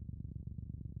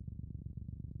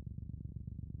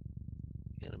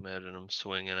 Can't imagine them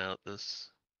swinging out this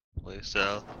way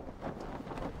south.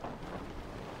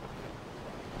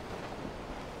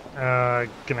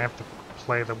 Gonna have to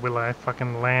play the Willow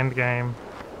fucking land game.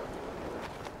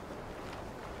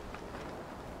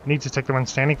 Need to take the one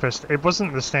standing first. It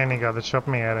wasn't the standing guy that shot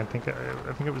me. I don't think.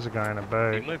 I think it was a guy on a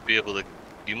boat. You might be able to.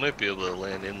 You might be able to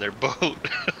land in their boat,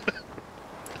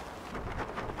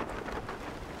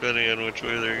 depending on which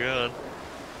way they're going.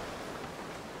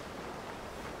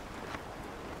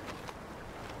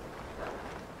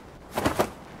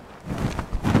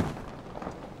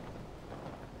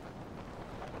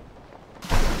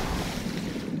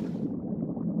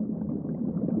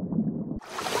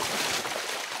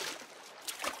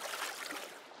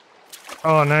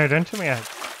 Oh no, don't tell me I...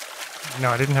 No,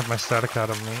 I didn't have my starter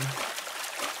card on me.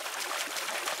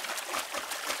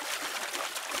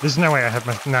 There's no way I had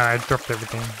my... No, I dropped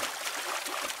everything.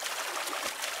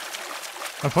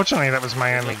 Unfortunately, that was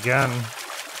my only gun.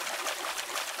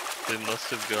 They must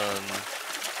have gone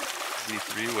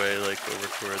Z3 way, like over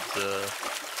towards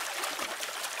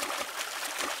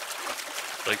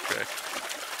bike track.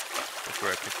 That's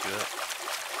where I picked you up.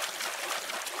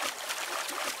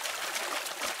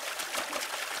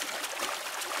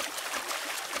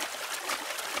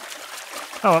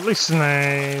 Oh, at least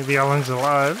the island's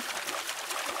alive.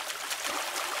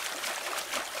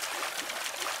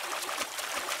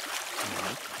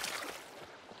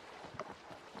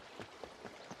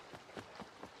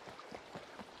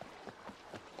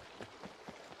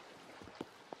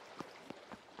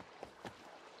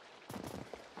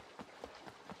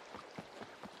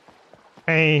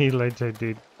 Hey, later,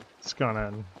 dude. What's going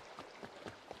on?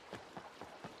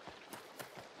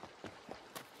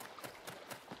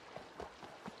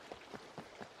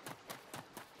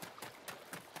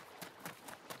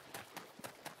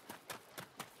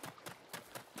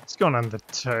 What's going on, the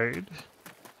toad?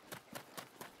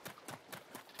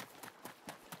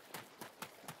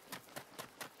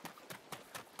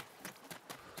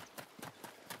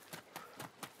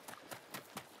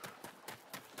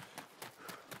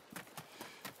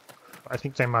 I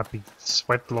think they might be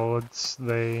sweat lords.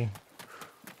 They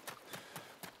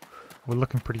were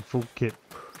looking pretty full kit.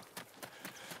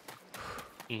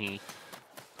 Mm-hmm.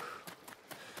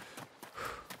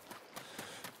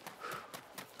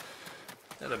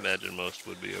 I'd imagine most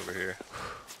would be over here.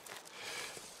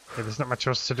 Yeah, there's not much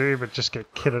else to do but just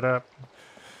get kitted up.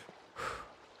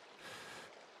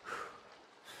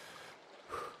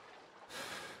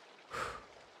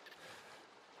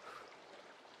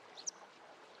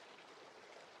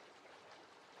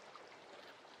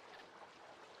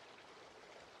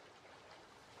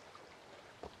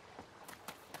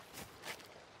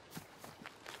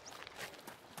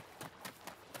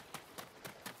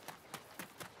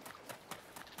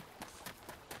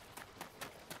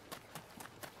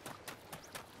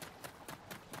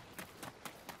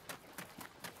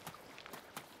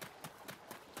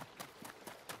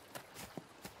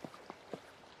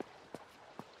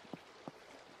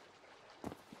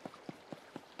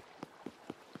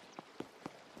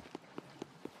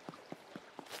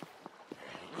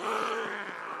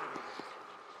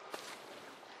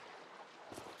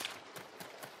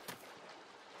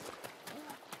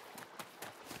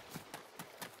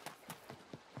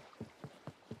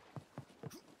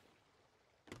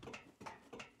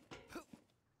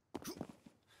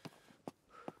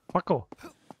 Fuckle.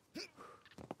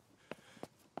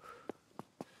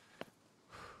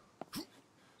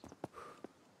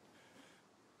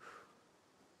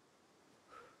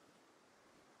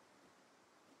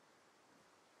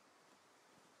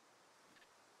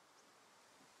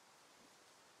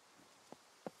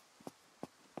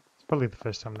 It's probably the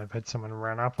first time they've had someone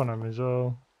run up on them as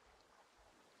well.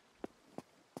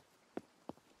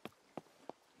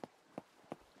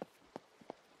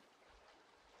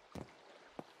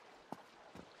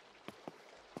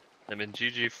 I mean,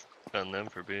 GG on them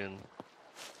for being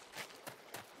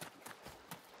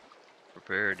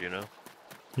prepared, you know?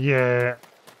 Yeah,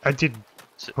 I did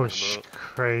Sitting in the push boat.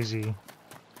 crazy.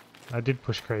 I did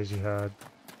push crazy hard.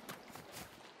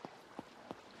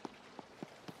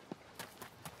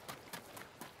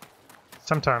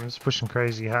 Sometimes pushing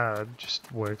crazy hard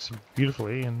just works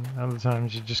beautifully, and other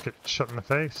times you just get shot in the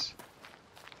face.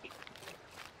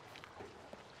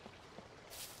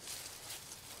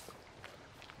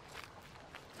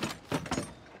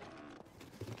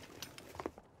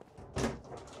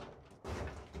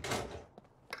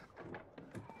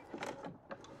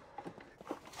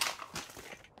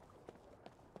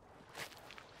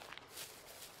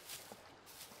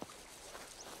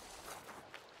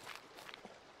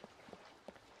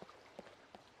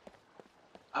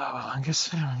 Oh, well, I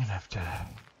guess I'm gonna have to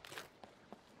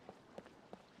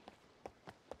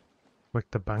work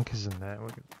the bunkers in there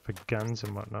for guns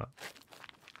and whatnot.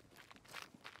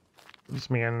 It's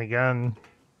my only gun.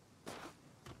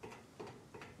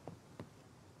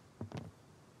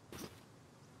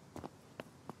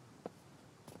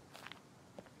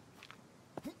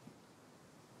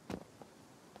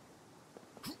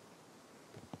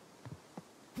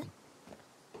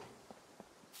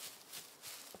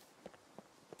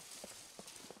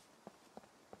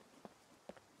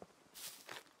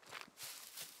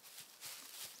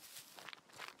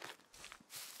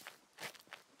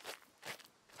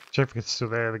 Check if it's still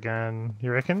there, the gun.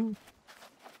 You reckon?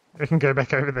 I can go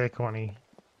back over there, Connie.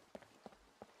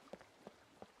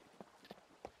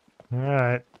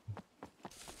 Alright.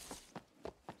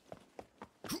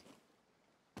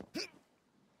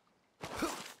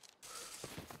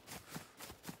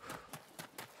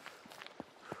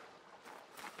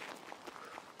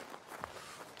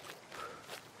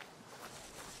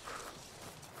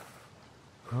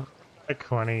 A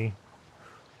 20.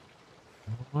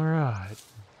 Alright.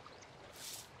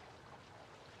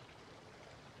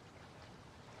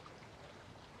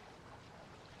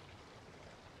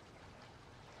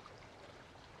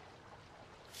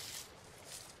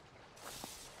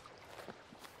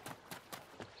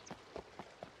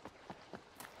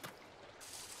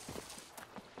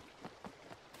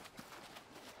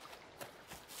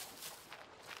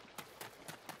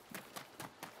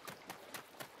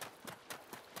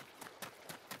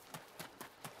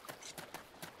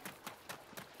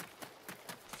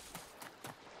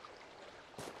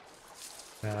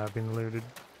 I've been looted.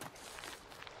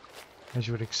 As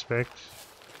you would expect.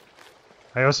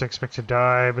 I also expect to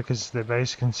die because their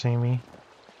base can see me.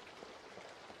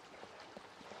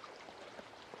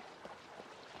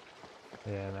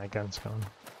 Yeah, my gun's gone.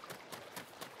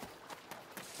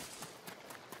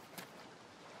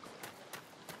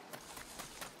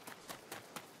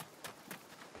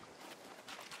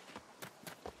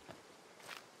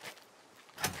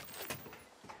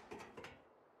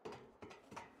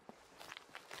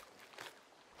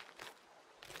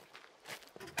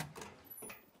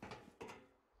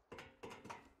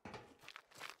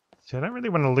 See, I don't really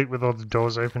want to loot with all the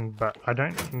doors open, but I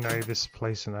don't know this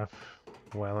place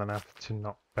well enough to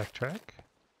not backtrack.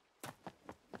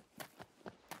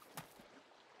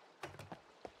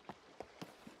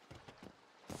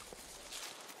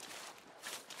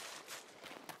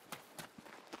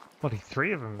 Bloody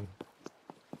 3 of them.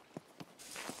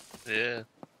 Yeah.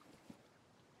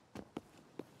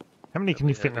 How many can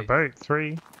you fit in a boat?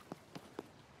 3?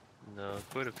 No,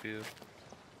 quite a few.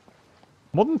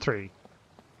 More than 3?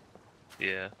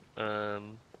 Yeah.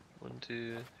 1,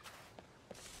 2,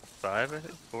 5, I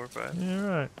think. 4 or 5. Yeah,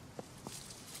 right.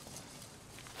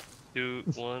 2,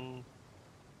 1.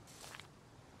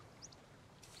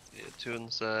 Yeah, 2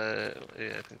 inside.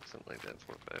 Yeah, I think something like that.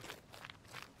 4 or 5.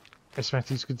 Yes,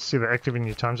 Matthews, good to see that active in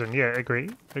your time zone. Yeah, agree.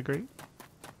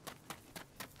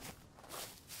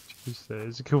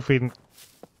 There's a kill feed in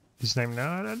his name. No,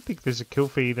 I don't think there's a kill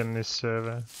feed in this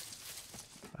server.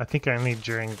 I think only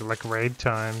during the, like, raid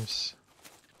times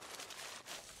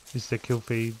is there kill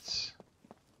feeds.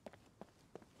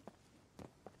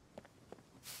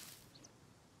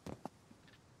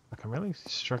 Like, I'm really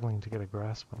struggling to get a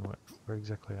grasp on where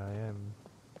exactly I am.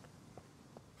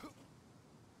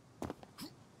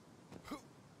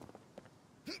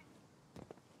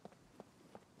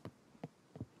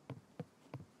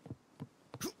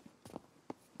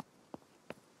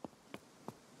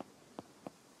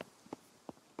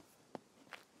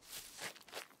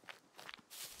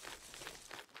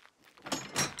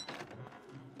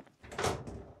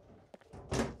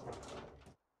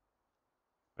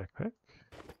 Backpack.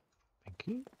 Thank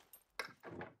you.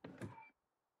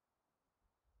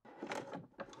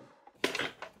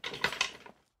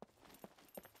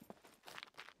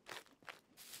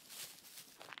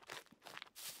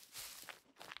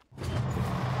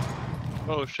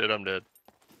 Oh shit, I'm dead.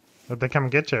 Did they come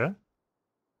and get you?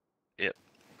 Yep.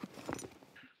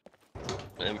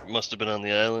 It must have been on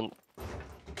the island.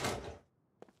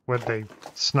 Would they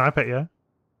snipe at you?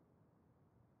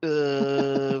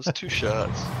 It was 2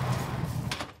 shots.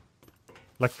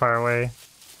 Like far away?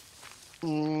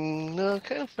 No,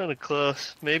 kind of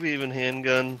close. Maybe even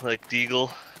handgun, like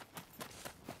Deagle.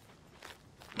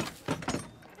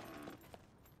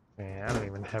 Yeah, I don't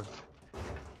even have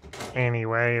any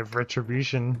way of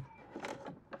retribution.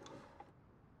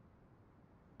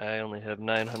 I only have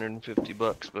 950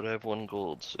 bucks, but I have 1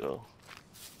 gold, so.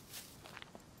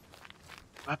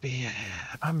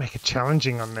 Might make it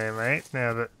challenging on there, mate,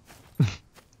 now that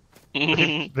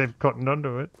they've gotten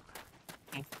onto it.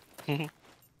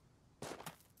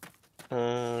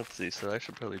 Let's see, so I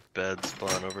should probably bed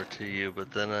spawn over to you,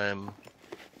 but then I'm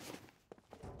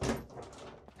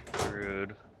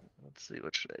screwed. Let's see,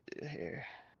 what should I do here?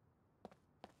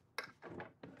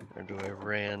 Or do I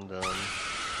random?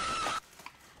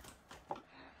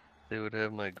 They would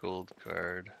have my gold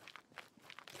card.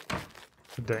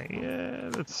 Yeah,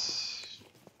 that's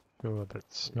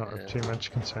not of too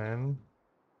much concern.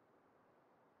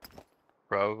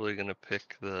 Probably gonna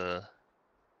pick the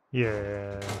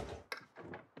Yeah,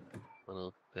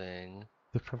 little thing.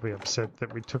 they're probably upset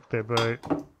that we took their boat.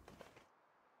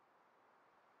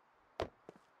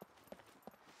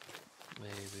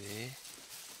 Maybe.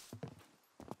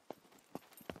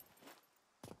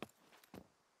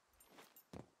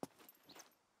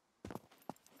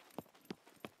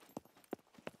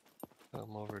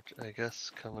 Come over to, I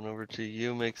guess coming over to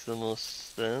you makes the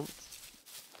most sense.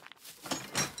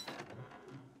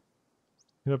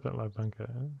 Get up that low bunker.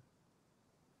 I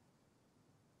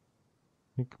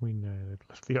think we know they've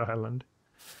left the island.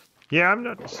 Yeah, I'm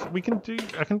not. We can do.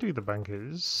 I can do the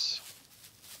bunkers.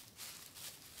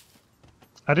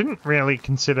 I didn't really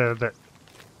consider that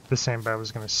the sandbar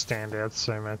was going to stand out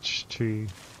so much to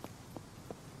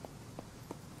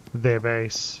their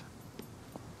base.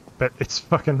 But it's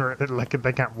fucking like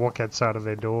they can't walk outside of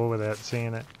their door without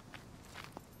seeing it.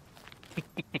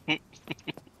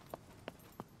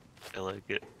 I like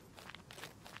it.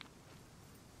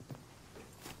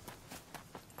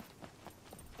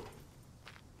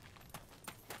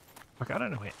 Like, I don't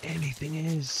know where anything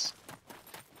is.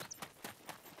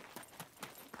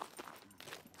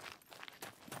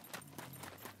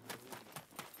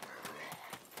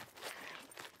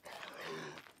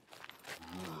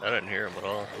 I didn't hear him at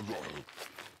all.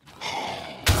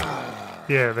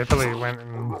 Yeah, they probably went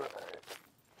and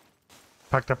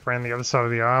packed up around the other side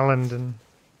of the island and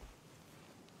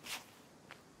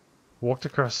walked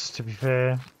across, to be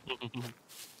fair.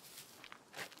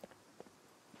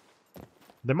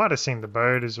 They might have seen the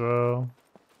boat as well.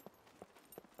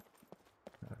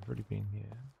 I've already been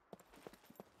here.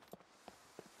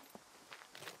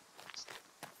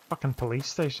 Fucking police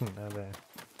station now there.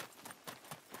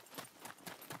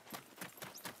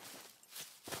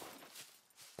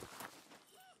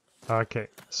 Okay,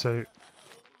 so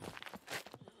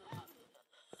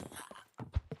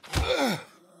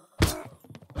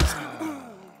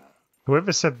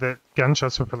whoever said that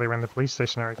gunshots were probably around the police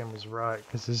station, I reckon was right,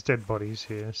 because there's dead bodies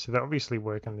here, so they obviously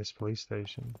work on this police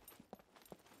station.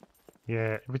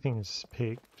 Yeah, everything is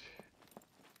picked.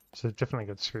 So they've definitely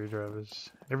got screwdrivers.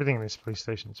 Everything in this police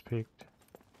station is picked.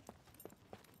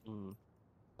 Hmm.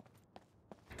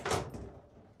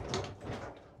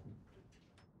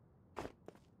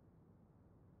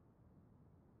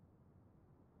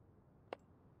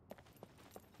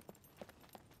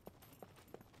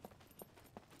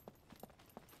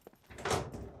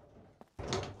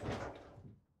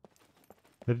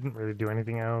 They didn't really do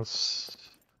anything else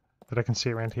that I can see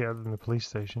around here other than the police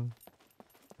station.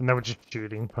 And they were just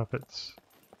shooting puppets.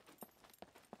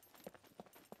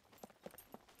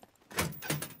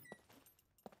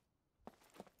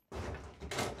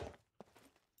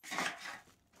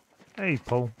 Hey,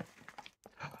 Paul.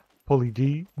 Paulie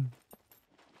D.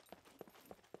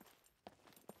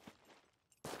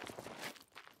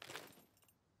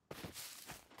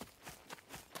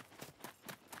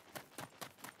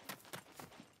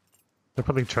 They'll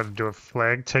probably try to do a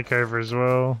flag takeover as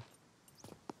well.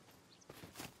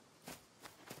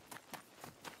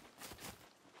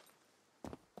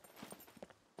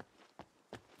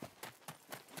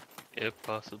 Yep,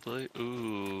 possibly.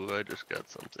 Ooh, I just got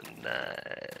something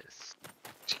nice.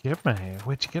 What'd you get, mate?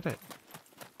 Where'd you get it?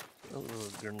 A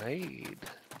little grenade.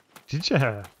 Did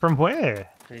ya? From where?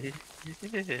 In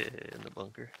the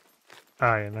bunker.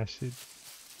 Oh, yeah, nice dude.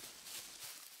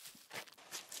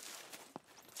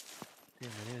 Damn,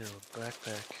 I need a little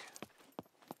backpack.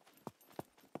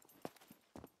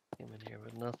 Came in here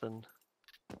with nothing.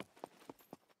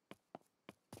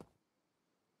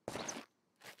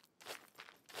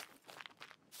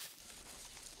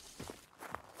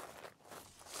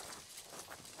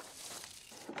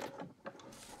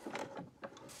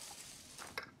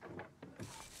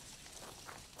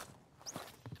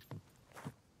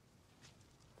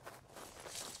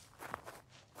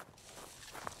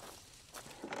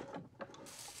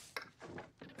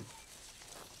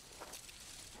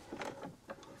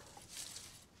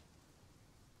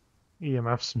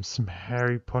 EMF some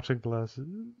Harry Potter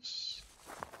glasses.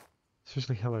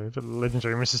 Seriously, hello, for the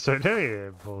legendary Mrs. Toad. Hey,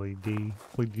 yeah, Polly D.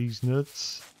 Polly D's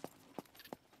nuts.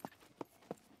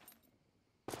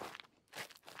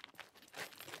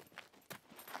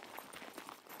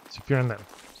 So if you're in that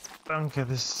bunker,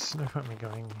 there's no point in me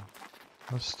going.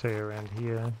 I'll stay around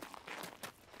here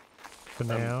for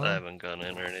now. I haven't gone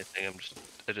in or anything.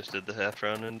 I just did the half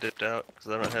round and dipped out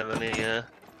because I don't have any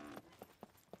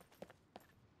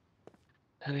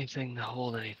anything to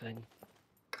hold anything.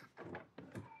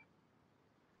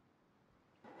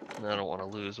 And I don't want to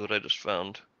lose what I just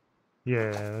found.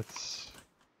 Yeah, that's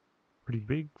pretty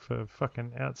big for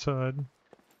fucking outside.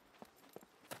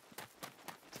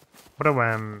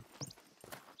 What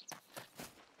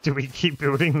do we keep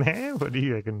building there? What do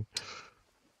you reckon?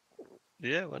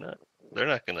 Yeah, why not? They're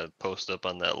not gonna post up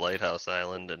on that lighthouse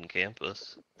island and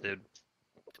campus.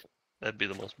 That'd be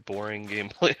the most boring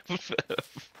gameplay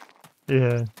of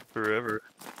Yeah. forever.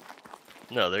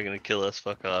 No, they're gonna kill us,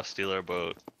 fuck off, steal our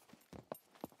boat.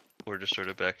 We're just sort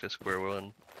of back to square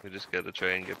one. We just gotta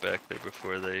try and get back there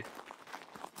before they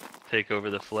take over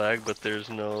the flag, but there's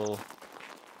no...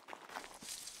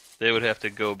 They would have to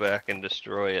go back and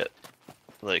destroy it,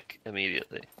 like,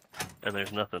 immediately. And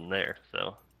there's nothing there,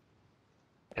 so...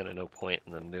 Kinda no point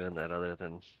in them doing that other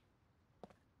than...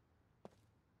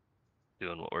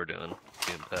 doing what we're doing,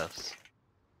 being pests.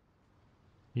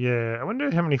 Yeah, I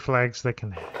wonder how many flags they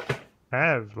can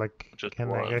have. Like, Just can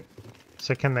one.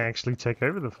 can they actually take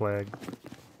over the flag?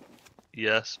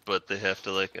 Yes, but they have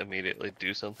to, like, immediately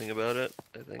do something about it,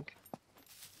 I think.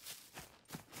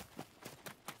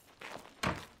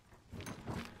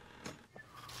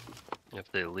 If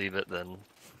they leave it, then...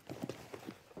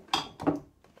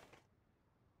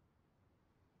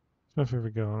 So if we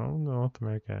go on North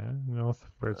America, north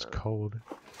where it's cold,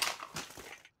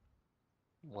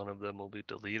 One of them will be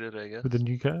deleted, I guess. with the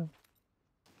new car.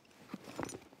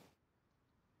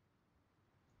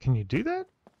 Can you do that?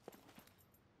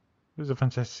 It was a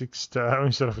fantastic start.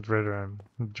 We started off with Red Ram.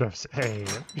 Drafts A.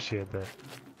 I appreciate that.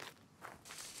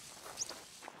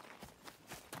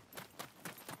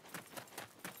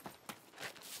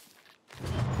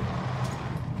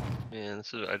 Man,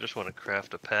 this is, I just want to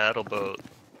craft a paddle boat.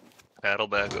 Paddle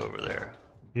back over there.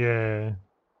 Yeah.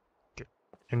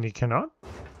 And you cannot?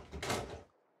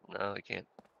 No, I can't.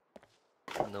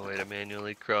 No way to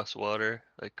manually cross water.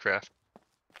 Like craft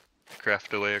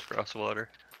away across water.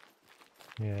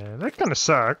 Yeah, that kind of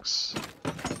sucks.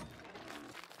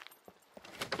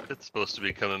 It's supposed to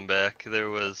be coming back. There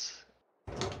was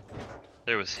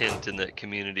hint in that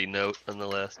community note on the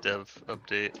last dev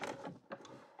update.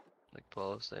 Like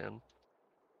Paul was saying.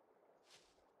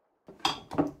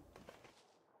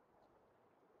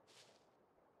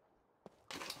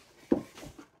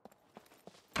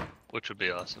 Which would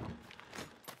be awesome.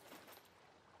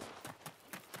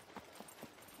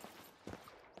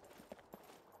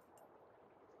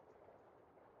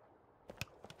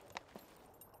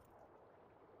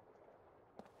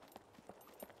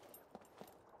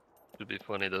 It'd be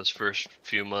funny, those first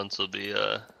few months will be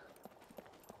a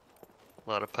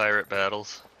lot of pirate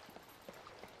battles.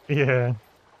 Yeah.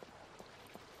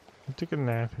 I took a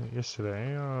nap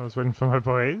yesterday. I was waiting for my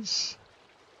boys.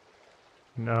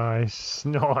 Nice,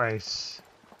 nice.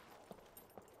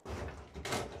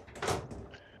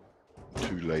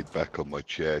 Too laid back on my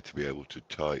chair to be able to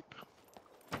type.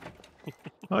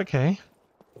 Okay.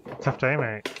 Tough day,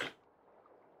 mate.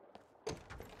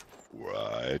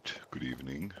 Right. Good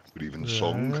evening. Good evening,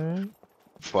 song. Right.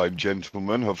 Fine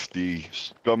gentlemen of the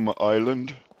SCUM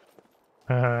Island.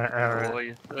 Oh,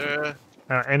 yes, sir.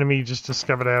 Our enemy just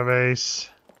discovered our base.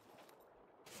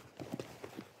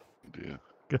 Dear.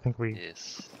 I think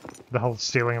Yes. the whole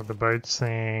stealing of the boats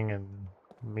thing and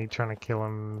me trying to kill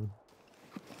him.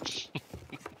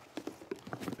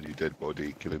 And your dead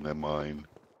body killing their mine.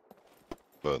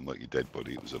 Well, not your dead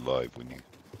body, it was alive when you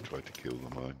tried to kill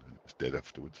the mine. It was dead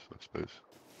afterwards, I suppose.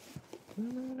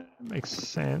 Makes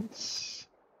sense.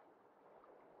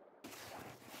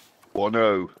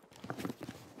 1-0.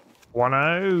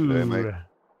 1-0. Yeah, mate.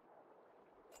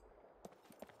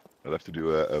 I'll have to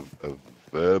do a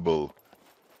verbal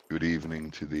good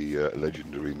evening to the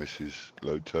legendary Mrs.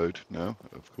 Loadtoad now,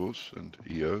 of course, and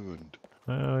EO and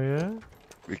Oh, yeah?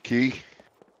 Ricky,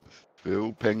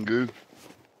 Phil, Pengu,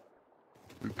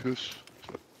 Lucas.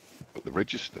 Got the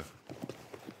register.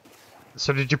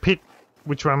 So did you pick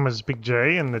which one was Big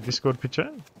J in the Discord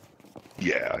picture?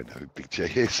 Yeah, I know, Big J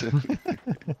is.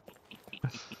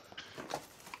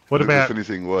 What about... The funny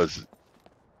thing was...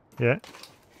 Yeah?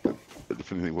 The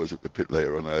funny thing was, at the pit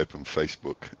later on, I opened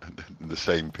Facebook, and the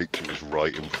same picture was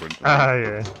right in front of me. Ah,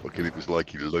 yeah. Fucking, it was like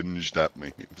he lunged at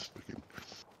me. It was fucking...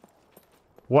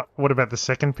 What about the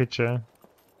second picture?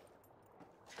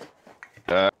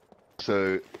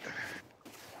 So,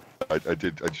 I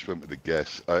just went with a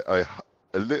guess. I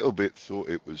a little bit thought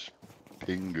it was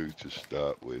Pingu to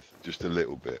start with, just a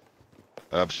little bit.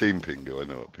 I've seen Pingu, I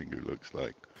know what Pingu looks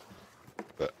like,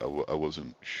 but I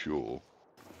wasn't sure.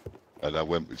 And I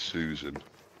went with Susan.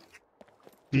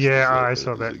 Yeah, I as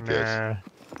saw a that. guess.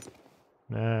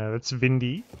 Nah, that's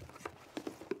Vindy.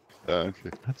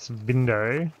 Okay. That's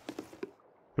Vindo.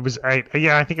 It was 8.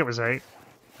 Yeah, I think it was 8.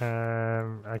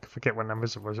 I forget what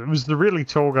numbers it was. It was the really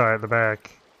tall guy at the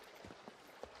back.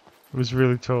 It was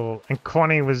really tall. And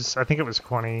Quani was... I think it was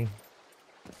Quani.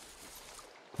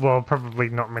 Well, probably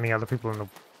not many other people in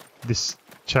this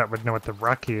chat would know what the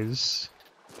ruck is.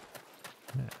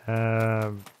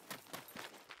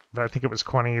 But I think it was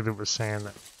Quani that was saying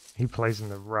that he plays in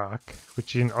the ruck,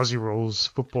 which in Aussie rules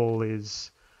football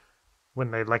is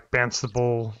when they like bounce the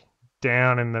ball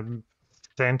down in the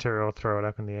center or throw it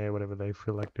up in the air, whatever they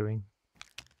feel like doing.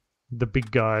 the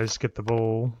big guys get the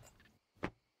ball.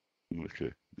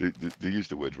 Okay. They use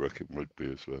the word ruck in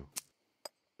rugby as well.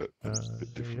 But it's a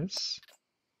bit different. Yes.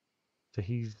 So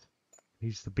he's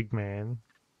the big man.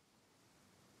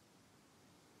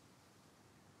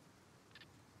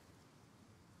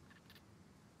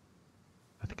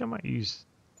 I think I might use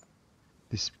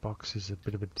this box as a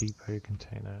bit of a depot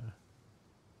container.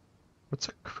 What's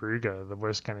a Kruger, the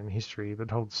worst gun in history,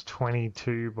 that holds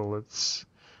 22 bullets?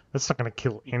 That's not going to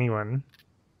kill anyone.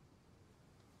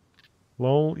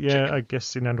 Lol, yeah, chicken. I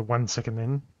guess in under 1 second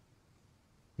then.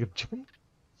 You got a chicken?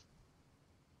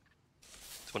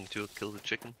 22 will kill the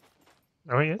chicken.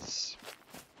 Oh yes.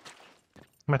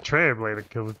 My trailblader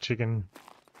killed the chicken.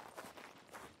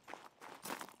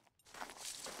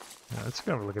 Let's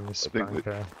go have a look at this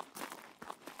bunker.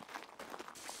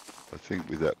 I think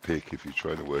with that pick, if you're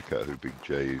trying to work out who Big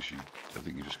J is, I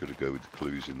think you just got to go with the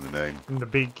clues in the name. In the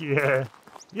big, yeah.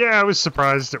 Yeah, I was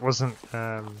surprised it wasn't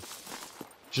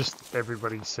just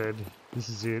everybody said, this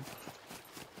is it.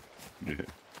 Yeah.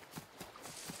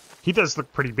 He does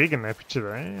look pretty big in that picture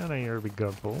though. I know you're a big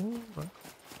godball, but...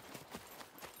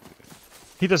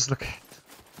 He does look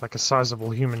like a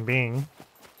sizable human being.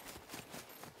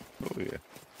 Oh yeah.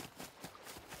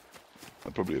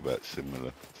 Probably about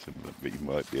similar, but you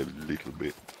might be a little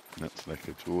bit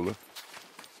taller.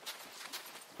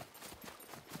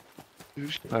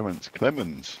 Who's Clarence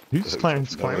Clemens? Who's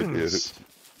Clarence Clemens?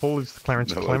 Paul is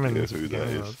Clarence Clemens. Who that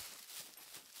is?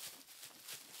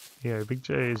 Yeah, Big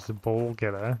J is the ball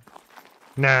getter.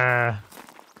 Nah,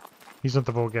 he's not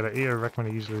the ball getter. I reckon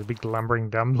he's usually the big lumbering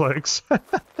dumb blokes.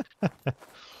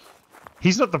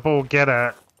 He's not the ball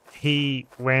getter.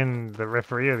 When the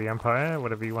referee or the umpire,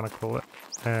 whatever you want to call it,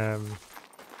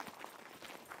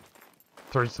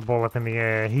 throws the ball up in the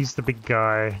air, he's the big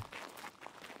guy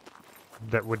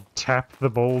that would tap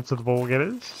the ball to the ball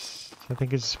getters. I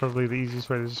think is probably the easiest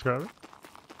way to describe it.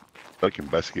 Like in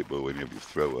basketball when you have your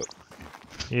throw up.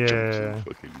 Yeah.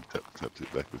 Fucking taps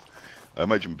it backwards. I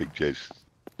imagine Big J's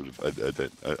sort of,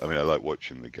 I mean, I like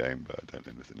watching the game, but I don't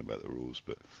know anything about the rules,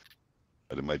 but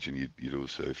I'd imagine you'd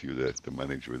also, if you were the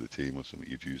manager of the team or something,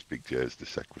 you'd use Big J as the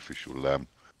sacrificial lamb,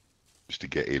 just to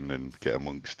get in and get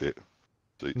amongst it.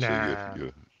 So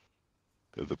your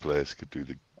other players could do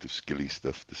the skilly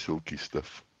stuff, the silky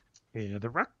stuff. Yeah, the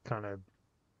ruck kind of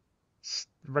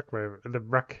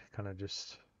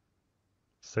just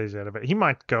stays out of it. He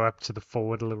might go up to the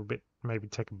forward a little bit, maybe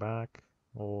take a back,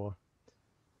 or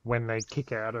when they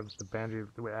kick out of the boundary,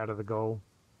 out of the goal.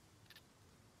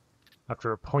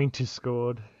 After a point is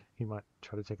scored, he might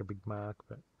try to take a big mark,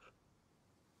 but...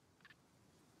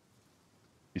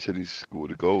 He said he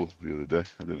scored a goal the other day.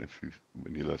 I don't know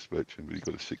when you last spoke to him, but he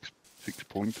got a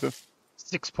six-pointer.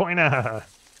 6-pointer!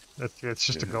 That's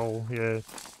just a goal, yeah.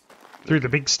 Through the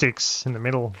big sticks in the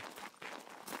middle.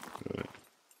 Right.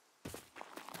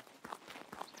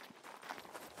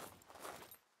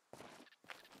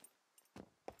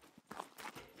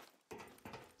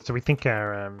 So we think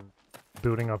our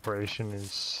building operation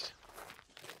is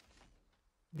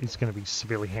going to be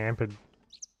severely hampered.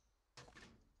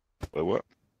 By what?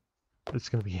 It's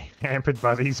going to be hampered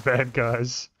by these bad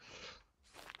guys.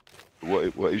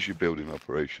 What is your building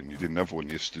operation? You didn't have one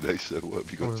yesterday, so what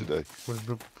have you got today?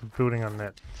 We're building on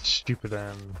that stupid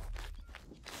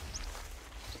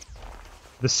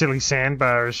the silly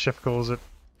sandbar, as Chef calls it.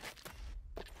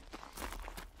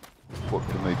 What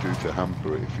can they do to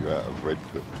hamper it if you're out of red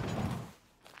pit?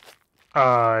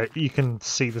 You can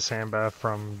see the sandbar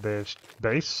from their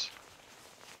base.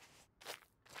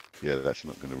 Yeah, that's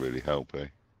not going to really help, eh?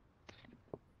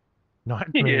 Night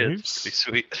Yeah, moves. it's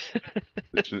pretty sweet.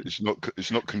 It's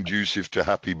not conducive to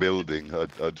happy building.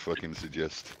 I'd fucking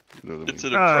suggest. You know what I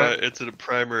mean? It's in a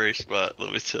primary spot.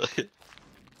 Let me tell you.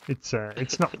 It's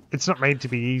not made to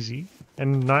be easy.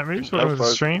 And Night moves. What was the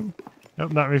stream? Oh,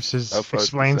 Night moves says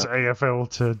explains AFL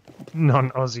to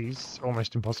non-Aussies.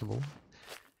 Almost impossible.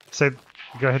 So,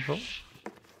 go ahead, Paul.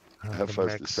 How far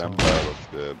is the sandbar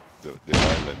off the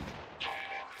island?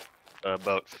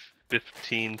 About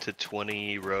 15 to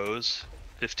 20 rows.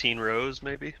 15 rows,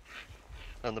 maybe,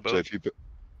 on the boat. So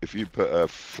if you put a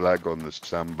flag on the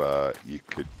sandbar, you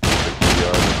could take the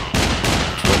island.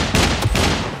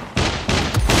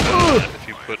 If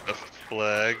you put a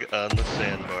flag on the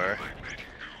sandbar,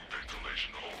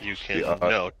 you can...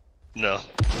 No,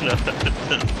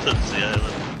 that's the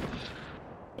island.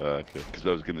 Okay, because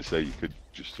I was going to say you could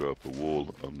just throw up a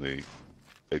wall on the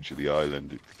edge of the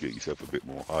island to get yourself a bit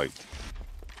more height.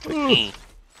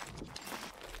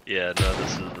 Yeah, no,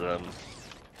 this is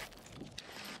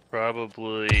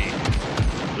Probably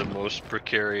the most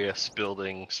precarious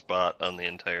building spot on the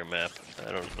entire map.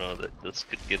 I don't know that this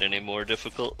could get any more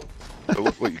difficult. So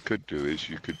what you could do is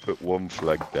you could put one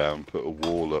flag down, put a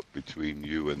wall up between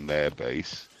you and their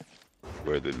base,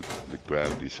 where the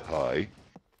ground is high.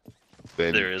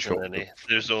 Then There isn't any.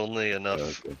 There's only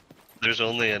enough. Okay. There's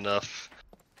only enough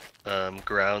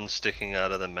ground sticking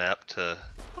out of the map to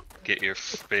get your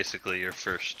basically your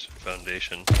first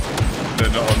foundation. No,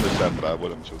 not on the sandbar.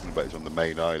 What I'm talking about is on the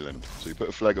main island. So you put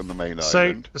a flag on the main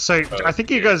island. So I think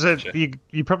you yeah, guys are gotcha.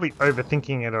 you're probably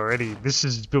overthinking it already. This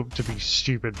is built to be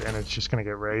stupid, and it's just gonna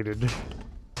get raided.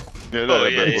 Yeah, no, Oh,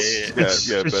 yeah, but,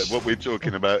 yeah. but what we're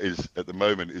talking about is at the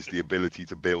moment is the ability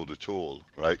to build at all,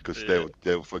 right? Because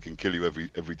they'll fucking kill you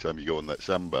every time you go on that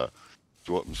sandbar.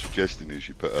 So what I'm suggesting is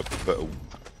you put a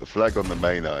flag on the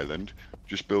main island,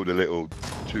 just build a little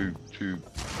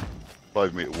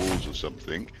 5-meter walls or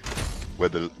something, where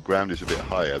the ground is a bit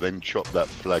higher. Then chop that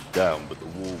flag down, but the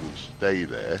wall will stay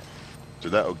there. So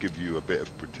that'll give you a bit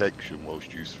of protection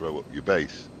whilst you throw up your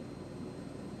base.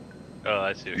 Oh,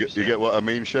 I see what You, you're you saying. get what I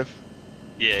mean, Chef?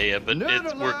 Yeah, but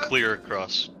we're clear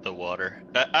across the water.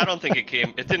 I don't think it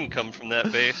came. It didn't come from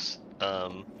that base.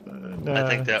 No. I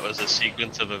think that was a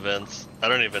sequence of events. I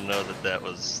don't even know that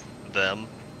was them.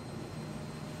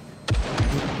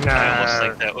 Nah, I almost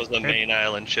think that was the main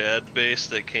island Chad base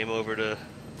that came over to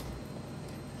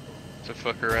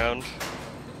fuck around.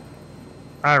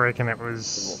 I reckon it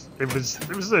was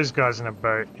those guys in a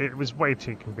boat. It was way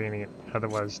too convenient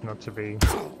otherwise not to be.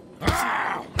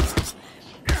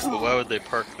 But why would they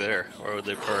park there? Why would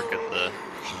they park at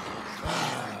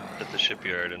the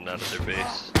shipyard and not at their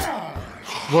base?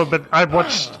 Well, but I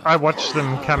watched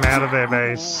them come out of their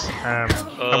base.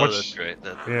 That's great.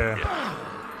 Yeah.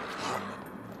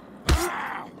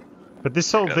 But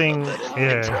this whole thing,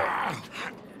 yeah.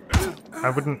 I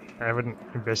wouldn't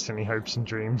invest any hopes and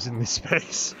dreams in this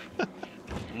space.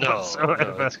 No,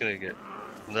 it's gonna get.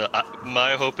 No,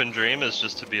 my hope and dream is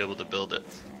just to be able to build it.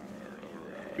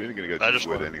 You're only gonna go I to just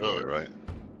wood wanna anyway, build. right?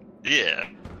 Yeah.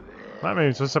 My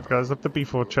moves, what's up guys? Love the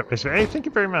B4 trap base. Hey, thank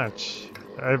you very much.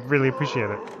 I really appreciate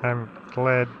it. I'm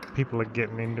glad people are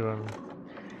getting into them.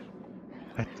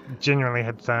 I genuinely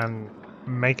had fun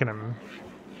making them.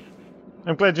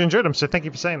 I'm glad you enjoyed them, so thank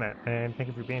you for saying that, and thank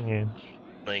you for being here.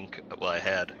 Link. Well, I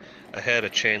had a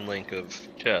chain link of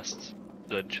chests.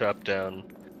 So I'd chop down,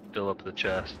 fill up the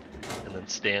chest, and then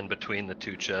stand between the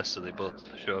two chests so they both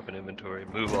show up in inventory.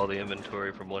 Move all the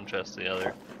inventory from one chest to the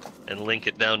other, and link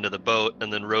it down to the boat,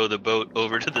 and then row the boat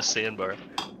over to the sandbar.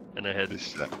 And I had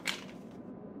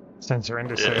Sensor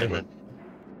into and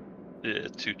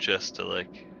then, two chests to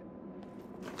like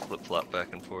flip flop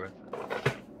back and forth.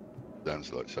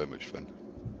 Sounds like so much fun.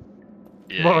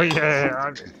 Yeah. Well,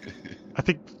 yeah, I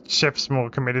think Chef's more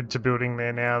committed to building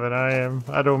there now than I am.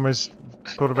 I'd almost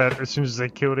thought about it as soon as they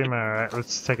killed him. Alright,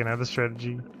 let's take another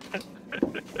strategy.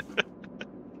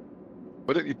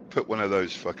 Why don't you put one of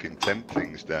those fucking tent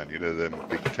things down? You know, them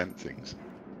big tent things.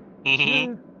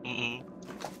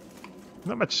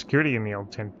 Not much security in the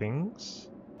old tent things.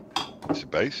 It's a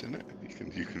base, isn't it?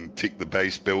 You can tick the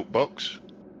base built box.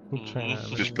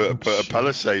 Just put a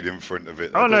palisade in front of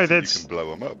it. Oh no, you that's. can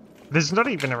blow them up. There's not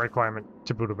even a requirement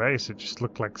to build a base. It just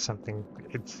looked like something.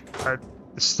 I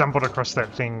stumbled across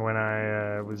that thing when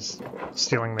I was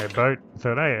stealing their boat. I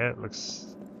thought, oh yeah, it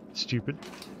looks stupid.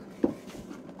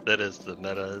 That is the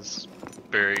meta, is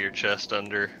bury your chest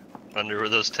under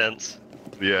those tents.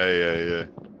 Yeah.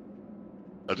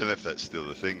 I don't know if that's still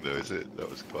the thing though, is it? That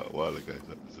was quite a while ago.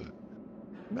 That was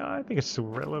No, I think it's still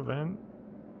relevant.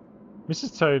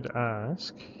 Mrs. Toad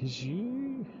asks, is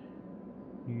you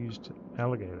used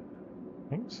alligator?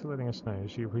 Thanks for letting us know.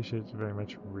 She appreciates it very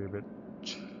much, Ribbit.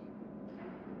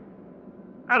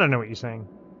 I don't know what you're saying.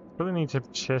 Probably need to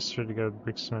have chests ready to go with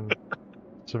Brixman.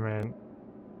 Cement.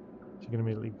 So you're gonna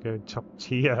immediately go top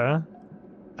tier.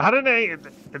 I don't know.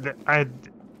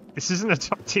 This isn't a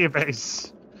top tier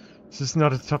base. This is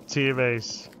not a top tier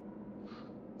base.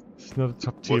 It's not a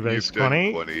top tier base,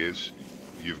 Connie. What is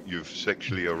you've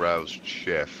sexually aroused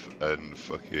Chef and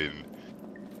fucking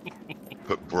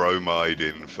put bromide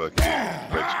in fucking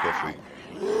Greg's coffee.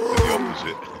 The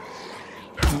opposite.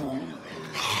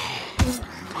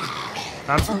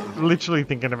 I'm literally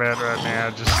thinking about right now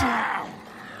just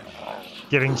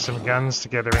getting some guns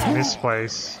together in this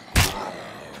place.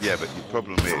 Yeah, but the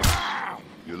problem is,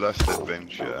 your last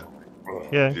adventure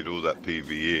did all that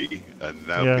PvE, and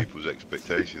now people's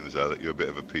expectations are that you're a bit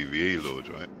of a PvE lord,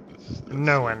 right?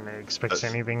 No one expects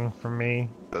anything from me.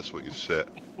 That's what you've set.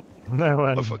 No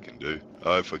one. I fucking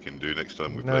do. Next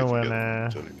time we play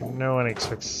together. No one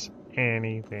expects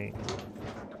anything.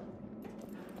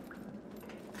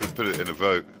 put it in a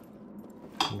vote.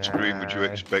 Scream, would you No.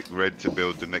 expect Red to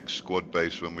build the next squad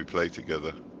base when we play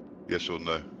together? Yes or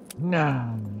no?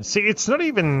 No. See, it's not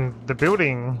even the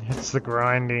building, it's the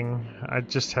grinding. I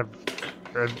just have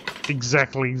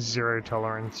exactly 0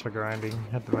 tolerance for grinding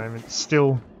at the moment.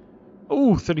 Still,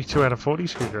 ooh, 32 out of 40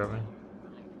 screwdriver.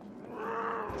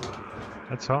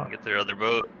 That's hot. Get their other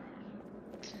boat.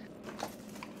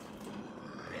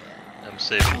 I'm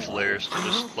saving flares to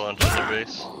just launch on their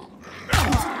base.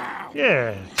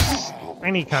 Yeah, just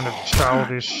any kind of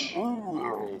childish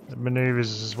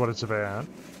maneuvers is what it's about.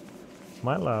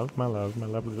 My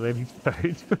lovely lady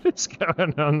Toad. What's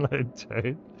going on, Lady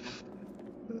Toad?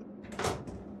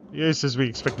 Yeah, says we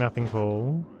expect nothing,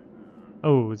 Paul.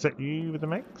 Oh, is that you with the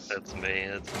max? That's me,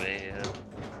 yeah.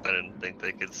 I didn't think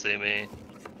they could see me.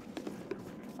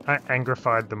 I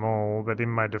angrified them all, but in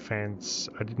my defense,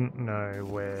 I didn't know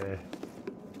where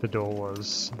the door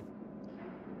was.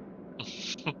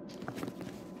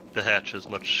 The hatch is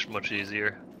much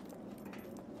easier.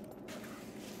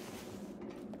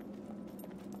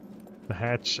 The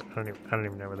hatch? I don't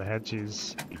even know where the hatch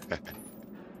is.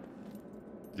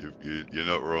 You're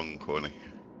not wrong, Corny.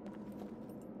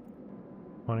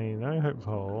 Funny, no hope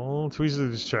hole. Too easily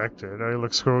distracted. Oh,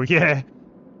 look, squirrel. Yeah.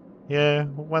 Yeah,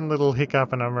 one little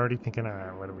hiccup and I'm already thinking,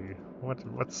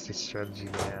 what's this strategy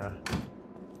now?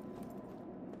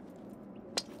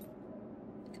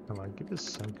 Come on, give us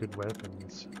some good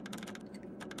weapons.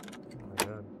 Oh my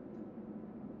god.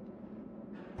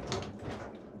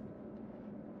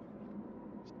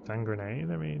 Stun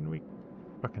grenade? I mean, we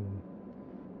fucking...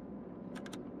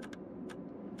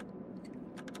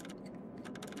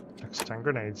 chuck stun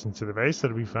grenades into the base,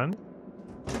 that'll be fun.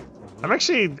 I'm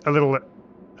actually a little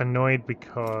annoyed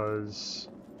because...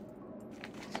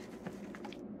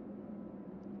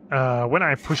 when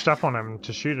I pushed up on them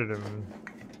to shoot at them,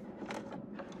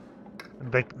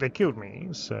 they killed me,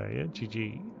 so yeah,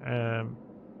 GG.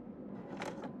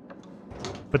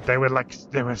 But they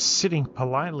were sitting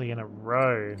politely in a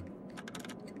row.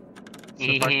 So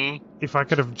if I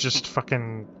could have just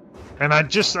fucking, and I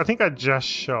think I just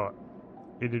shot.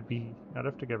 I'd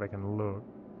have to go back and look.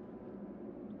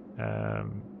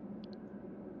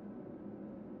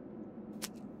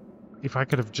 If I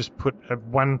could have just put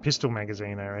one pistol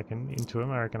magazine, I reckon, into him,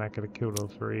 I reckon I could have killed all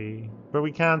 3. But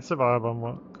we can't survive on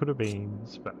what could have been.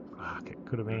 But fuck, it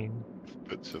could have been.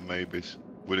 But some maybes.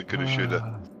 Woulda, coulda,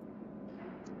 shoulda.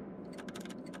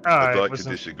 Oh, I'd like to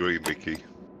disagree, Mickey.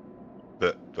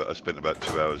 But I spent about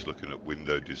 2 hours looking at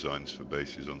window designs for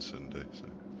bases on Sunday. So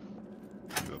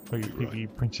you're probably right. You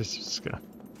Princess of Scum.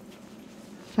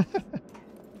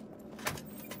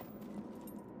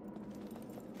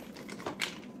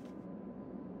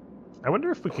 I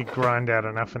wonder if we could grind out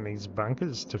enough in these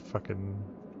bunkers to fucking...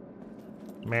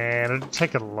 Man, it'd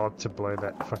take a lot to blow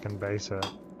that fucking base up.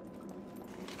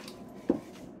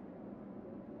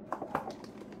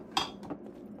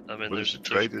 I mean, there's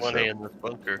plenty in this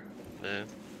bunker. Yeah.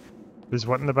 There's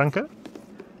what in the bunker?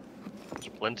 There's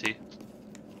plenty.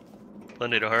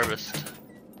 Plenty to harvest.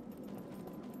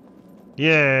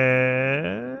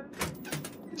 Yeah.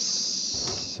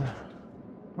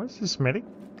 What's this medic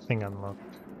thing unlocked?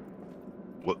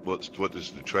 What does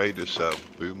the trader sell,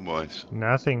 boom-wise?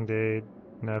 Nothing, dude.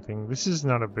 Nothing. This is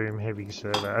not a boom-heavy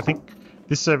server. I think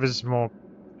this server's more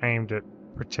aimed at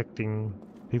protecting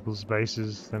people's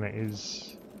bases than it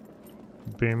is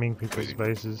booming people's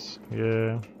bases.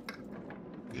 Yeah.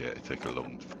 Yeah, it'd take a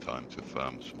long time to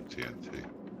farm some TNT.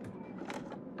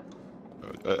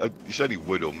 It's only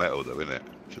wood or metal though, isn't it?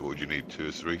 So what would you need, 2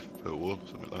 or 3 per wall,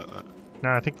 something like that?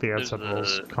 No, I think the outside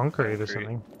wall's concrete or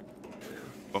something.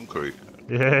 Concrete?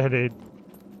 Yeah, dude.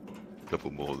 A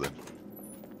couple more then.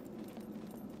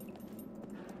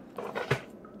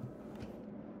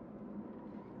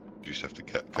 You just have to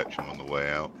catch them on the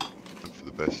way out. Hope for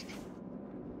the best.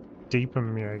 Deep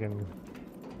them, you reckon?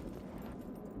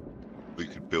 We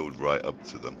could build right up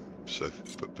to them. So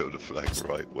build a flag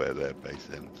right where their base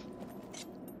ends.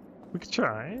 We could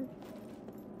try.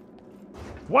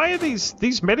 Why are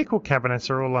these medical cabinets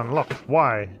are all unlocked?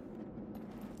 Why?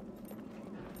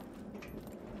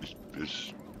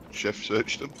 Has Chef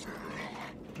searched them?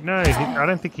 No, I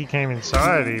don't think he came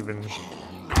inside even.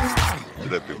 So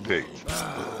they've been picked.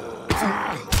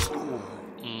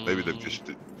 Maybe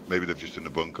they've just in the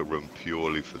bunker room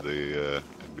purely for the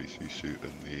NBC suit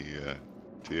and the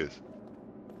tiers.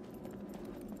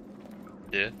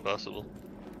 Yeah, possible.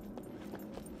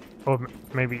 Or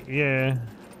maybe, yeah,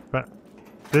 but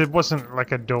there wasn't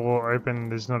like a door open.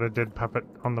 There's not a dead puppet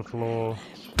on the floor.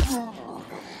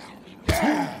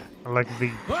 Like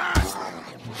the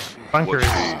bunker What's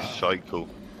is the cycle?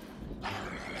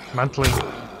 monthly.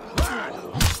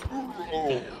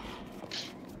 Oh.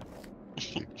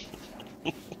 Is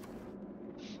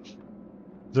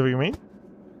that what you mean?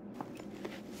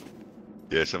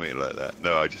 Yeah, something like that.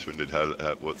 No, I just wondered how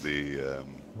what the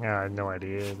Yeah, I had no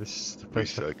idea. This is the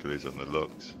first time. recycle is on the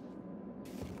locks.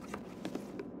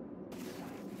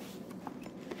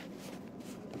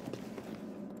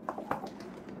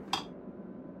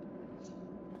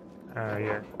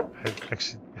 Yeah, I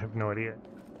actually have no idea.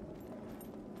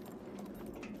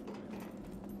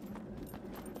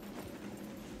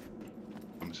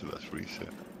 When's the last reset?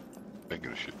 Ain't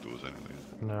gonna shut doors anyway.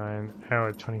 9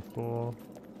 hour 24.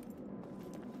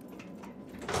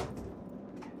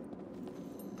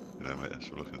 You know, mate, that's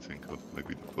all I can think of.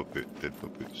 Maybe the dead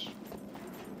puppets.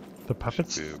 The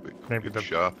puppets? Should be a bit, Maybe bit the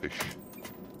sharpish.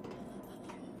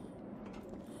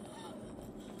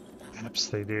 perhaps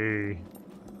they do.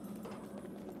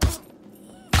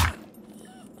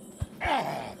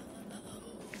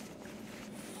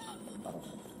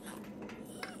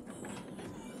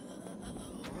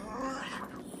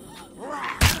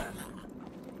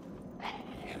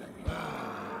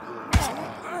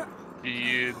 Do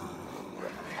you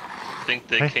think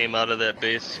they came out of that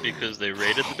base because they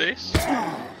raided the base?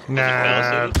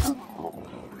 Nah,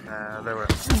 they were.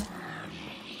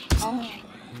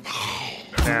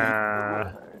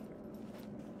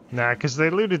 Nah, because they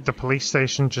looted the police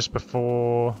station just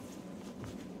before.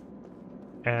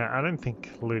 And I don't think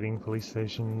looting police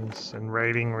stations and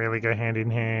raiding really go hand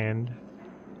in hand.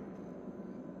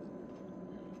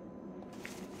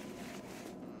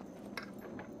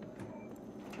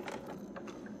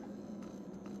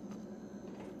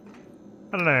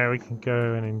 I don't know, we can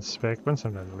go and inspect. Once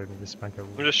I'm done looting this bunker.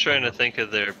 I'm just trying to think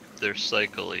of their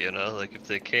cycle, you know? Like if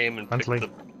they came and picked Monthly.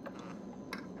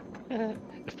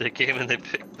 if they came and they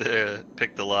picked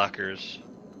the lockers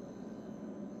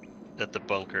at the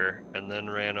bunker and then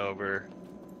ran over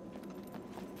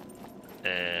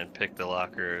and picked the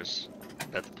lockers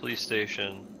at the police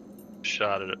station,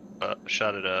 shot it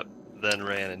up, then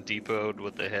ran and depoted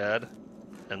what they had,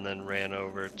 and then ran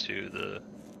over to the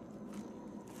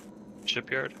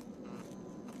shipyard.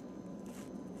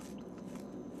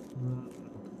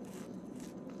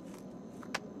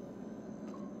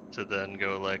 To then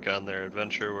go like on their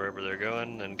adventure wherever they're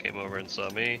going, and came over and saw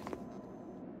me.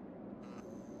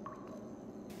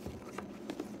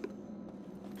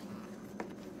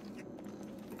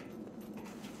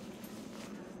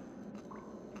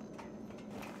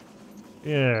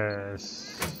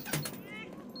 Yes.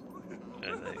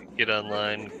 And they get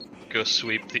online, go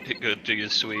go do a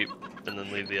sweep, and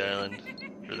then leave the island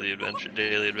for the adventure,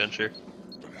 daily adventure.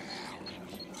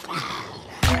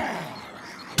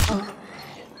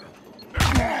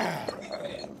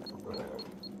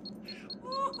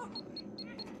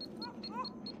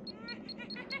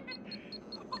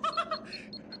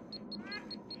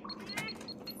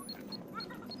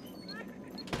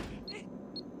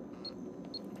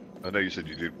 I know you said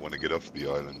you didn't want to get off the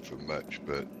island for much,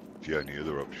 but the only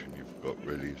other option you've got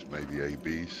really is maybe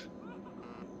ABs.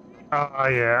 Oh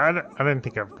yeah, I don't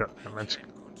think I've got that much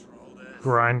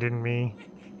grind in me.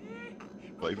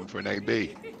 Not even for an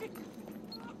AB.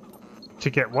 To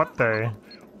get what though?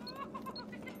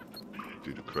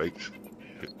 Do the crates,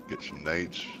 get some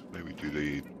nades, maybe do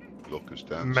the lockers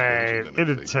downstairs. Mate, I don't know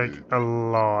it'd if they take do. a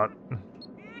lot.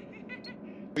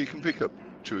 You can pick up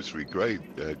 2 or 3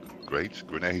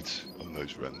 grenades on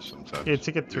those runs sometimes. Yeah,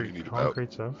 to get You through only need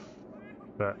concrete stuff.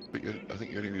 But I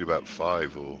think you only need about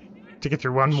 5 or... to get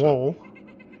through one so. wall,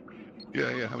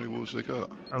 Yeah, how many walls have they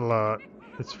got? a lot.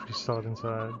 It's pretty solid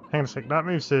inside. Hang on a sec. Night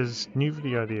Move says, new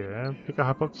video idea. Pick a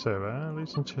hop-up server, leave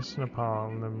some chests in a pile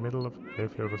in the middle of an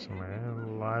airfield or somewhere,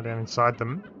 and lie down inside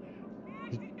them.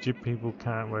 The people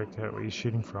can't work out where you're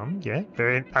shooting from. Yeah,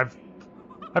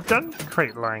 I've done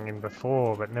crate lying in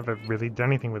before, but never really done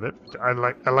anything with it. I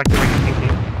like the way you're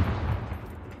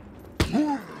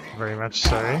thinking. Very much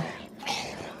so.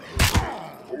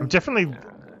 I'm definitely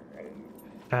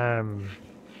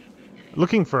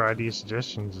looking for idea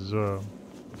suggestions as well.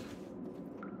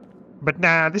 But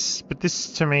nah, this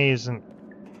to me isn't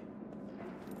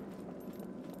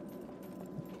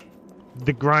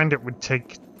the grind it would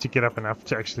take to get up enough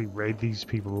to actually raid these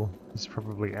people is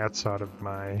probably outside of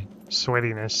my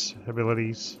sweatiness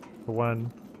abilities, for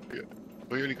one. Yeah.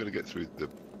 Well, you only got to get through the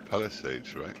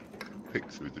palisades, right? Pick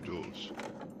through the doors.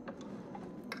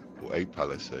 Or a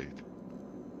palisade.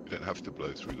 You don't have to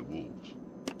blow through the walls.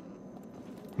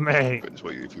 Mate, Depends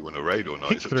if you want to raid or not.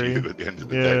 pick It's up to you through. at the end of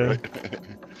the Yeah. day, right?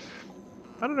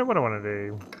 I don't know what I want to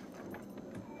do.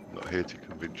 Not here to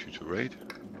convince you to raid.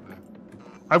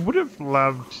 I would have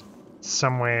loved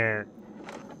somewhere.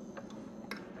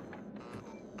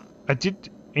 I did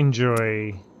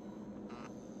enjoy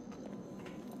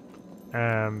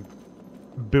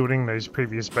building those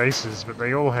previous bases, but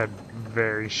they all had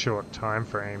very short time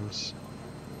frames.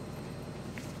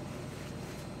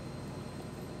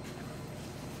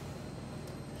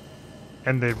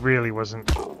 And there really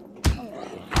wasn't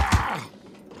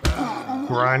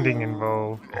grinding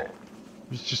involved. It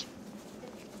was just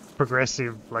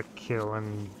progressive, like kill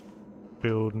and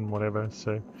build and whatever,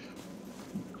 so.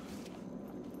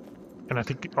 And I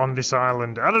think on this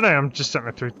island, I don't know, I'm just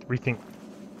starting to rethink.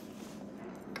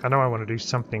 I know I want to do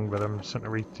something, but I'm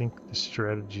starting to rethink the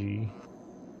strategy.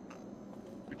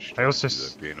 Which I also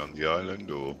is that being on the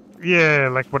island, or yeah,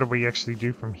 like what do we actually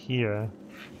do from here?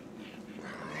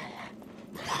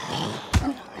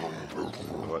 right,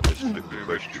 let's flip the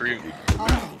question.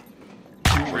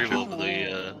 Retrieval of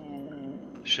the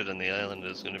shit on the island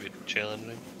is going to be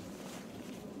challenging.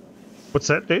 What's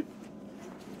that, dude?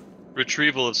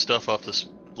 Retrieval of stuff off this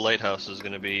lighthouse is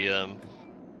going to be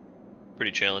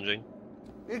pretty challenging.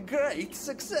 A great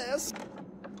success.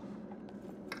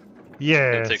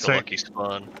 Yeah. It'll take So a lucky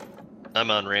spawn.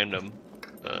 I'm on random.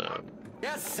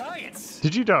 Yes, science.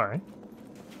 did you die?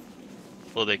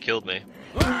 Well, they killed me.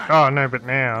 Oh no, but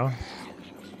now.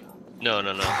 No.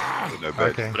 No bed.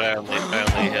 Okay. But I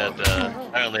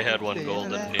only had one gold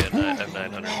and I have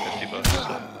 950 bucks.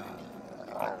 So.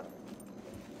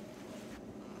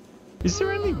 Is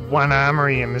there only one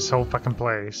armory in this whole fucking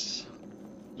place?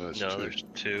 No, it's No, two. there's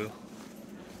two.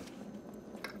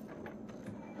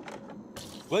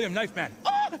 William Knife Man.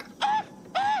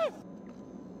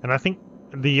 And I think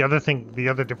the other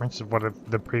difference of what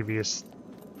the previous.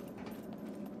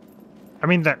 I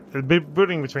mean, that the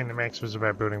building between the mechs was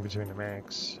about building between the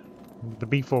mechs. The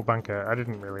B4 bunker, I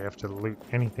didn't really have to loot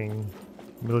anything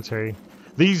military.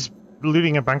 These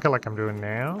looting a bunker like I'm doing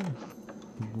now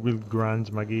really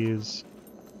grinds my gears.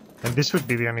 And this would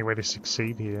be the only way to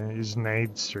succeed here, is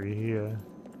nades through here.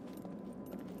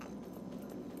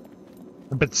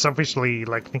 But selfishly,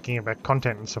 like thinking about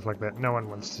content and stuff like that, no one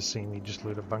wants to see me just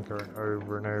loot a bunker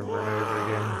over and over and over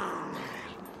again.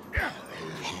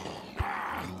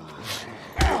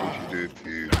 What would you do if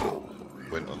you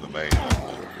went on the main?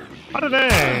 I don't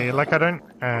know, like I don't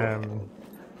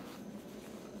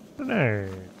know.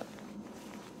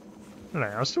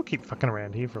 I'll still keep fucking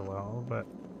around here for a while, but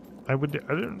I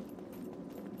don't.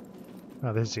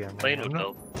 Oh, there's the ammo. Plane I'm would not-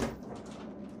 help.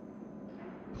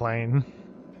 Plane.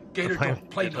 Gator Plane. don't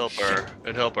play It'd no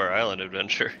shit. help our island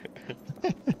adventure.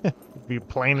 Be a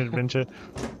plane adventure.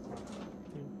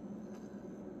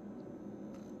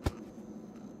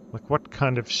 Like what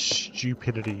kind of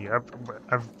stupidity?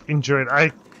 I've enjoyed.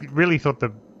 I really thought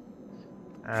the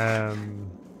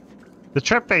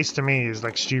trap base to me is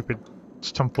like stupid.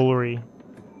 It's tomfoolery.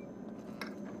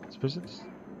 I suppose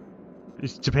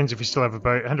it depends if you still have a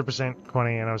boat. 100%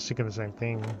 Connie, and I was thinking the same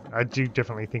thing. I do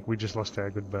definitely think we just lost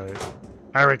our good boat.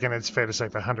 I reckon it's fair to say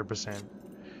for 100%.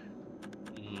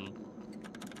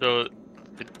 So,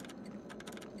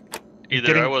 either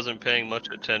Getting- I wasn't paying much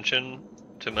attention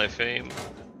to my fame,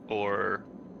 or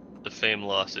the fame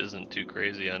loss isn't too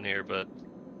crazy on here, but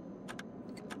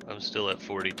I'm still at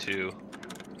 42.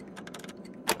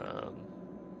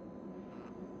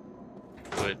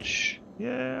 Which...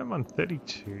 Yeah, I'm on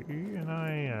 32, and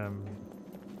I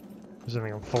was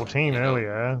only on 14 You know.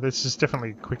 earlier. This is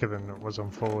definitely quicker than it was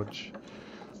on Forge.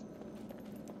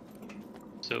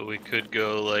 So we could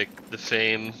go like the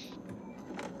fame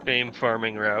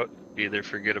farming route, either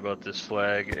forget about this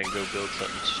flag and go build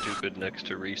something stupid next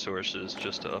to resources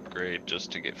just to upgrade,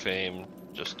 just to get fame,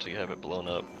 just to have it blown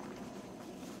up,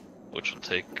 which will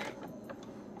take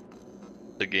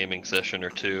the gaming session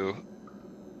or two.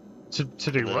 To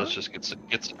do And then what? let's just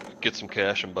get some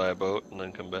cash and buy a boat and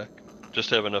then come back. Just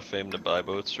have enough fame to buy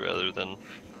boats rather than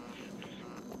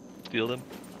steal them.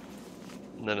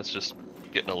 And then it's just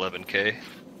getting 11k.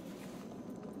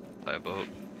 Buy a boat,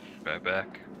 drive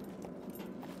back.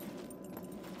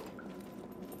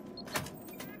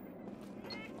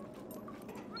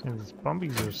 And these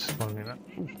bombies are spawning up.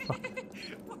 Ooh, fuck.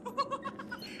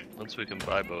 Once we can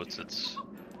buy boats, it's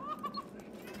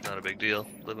not a big deal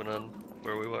living on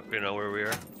where we want, where we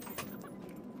are.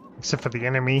 Except for the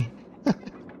enemy.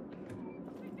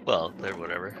 Well, they're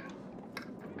whatever.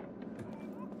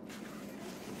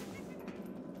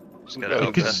 Just gotta That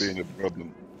hope Because- being a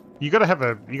problem. You gotta have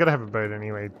a boat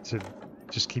anyway to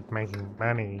just keep making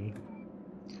money.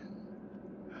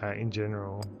 In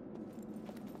general.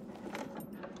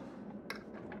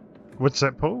 What's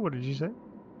that, Paul? What did you say?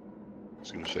 I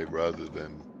was going to say, rather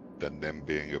than them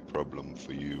being a problem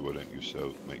for you, why don't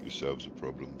you make yourselves a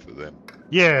problem for them?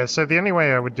 Yeah, so the only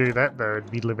way I would do that though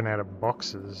would be living out of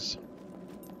boxes.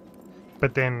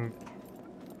 but then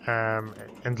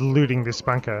and looting this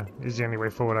bunker is the only way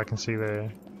forward I can see there.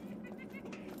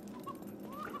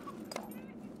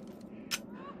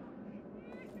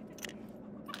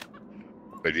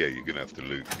 But yeah, you're gonna have to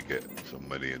loot to get some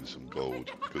money and some gold,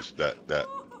 because that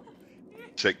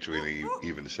sectoring,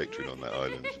 even the sectoring on that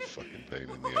island is a fucking pain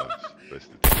in the ass. Rest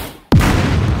of the time.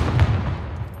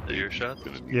 The ear shot?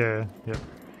 Yeah, yeah.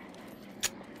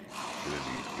 You're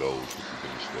gonna need gold if you're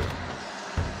gonna stay on there.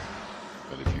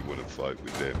 And if you want to fight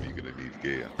with them, you're gonna need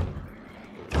gear.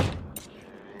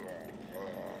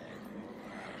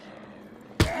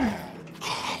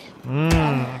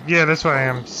 Yeah, that's why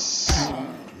I'm starting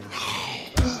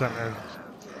to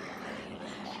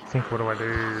think, what do I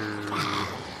do?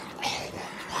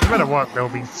 No matter what, there'll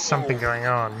be something going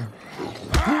on.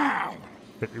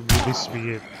 But will this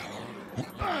be it?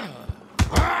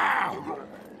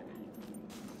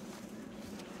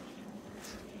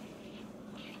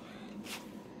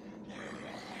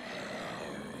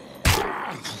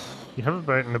 You have a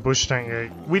boat in the bush, don't you?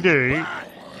 We do.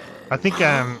 I think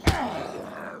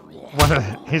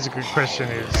here's a good question: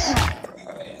 is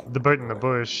the boat in the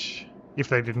bush? If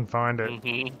they didn't find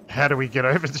it, how do we get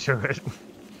over to it?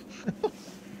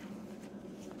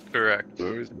 Correct.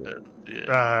 Where is it?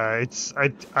 Yeah.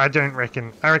 I don't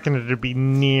reckon. I reckon it'd be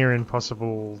near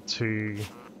impossible to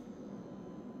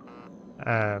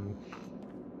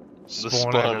The spawn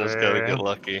spawn over has got to there. get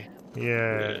lucky.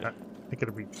 Yeah, I think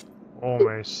it'd be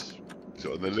almost.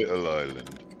 So on the little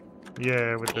island.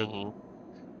 Yeah, with the.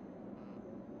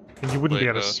 And you wouldn't be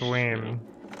able to Lighthouse, swim.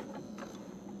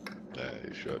 Nah,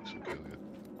 your sharks will kill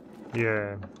you.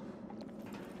 Yeah.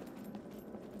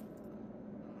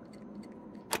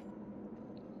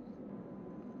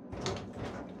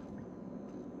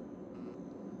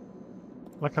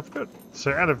 Like I've got,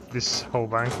 so out of this whole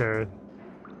bunker,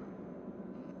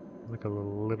 like a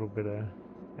little bit of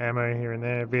ammo here and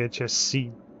there,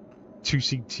 VHS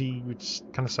C2CT, which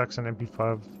kind of sucks on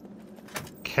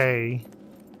MP5K.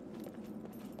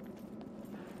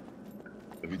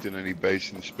 Have you done any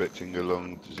base inspecting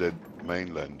along Z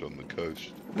mainland on the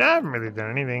coast? No, I haven't really done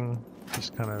anything.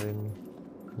 Just kind of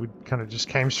we kind of just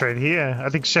came straight here. I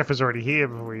think Chef was already here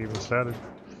before we even started.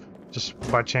 Just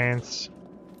by chance.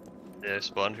 Yeah, I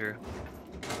spawned here.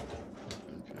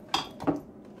 Okay.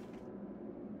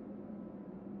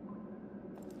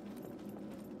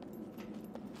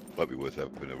 Might be worth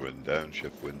having a run down,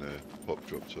 Chef, when the pop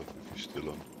drops off, if you're still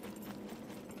on.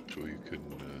 I'm sure you can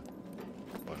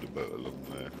find a boat along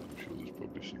there. I'm sure there's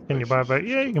probably some. Can you buy a boat?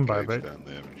 bases Yeah, you can buy a caves boat. down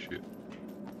there and shit.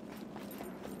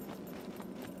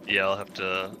 Yeah, I'll have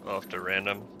to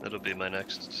random. It'll be my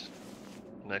next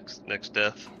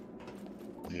death.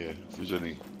 Yeah, you're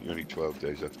only 12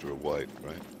 days after a wipe,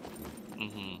 right? Yeah.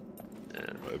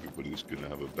 Not everybody's gonna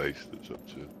have a base that's up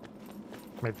to.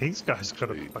 Mate, these guys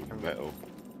got a speed and fucking. metal.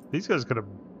 These guys got a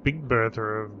big Bertha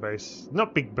of base.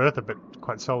 Not big Bertha, but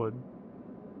quite solid.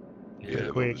 Yeah,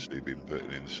 they've quick. obviously been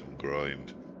putting in some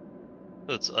grind.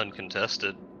 It's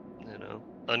uncontested,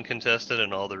 uncontested,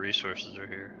 and all the resources are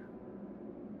here.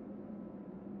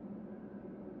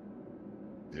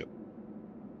 Yep.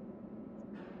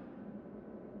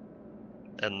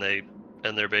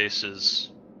 And their base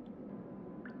is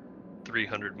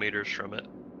 300 meters from it.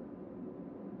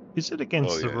 Is it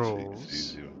against the It's rules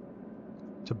easier.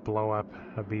 to blow up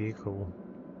a vehicle?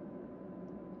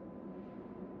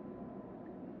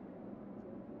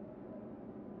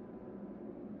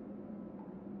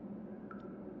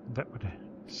 That would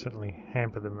certainly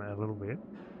hamper them a little bit.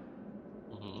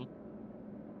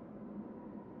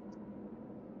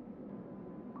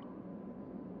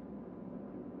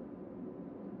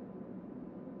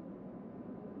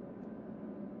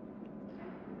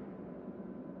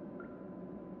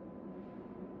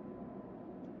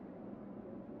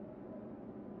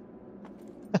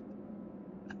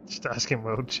 Just asking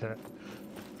world chat.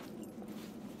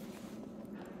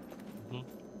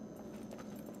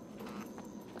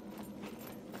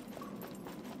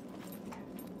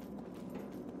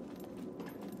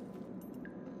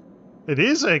 It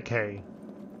is okay.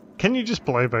 Can you just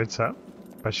blow boats up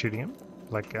by shooting them?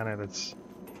 Like, I know that's...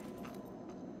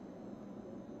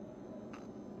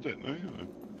 I don't know.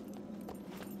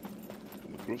 I've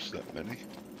come across that many.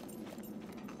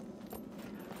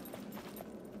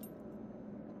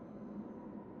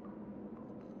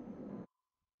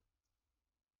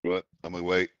 Right, I'm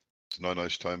away. It's 9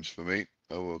 nice times for me.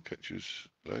 I will catch you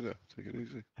later. Take it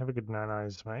easy. Have a good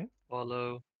night, mate.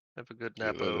 Follow. Have a good See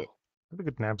you later. napo. Have a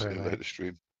good napo, See you mate. later,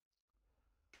 stream.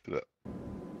 Do that.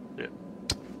 Yeah.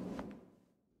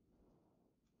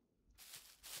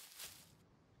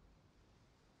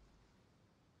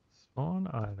 Spawn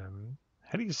item.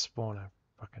 How do you spawn a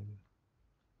fucking...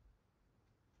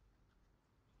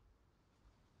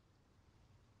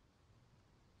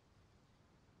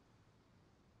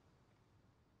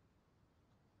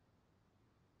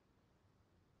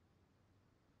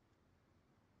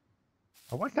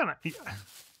 Oh, why can't I...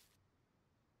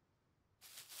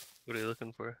 What are you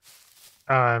looking for?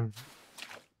 I'm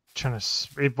trying to...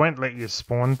 It won't let you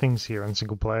spawn things here on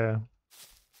single player.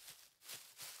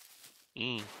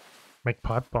 Mm. Make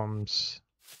pipe bombs.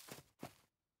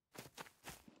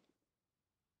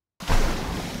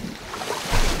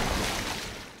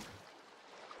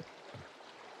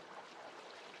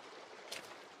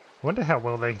 I wonder how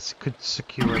well they could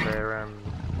secure their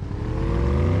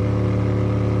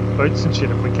boats and shit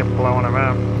if we kept blowing them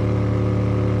up.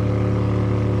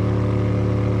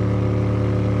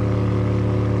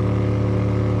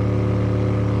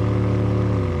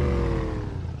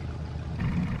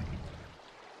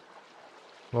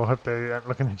 Well, I hope they aren't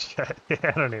looking at chat. Yeah,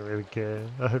 I don't even really care.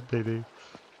 I hope they do.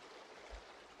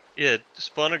 Yeah,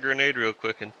 spawn a grenade real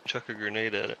quick and chuck a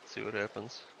grenade at it. See what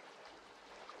happens.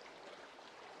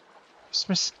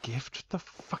 Christmas gift? What the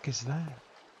fuck is that?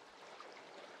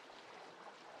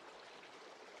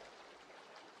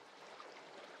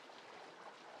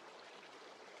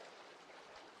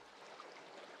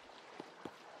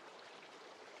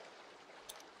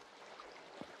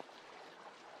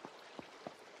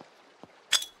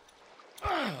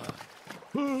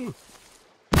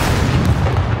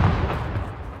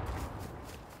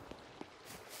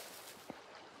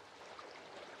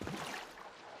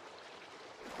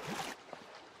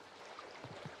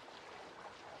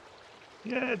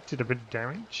 Yeah, it did a bit of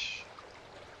damage.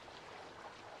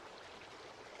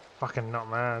 Fucking not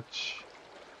much.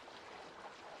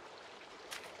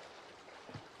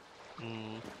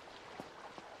 Mm.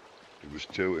 It was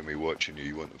tilting me watching you.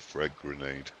 You want a frag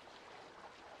grenade.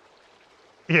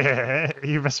 Yeah,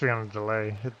 you must be on a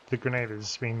delay. The grenade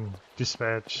has been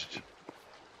dispatched.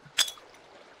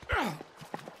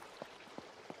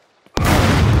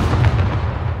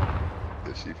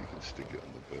 Let's see if you can stick it on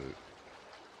the boat.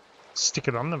 Stick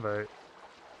it on the boat.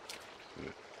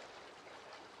 Yeah.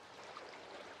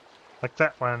 Like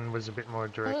that one was a bit more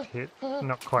direct hit.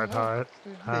 Not quite hard.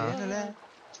 Staying alive,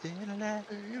 staying alive.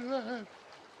 Stay alive.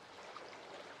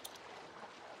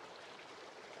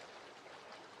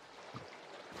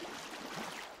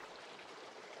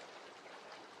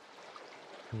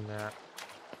 Nah.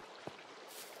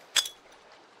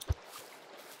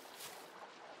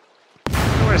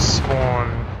 Where's spawn?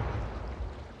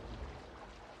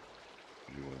 What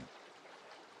do you want?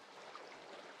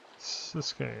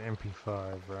 Let's go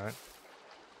MP5, right?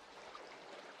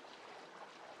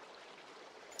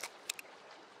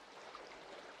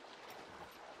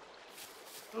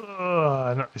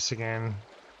 Ugh, not this again.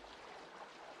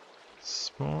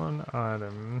 Spawn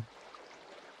item.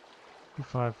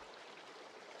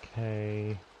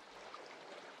 MP5K.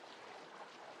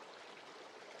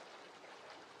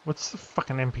 What's the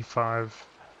fucking MP5?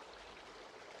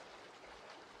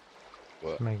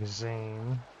 What?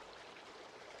 Magazine.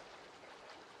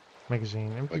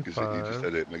 Magazine, MP5. Magazine, you just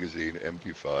edit magazine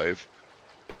MP5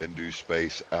 and do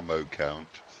space ammo count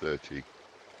 30.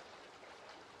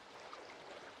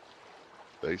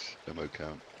 Space ammo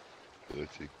count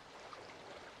 30.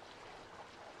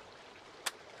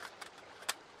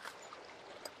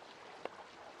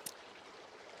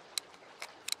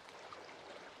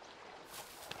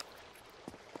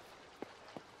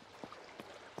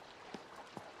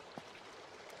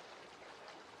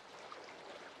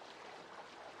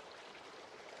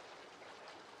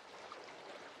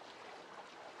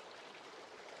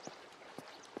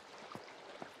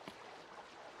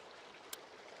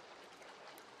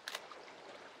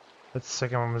 That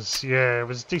second one was, yeah, it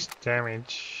was decent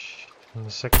damage. And the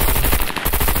second one.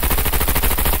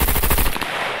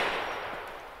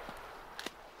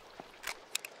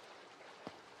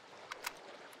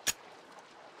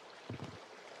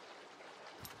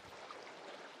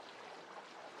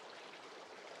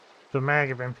 The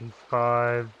mag of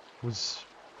MP5 was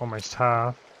almost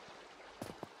half.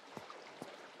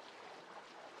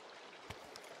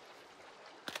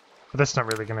 But that's not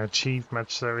really going to achieve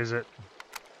much though, is it?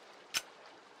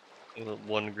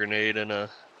 One grenade and a...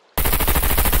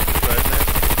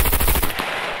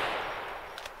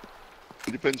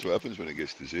 It depends what happens when it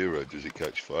gets to 0. Does it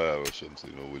catch fire or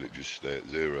something, or will it just stay at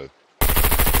 0?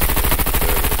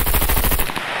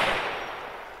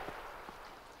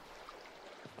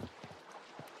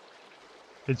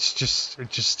 It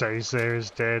just stays there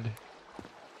as dead.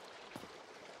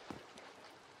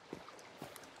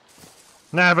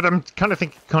 No, but I'm kind of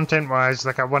thinking content-wise,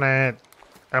 like I wanna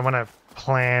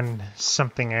plan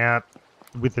something out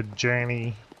with a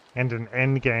journey and an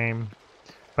end game,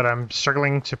 but I'm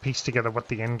struggling to piece together what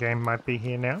the end game might be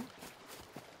here now.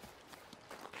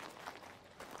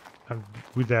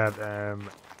 Without a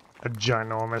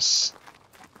ginormous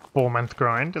 4-month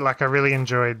grind. Like, I really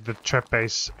enjoyed the trap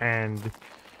base and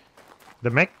the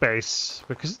mech base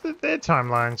because their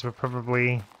timelines were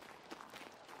probably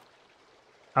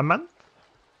a month,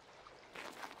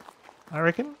 I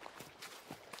reckon.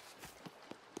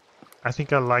 I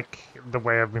think I like the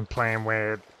way I've been playing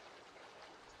where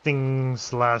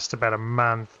things last about a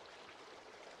month,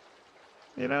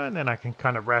 you know, and then I can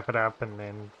kind of wrap it up and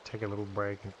then take a little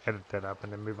break and edit that up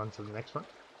and then move on to the next one.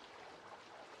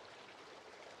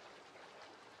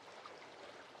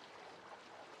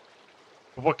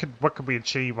 What could we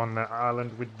achieve on the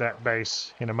island with that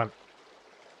base in a month?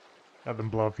 Other than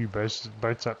blow a few boats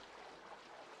up.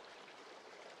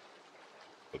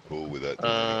 A pool without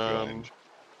doing any grind.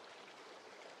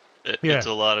 It's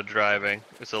a lot of driving.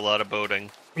 It's a lot of boating.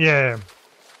 Yeah.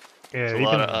 Yeah. It's a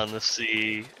lot of on the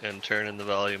sea and turning the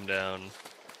volume down.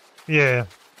 Yeah.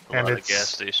 A lot of gas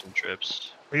station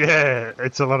trips. Yeah,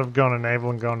 it's a lot of going to Naval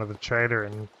and going to the trader,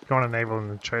 and going to Naval and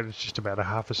the trader is just about a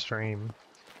half a stream.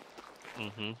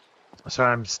 Mm-hmm.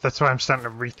 So that's why I'm starting to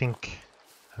rethink.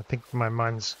 I think my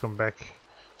mind's gone back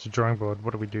to the drawing board.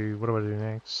 What do we do? What do I do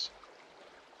next?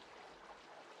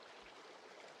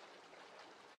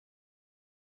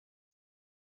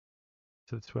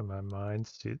 So that's where my mind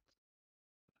sits.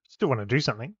 Still want to do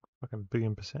something, like a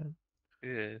billion%.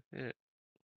 Yeah, yeah.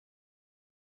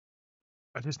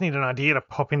 I just need an idea to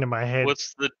pop into my head.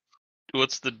 What's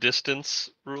the distance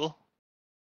rule?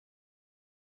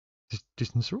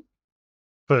 Distance rule?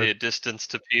 The distance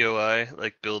to POI,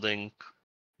 like building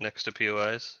next to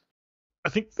POIs? I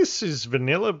think this is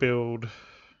vanilla build.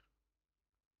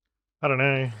 I don't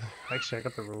know. Actually, I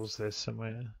got the rules there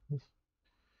somewhere.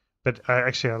 But I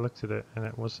looked at it and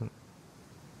it wasn't.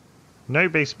 No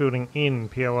base building in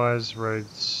POIs,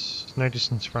 roads, no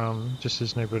distance from, just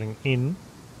says no building in.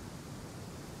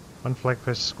 One flag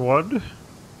per squad.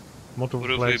 Multiple What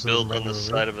if flags we built on the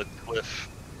side of a cliff?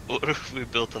 What if we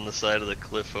built on the side of the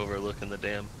cliff overlooking the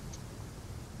dam?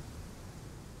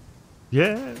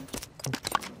 Yeah.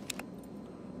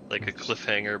 Like a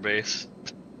cliffhanger base.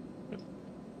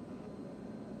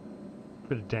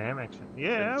 Bit of dam action.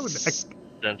 Yeah, I would.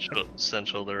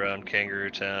 Central around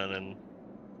Kangaroo Town and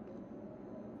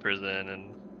prison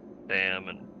and dam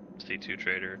and C2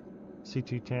 trader.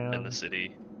 C2 town. And the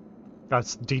city.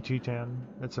 That's D2 town.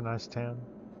 That's a nice town.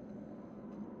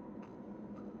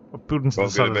 Buildings to the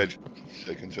side of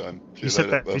Second time. You said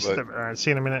that. Alright,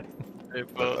 see you in a minute. I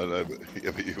know,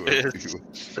 but you were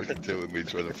fucking telling me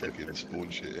trying to fucking spawn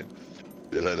shit in.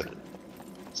 See you later.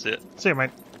 See you,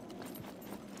 mate.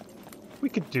 We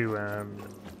could do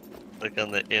like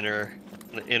on the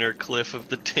inner cliff of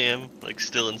the dam, like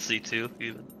still in C2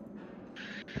 even.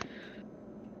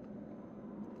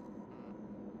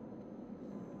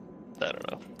 I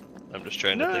don't know. I'm just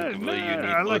trying to think of a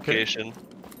unique location. It.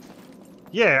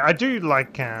 Yeah, I do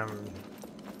like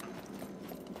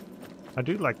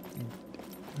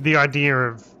the idea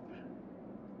of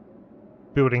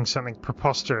building something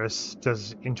preposterous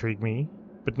does intrigue me,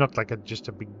 but not like just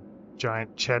a big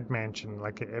giant Chad mansion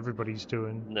like everybody's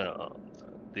doing. No,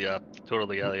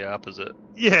 totally the opposite.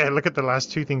 Yeah, look at the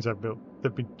last two things I've built.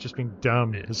 They've just been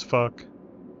dumb as fuck,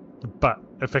 but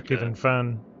effective and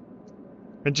fun.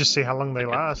 And just see how long they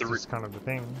last is kind of the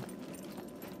thing.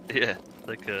 Yeah,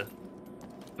 like a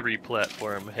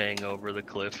 3-platform hang over the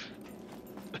cliff.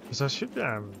 Because I should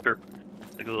like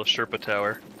a little Sherpa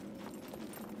tower.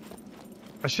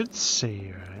 I should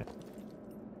see, right?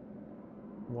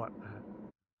 What?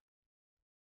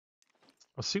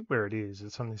 I'll see where it is.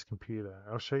 It's on this computer.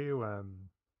 I'll show you,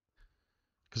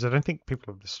 because I don't think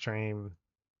people of the stream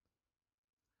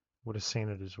would have seen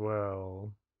it as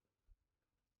well.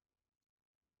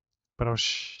 But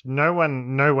no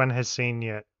one has seen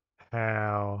yet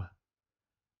how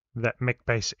that mech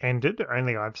base ended.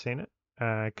 Only I've seen it,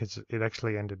 because it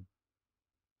actually ended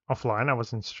offline. I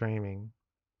wasn't streaming.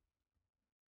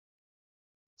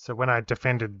 So when I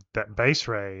defended that base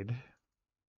raid, it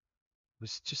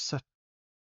was just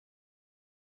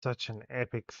such an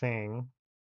epic thing.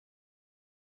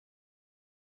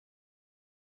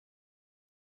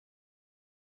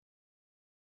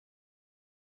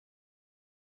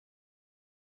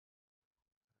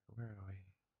 Where are we?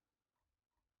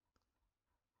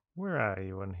 Where are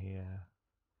you on here?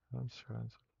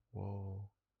 Whoa.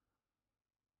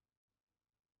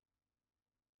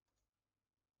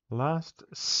 Last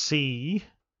C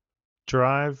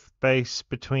drive base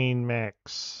between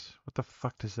mechs. What the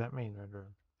fuck does that mean, Red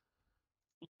Room?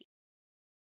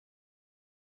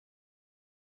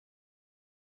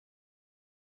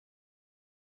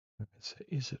 So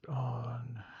is it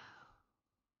on?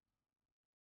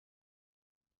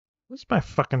 Where's my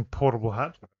fucking portable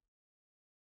hut?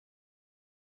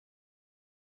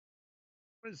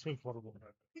 Where's my portable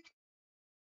hut?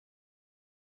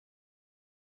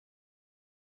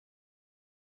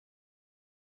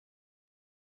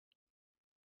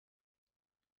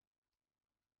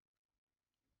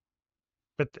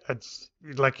 But it's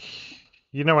like,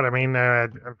 you know what I mean?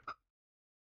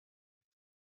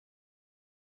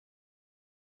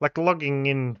 Like logging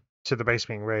in to the base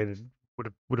being raided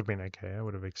would have been okay. I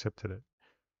would have accepted it.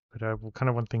 But I will kind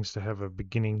of want things to have a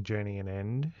beginning, journey, and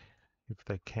end, if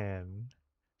they can.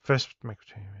 First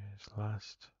macroteam is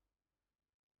last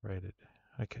rated.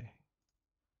 Okay.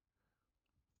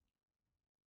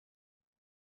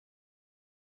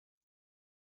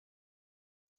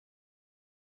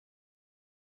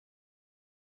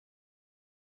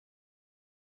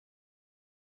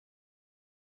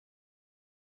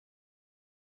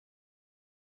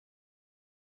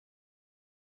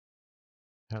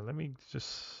 Now let me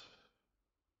just.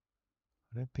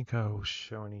 I don't think I will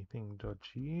show anything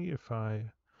dodgy if I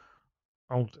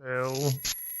Alt L.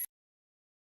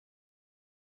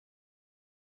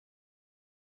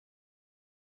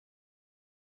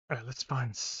 Alright, let's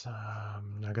find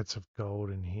some nuggets of gold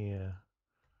in here.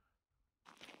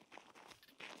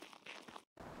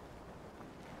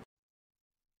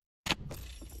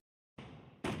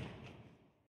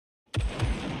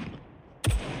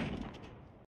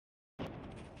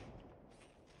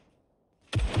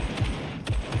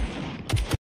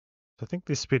 So I think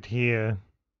this bit here,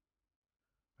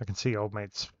 I can see old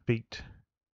mate's feet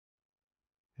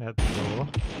out the door.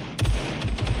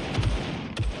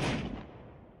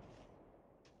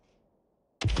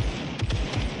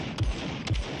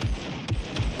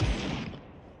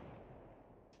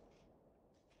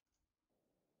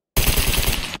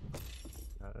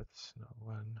 No, that's not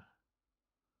one.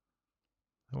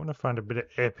 I want to find a bit of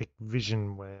epic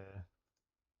vision where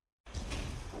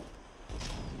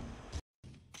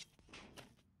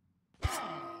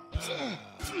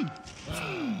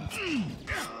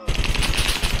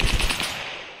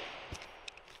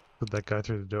put that guy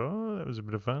through the door. That was a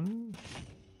bit of fun.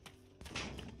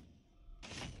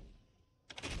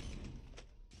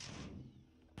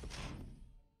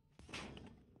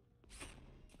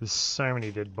 There's so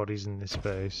many dead bodies in this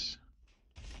base.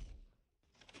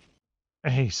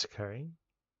 Hey, Sakari.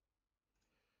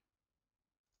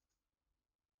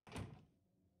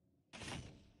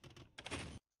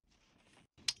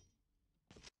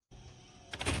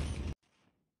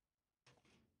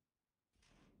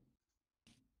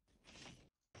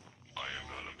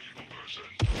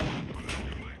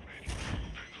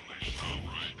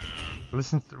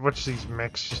 Listen, watch these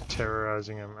mechs just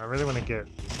terrorizing him. I really want to get.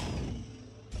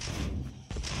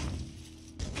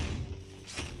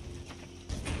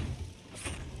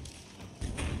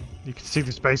 You can see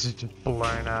this base is just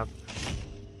blown up.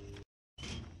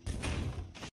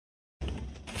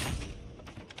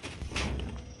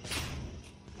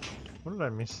 What did I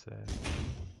miss there?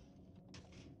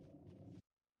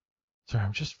 Sorry,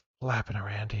 I'm just flapping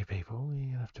around here, people.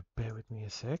 You have to bear with me a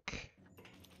sec.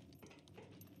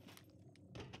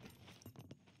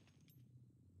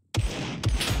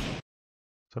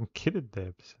 So I'm kitted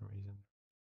there for some reason.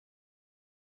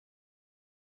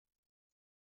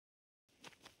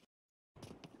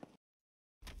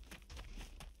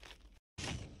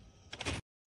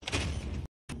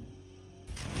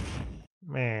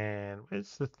 Man,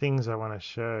 where's the things I want to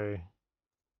show?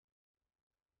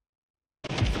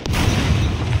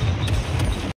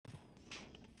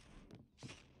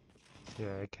 Yeah,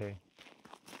 okay.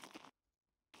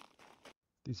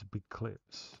 These are big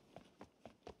clips.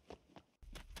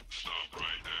 Stop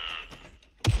right there.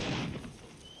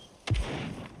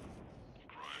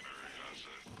 Primary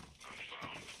asset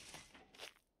unfound.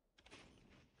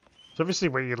 So obviously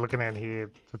what you're looking at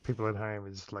here for people at home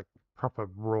is like proper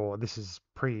raw. This is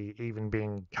pre even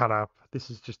being cut up. This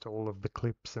is just all of the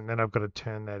clips, and then I've got to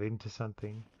turn that into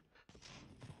something.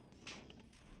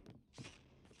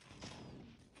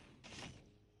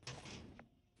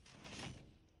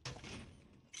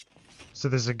 So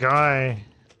there's a guy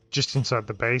just inside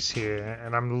the base here,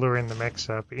 and I'm luring the mechs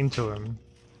up into him.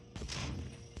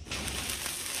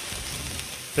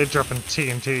 They're dropping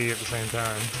TNT at the same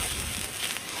time.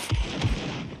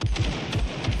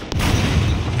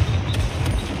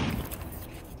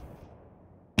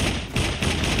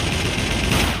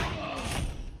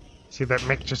 See that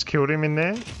mech just killed him in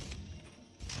there?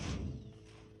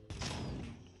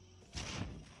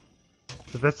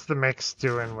 that's the mechs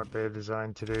doing what they're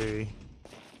designed to do.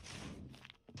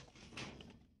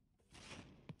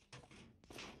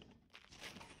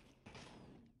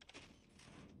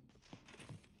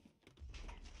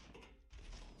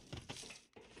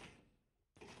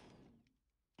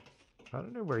 I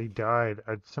don't know where he died.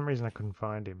 For some reason I couldn't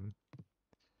find him.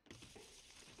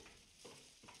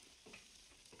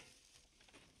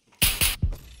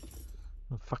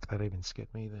 Oh, fuck, that even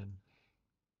scared me then.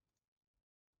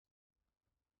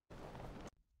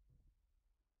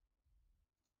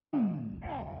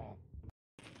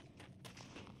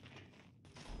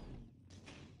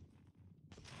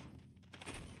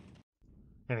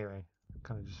 Anyway,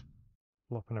 kind of just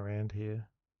flopping around here.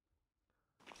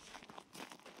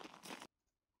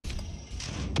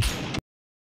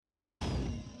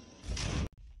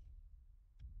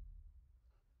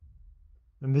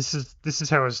 And this is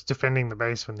how I was defending the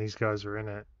base when these guys were in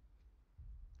it.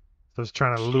 So I was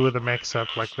trying to lure the mechs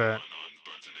up like that.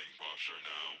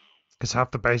 Because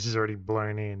half the base is already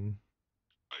blown in.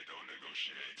 I don't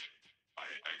negotiate. I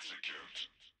execute.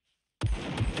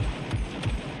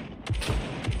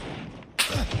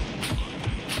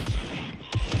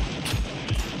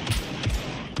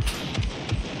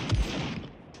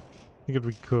 I think it'd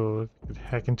be cool if you could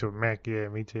hack into a mech. Yeah,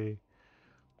 me too.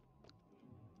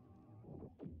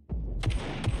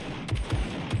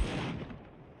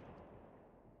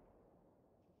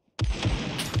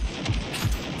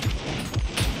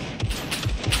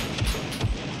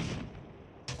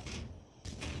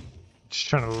 Just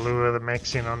trying to lure the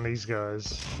mechs in on these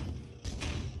guys.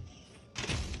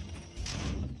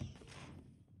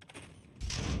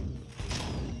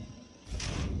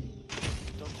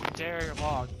 Don't you dare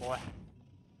log, boy.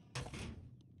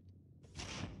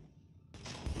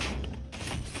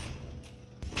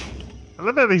 I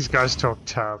love how these guys talk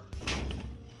tough.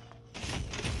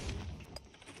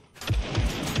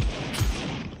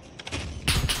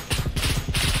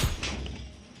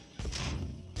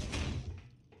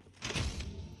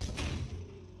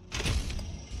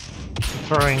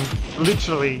 Throwing,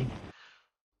 literally,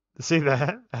 see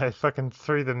that? I fucking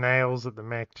threw the nails at the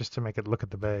mech just to make it look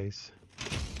at the base.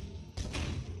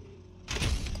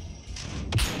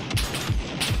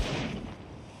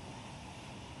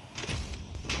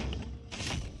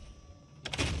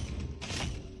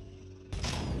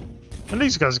 And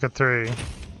these guys got through.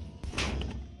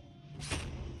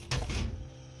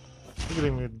 Look at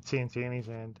him with TNT in his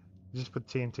hand. Just put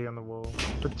TNT on the wall.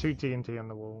 Put 2 TNT on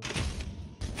the wall.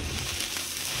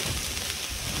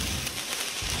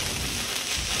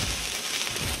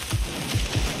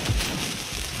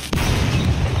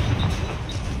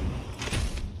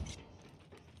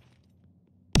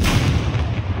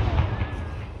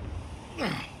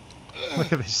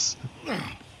 Look at this.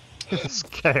 This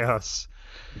chaos.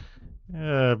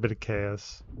 A bit of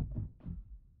chaos.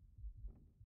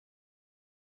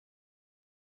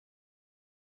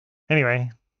 Anyway,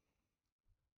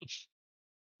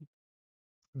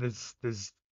 there's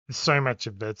so much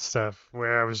of that stuff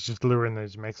where I was just luring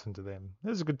those mechs into them. It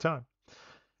was a good time.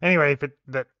 Anyway, but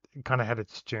that kind of had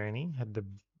its journey.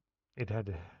 It had.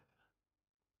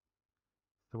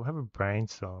 So we'll have a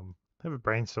brainstorm. Have a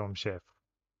brainstorm, chef.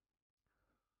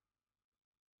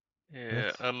 Yeah,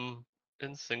 Yes. I'm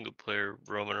in single player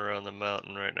roaming around the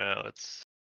mountain right now. It's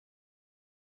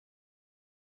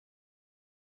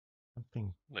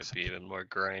Something. might be even more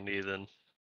grindy than the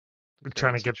We're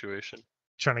trying current to get. situation.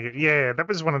 Yeah, that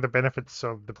was one of the benefits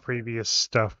of the previous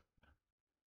stuff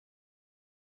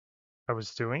I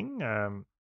was doing.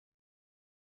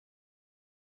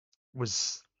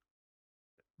 Was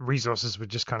resources were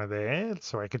just kind of there,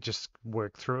 so I could just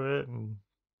work through it. And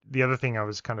the other thing I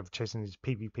was kind of chasing is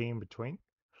PvP in between.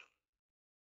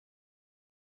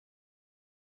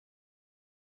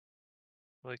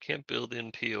 Well, I can't build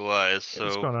in POIs, Yeah,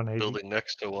 what's so going on, Hazy? building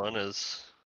next to one is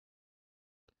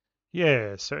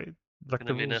Yeah, so like gonna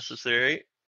the be rules. necessary.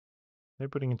 No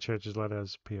putting in churches,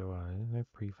 ladders, POI, no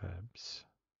prefabs.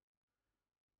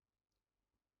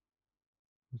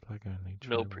 Plug only,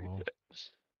 No tree wall. prefabs.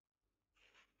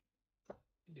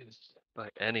 Used by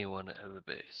anyone at the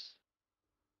base.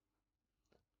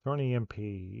 Throw an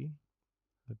EMP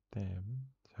at them.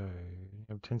 So you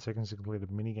have 10 seconds to complete a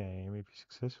minigame. If you're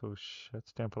successful,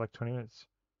 shuts down for like 20 minutes.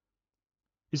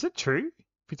 Is that true?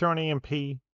 If you throw an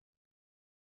EMP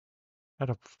at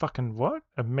a fucking what?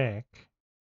 A mech?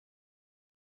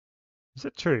 Is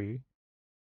that true?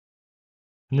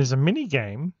 And there's a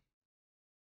minigame?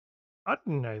 I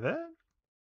didn't know that.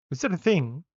 Is that a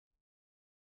thing?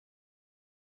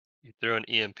 You throw an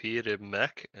EMP at a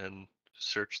mech and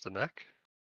search the mech.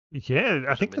 Yeah, I There's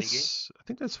a think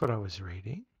minigame? that's what I was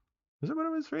reading. Is that what I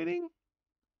was reading?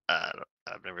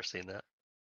 I've never seen that.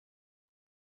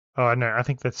 Oh no, I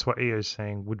think that's what EO's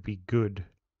saying would be good.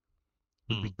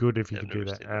 Would be good if you I've could do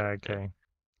never that. seen that. Yeah. Okay.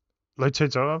 Load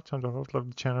toads off. Time to off. Love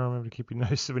the channel. Remember to keep your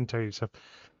nose to the window yourself.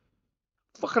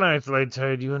 Fucking oath, Load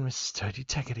Toad. You and Mrs. Toad, you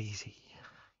take it easy.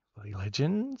 Bloody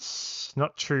legends.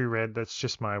 Not true, Red. That's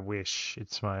just my wish.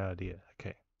 It's my idea.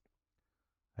 Okay.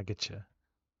 I get you.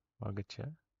 I'll get you.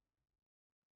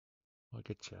 I'll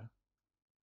get you.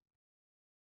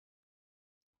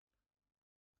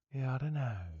 Yeah, I don't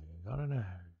know. I don't know.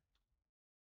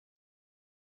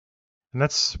 And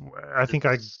that's, I think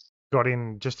I got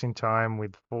in just in time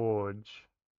with Forge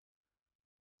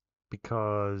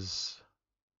because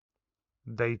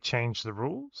they changed the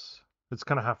rules. It's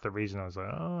kind of half the reason I was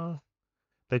like, oh,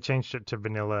 they changed it to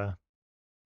vanilla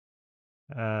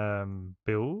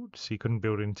build, so you couldn't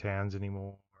build in towns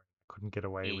anymore. Couldn't get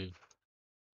away with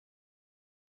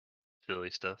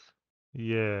silly stuff.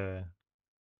 Yeah.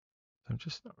 I'm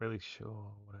just not really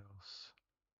sure what else.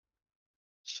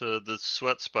 So the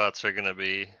sweat spots are gonna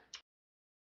be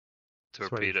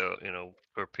Sweet.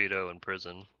 torpedo and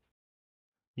prison.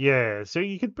 Yeah, so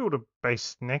you could build a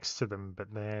base next to them,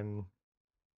 but then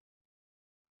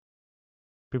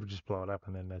people just blow it up,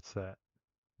 and then that's that.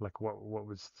 Like, what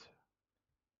was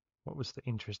the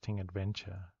interesting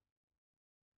adventure?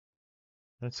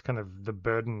 That's kind of the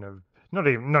burden of not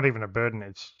even a burden.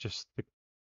 It's just the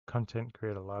content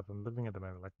creator life I'm living at the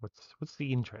moment. Like, what's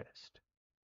the interest?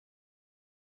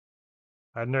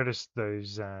 I noticed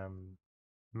those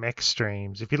mech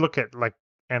streams. If you look at like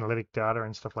analytic data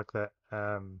and stuff like that,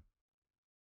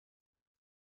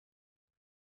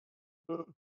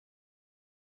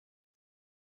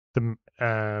 the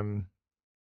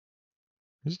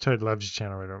who's Toad loves your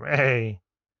channel right over. Hey,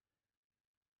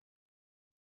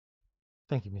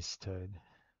 thank you, Mr. Toad.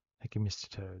 Thank you, Mr.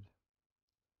 Toad.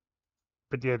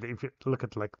 But yeah, if you look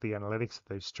at like the analytics of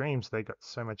those streams, they got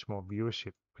so much more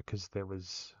viewership because there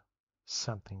was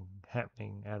something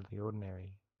happening out of the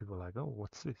ordinary. People were like, oh,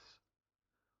 what's this?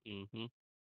 Mm-hmm.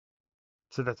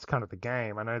 So that's kind of the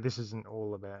game. I know this isn't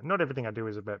all about, not everything I do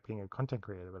is about being a content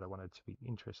creator, but I want it to be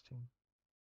interesting.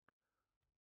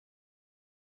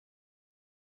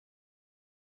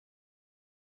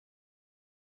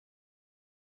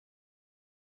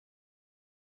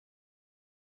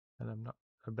 And I'm not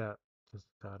about to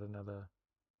start another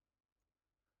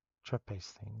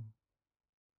trap-based thing.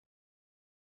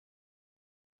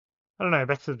 I don't know.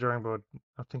 Back to the drawing board.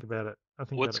 I'll think about it. I'll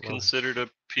think What's about it while considered a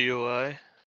POI?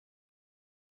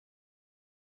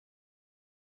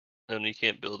 And you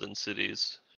can't build in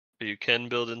cities. Or you can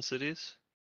build in cities.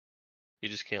 You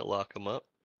just can't lock them up.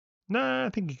 No, I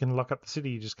think you can lock up the city.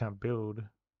 You just can't build.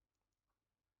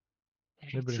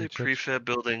 I'd say prefab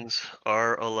buildings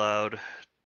are allowed.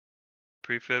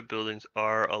 Prefab buildings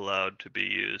are allowed to be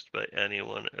used by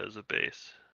anyone as a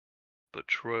base, but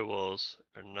Troy walls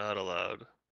are not allowed.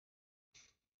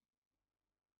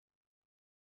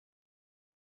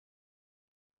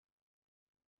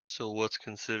 So what's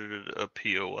considered a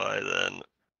POI then?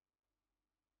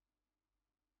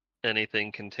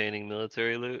 Anything containing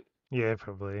military loot? Yeah,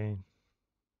 probably.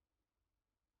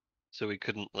 So we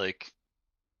couldn't like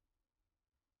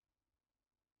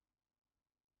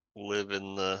live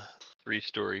in the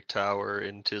 3-story tower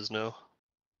in Tisno,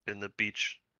 in the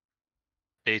beach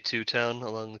A2 town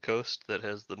along the coast that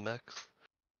has the mechs.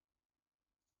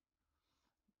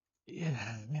 Yeah,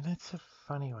 I mean, that's a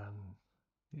funny one.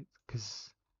 Because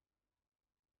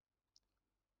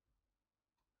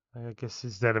I guess,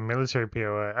 is that a military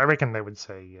POI? I reckon they would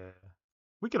say, yeah.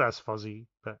 We could ask Fozzie,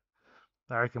 but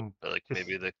I reckon. Like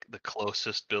maybe the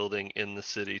closest building in the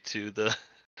city to the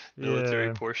military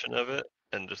Yeah. portion of it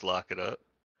and just lock it up.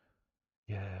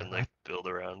 Yeah. And like build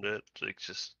around it. Like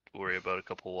just worry about a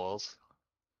couple walls.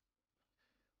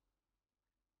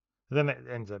 Then it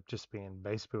ends up just being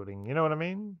base building. You know what I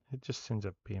mean? It just ends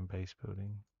up being base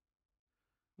building.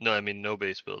 No, I mean no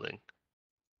base building.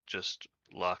 Just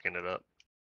locking it up.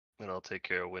 And I'll take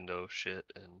care of window shit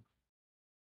and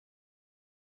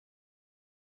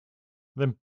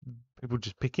Then people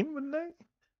just pick in, wouldn't they?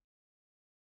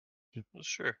 well,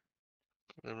 sure.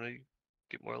 Then we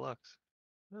get more locks.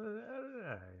 I don't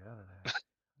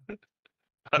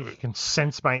know. You can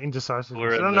sense my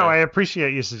indecisiveness. in No, there. I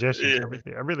appreciate your suggestions.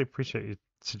 Yeah. I really appreciate you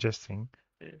suggesting.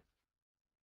 Yeah.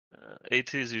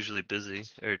 A2 is usually busy,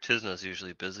 or Tisna's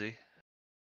usually busy.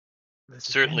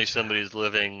 Certainly somebody's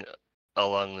living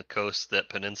along the coast, that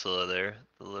peninsula there,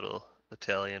 the little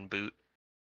Italian boot.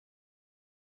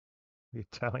 The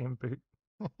Italian boot.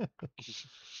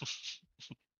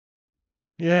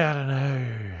 Yeah, I don't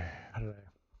know.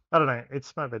 I don't know.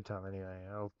 It's my bedtime anyway.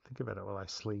 I'll think about it while I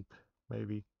sleep,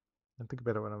 maybe. I think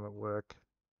about it when I'm at work.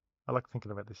 I like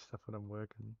thinking about this stuff when I'm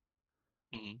working.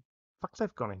 Mm-hmm. Fuck,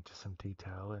 they've gone into some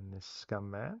detail in this scum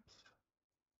maps.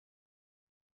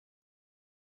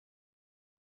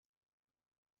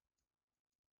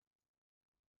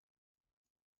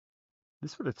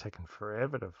 This would have taken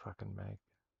forever to fucking make.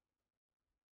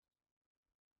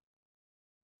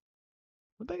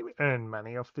 Would they earn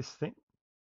money off this thing?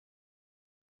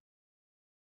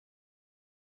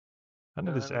 I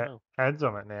know I there's don't know. ads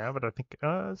on it now, but I think,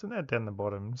 there's an ad down the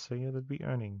bottom, so yeah, they'd be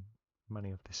earning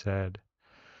money off this ad.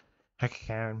 Heck, I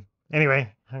can.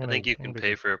 Anyway, I think you can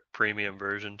pay for a premium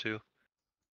version too.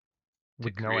 To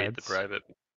with no create the ads. private,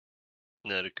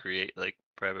 no, to create like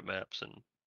private maps and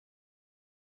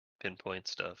pinpoint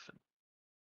stuff.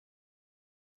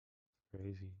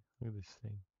 Crazy. Look at this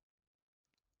thing.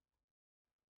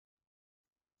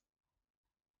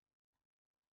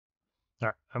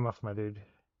 Alright, I'm off, my dude.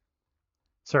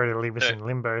 Sorry to leave us in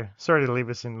limbo. Sorry to leave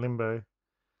us in limbo.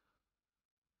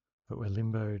 But we're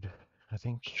limboed, I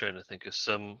think. Just trying to think of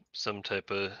some type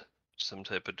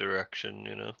of direction,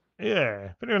 you know. Yeah.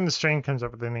 If anyone on the stream comes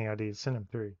up with any ideas, send them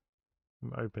through.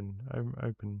 I'm open. I'm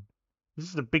open. This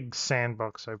is the big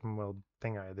sandbox open world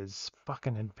thingo. There's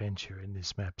fucking adventure in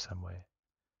this map somewhere.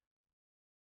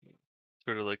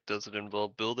 Sort of like, does it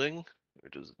involve building or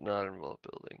does it not involve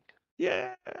building?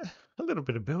 Yeah, a little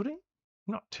bit of building.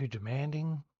 Not too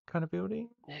demanding kind of building.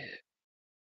 Yeah.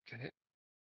 Okay.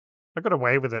 I got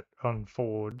away with it on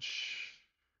Forge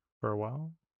for a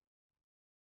while.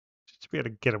 Just to be able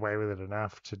to get away with it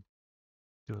enough to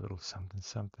do a little something,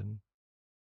 something.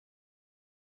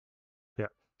 Yeah.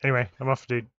 Anyway, I'm off,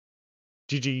 dude.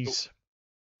 GG's.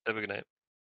 Have a good night.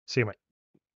 See you,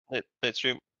 mate. Night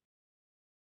stream.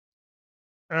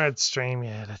 Alright, stream.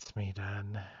 Yeah, that's me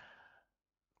done.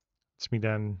 It's me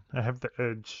done. I have the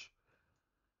urge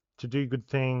to do good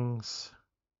things.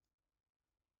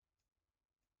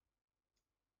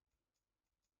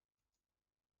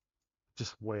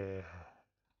 Just where?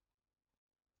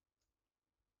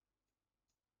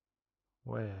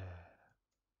 Where?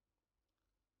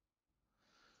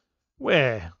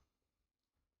 Where?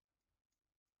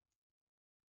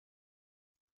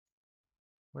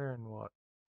 Where and what?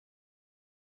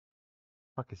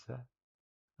 Fuck is that?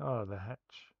 Oh, the hatch.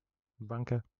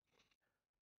 Bunker.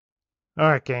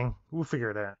 Alright, gang. We'll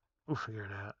figure it out. We'll figure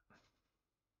it out.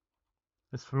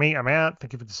 As for me, I'm out.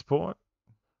 Thank you for the support.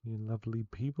 You lovely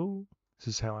people.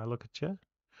 This is how I look at you.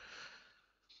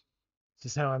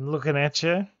 This is how I'm looking at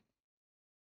you.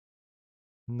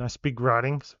 Nice big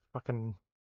writing.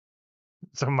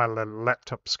 It's on my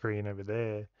laptop screen over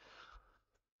there.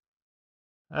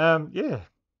 Yeah.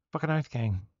 Fucking oath,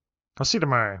 gang. I'll see you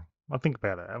tomorrow. I'll think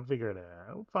about it. I'll figure it out.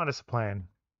 I'll find us a plan.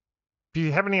 If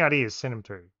you have any ideas, send them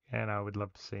through. And I would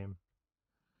love to see them.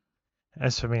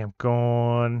 As for me, I'm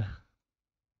gone.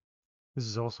 This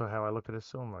is also how I look at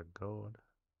us. Oh my god.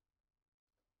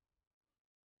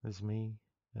 There's me,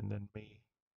 and then me.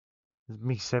 There's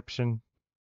meception.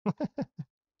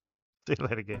 See you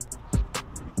later again.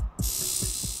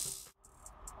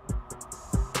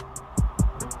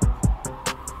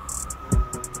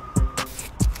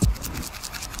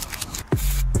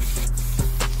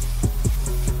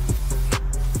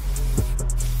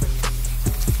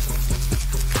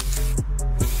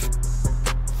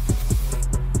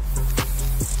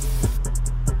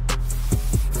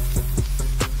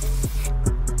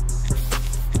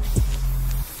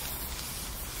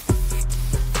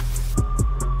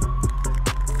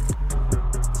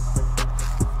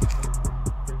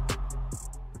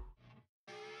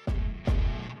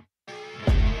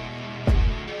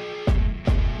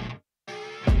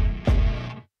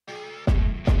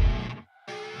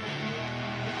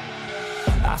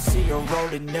 I see her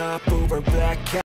rolling up, Uber black.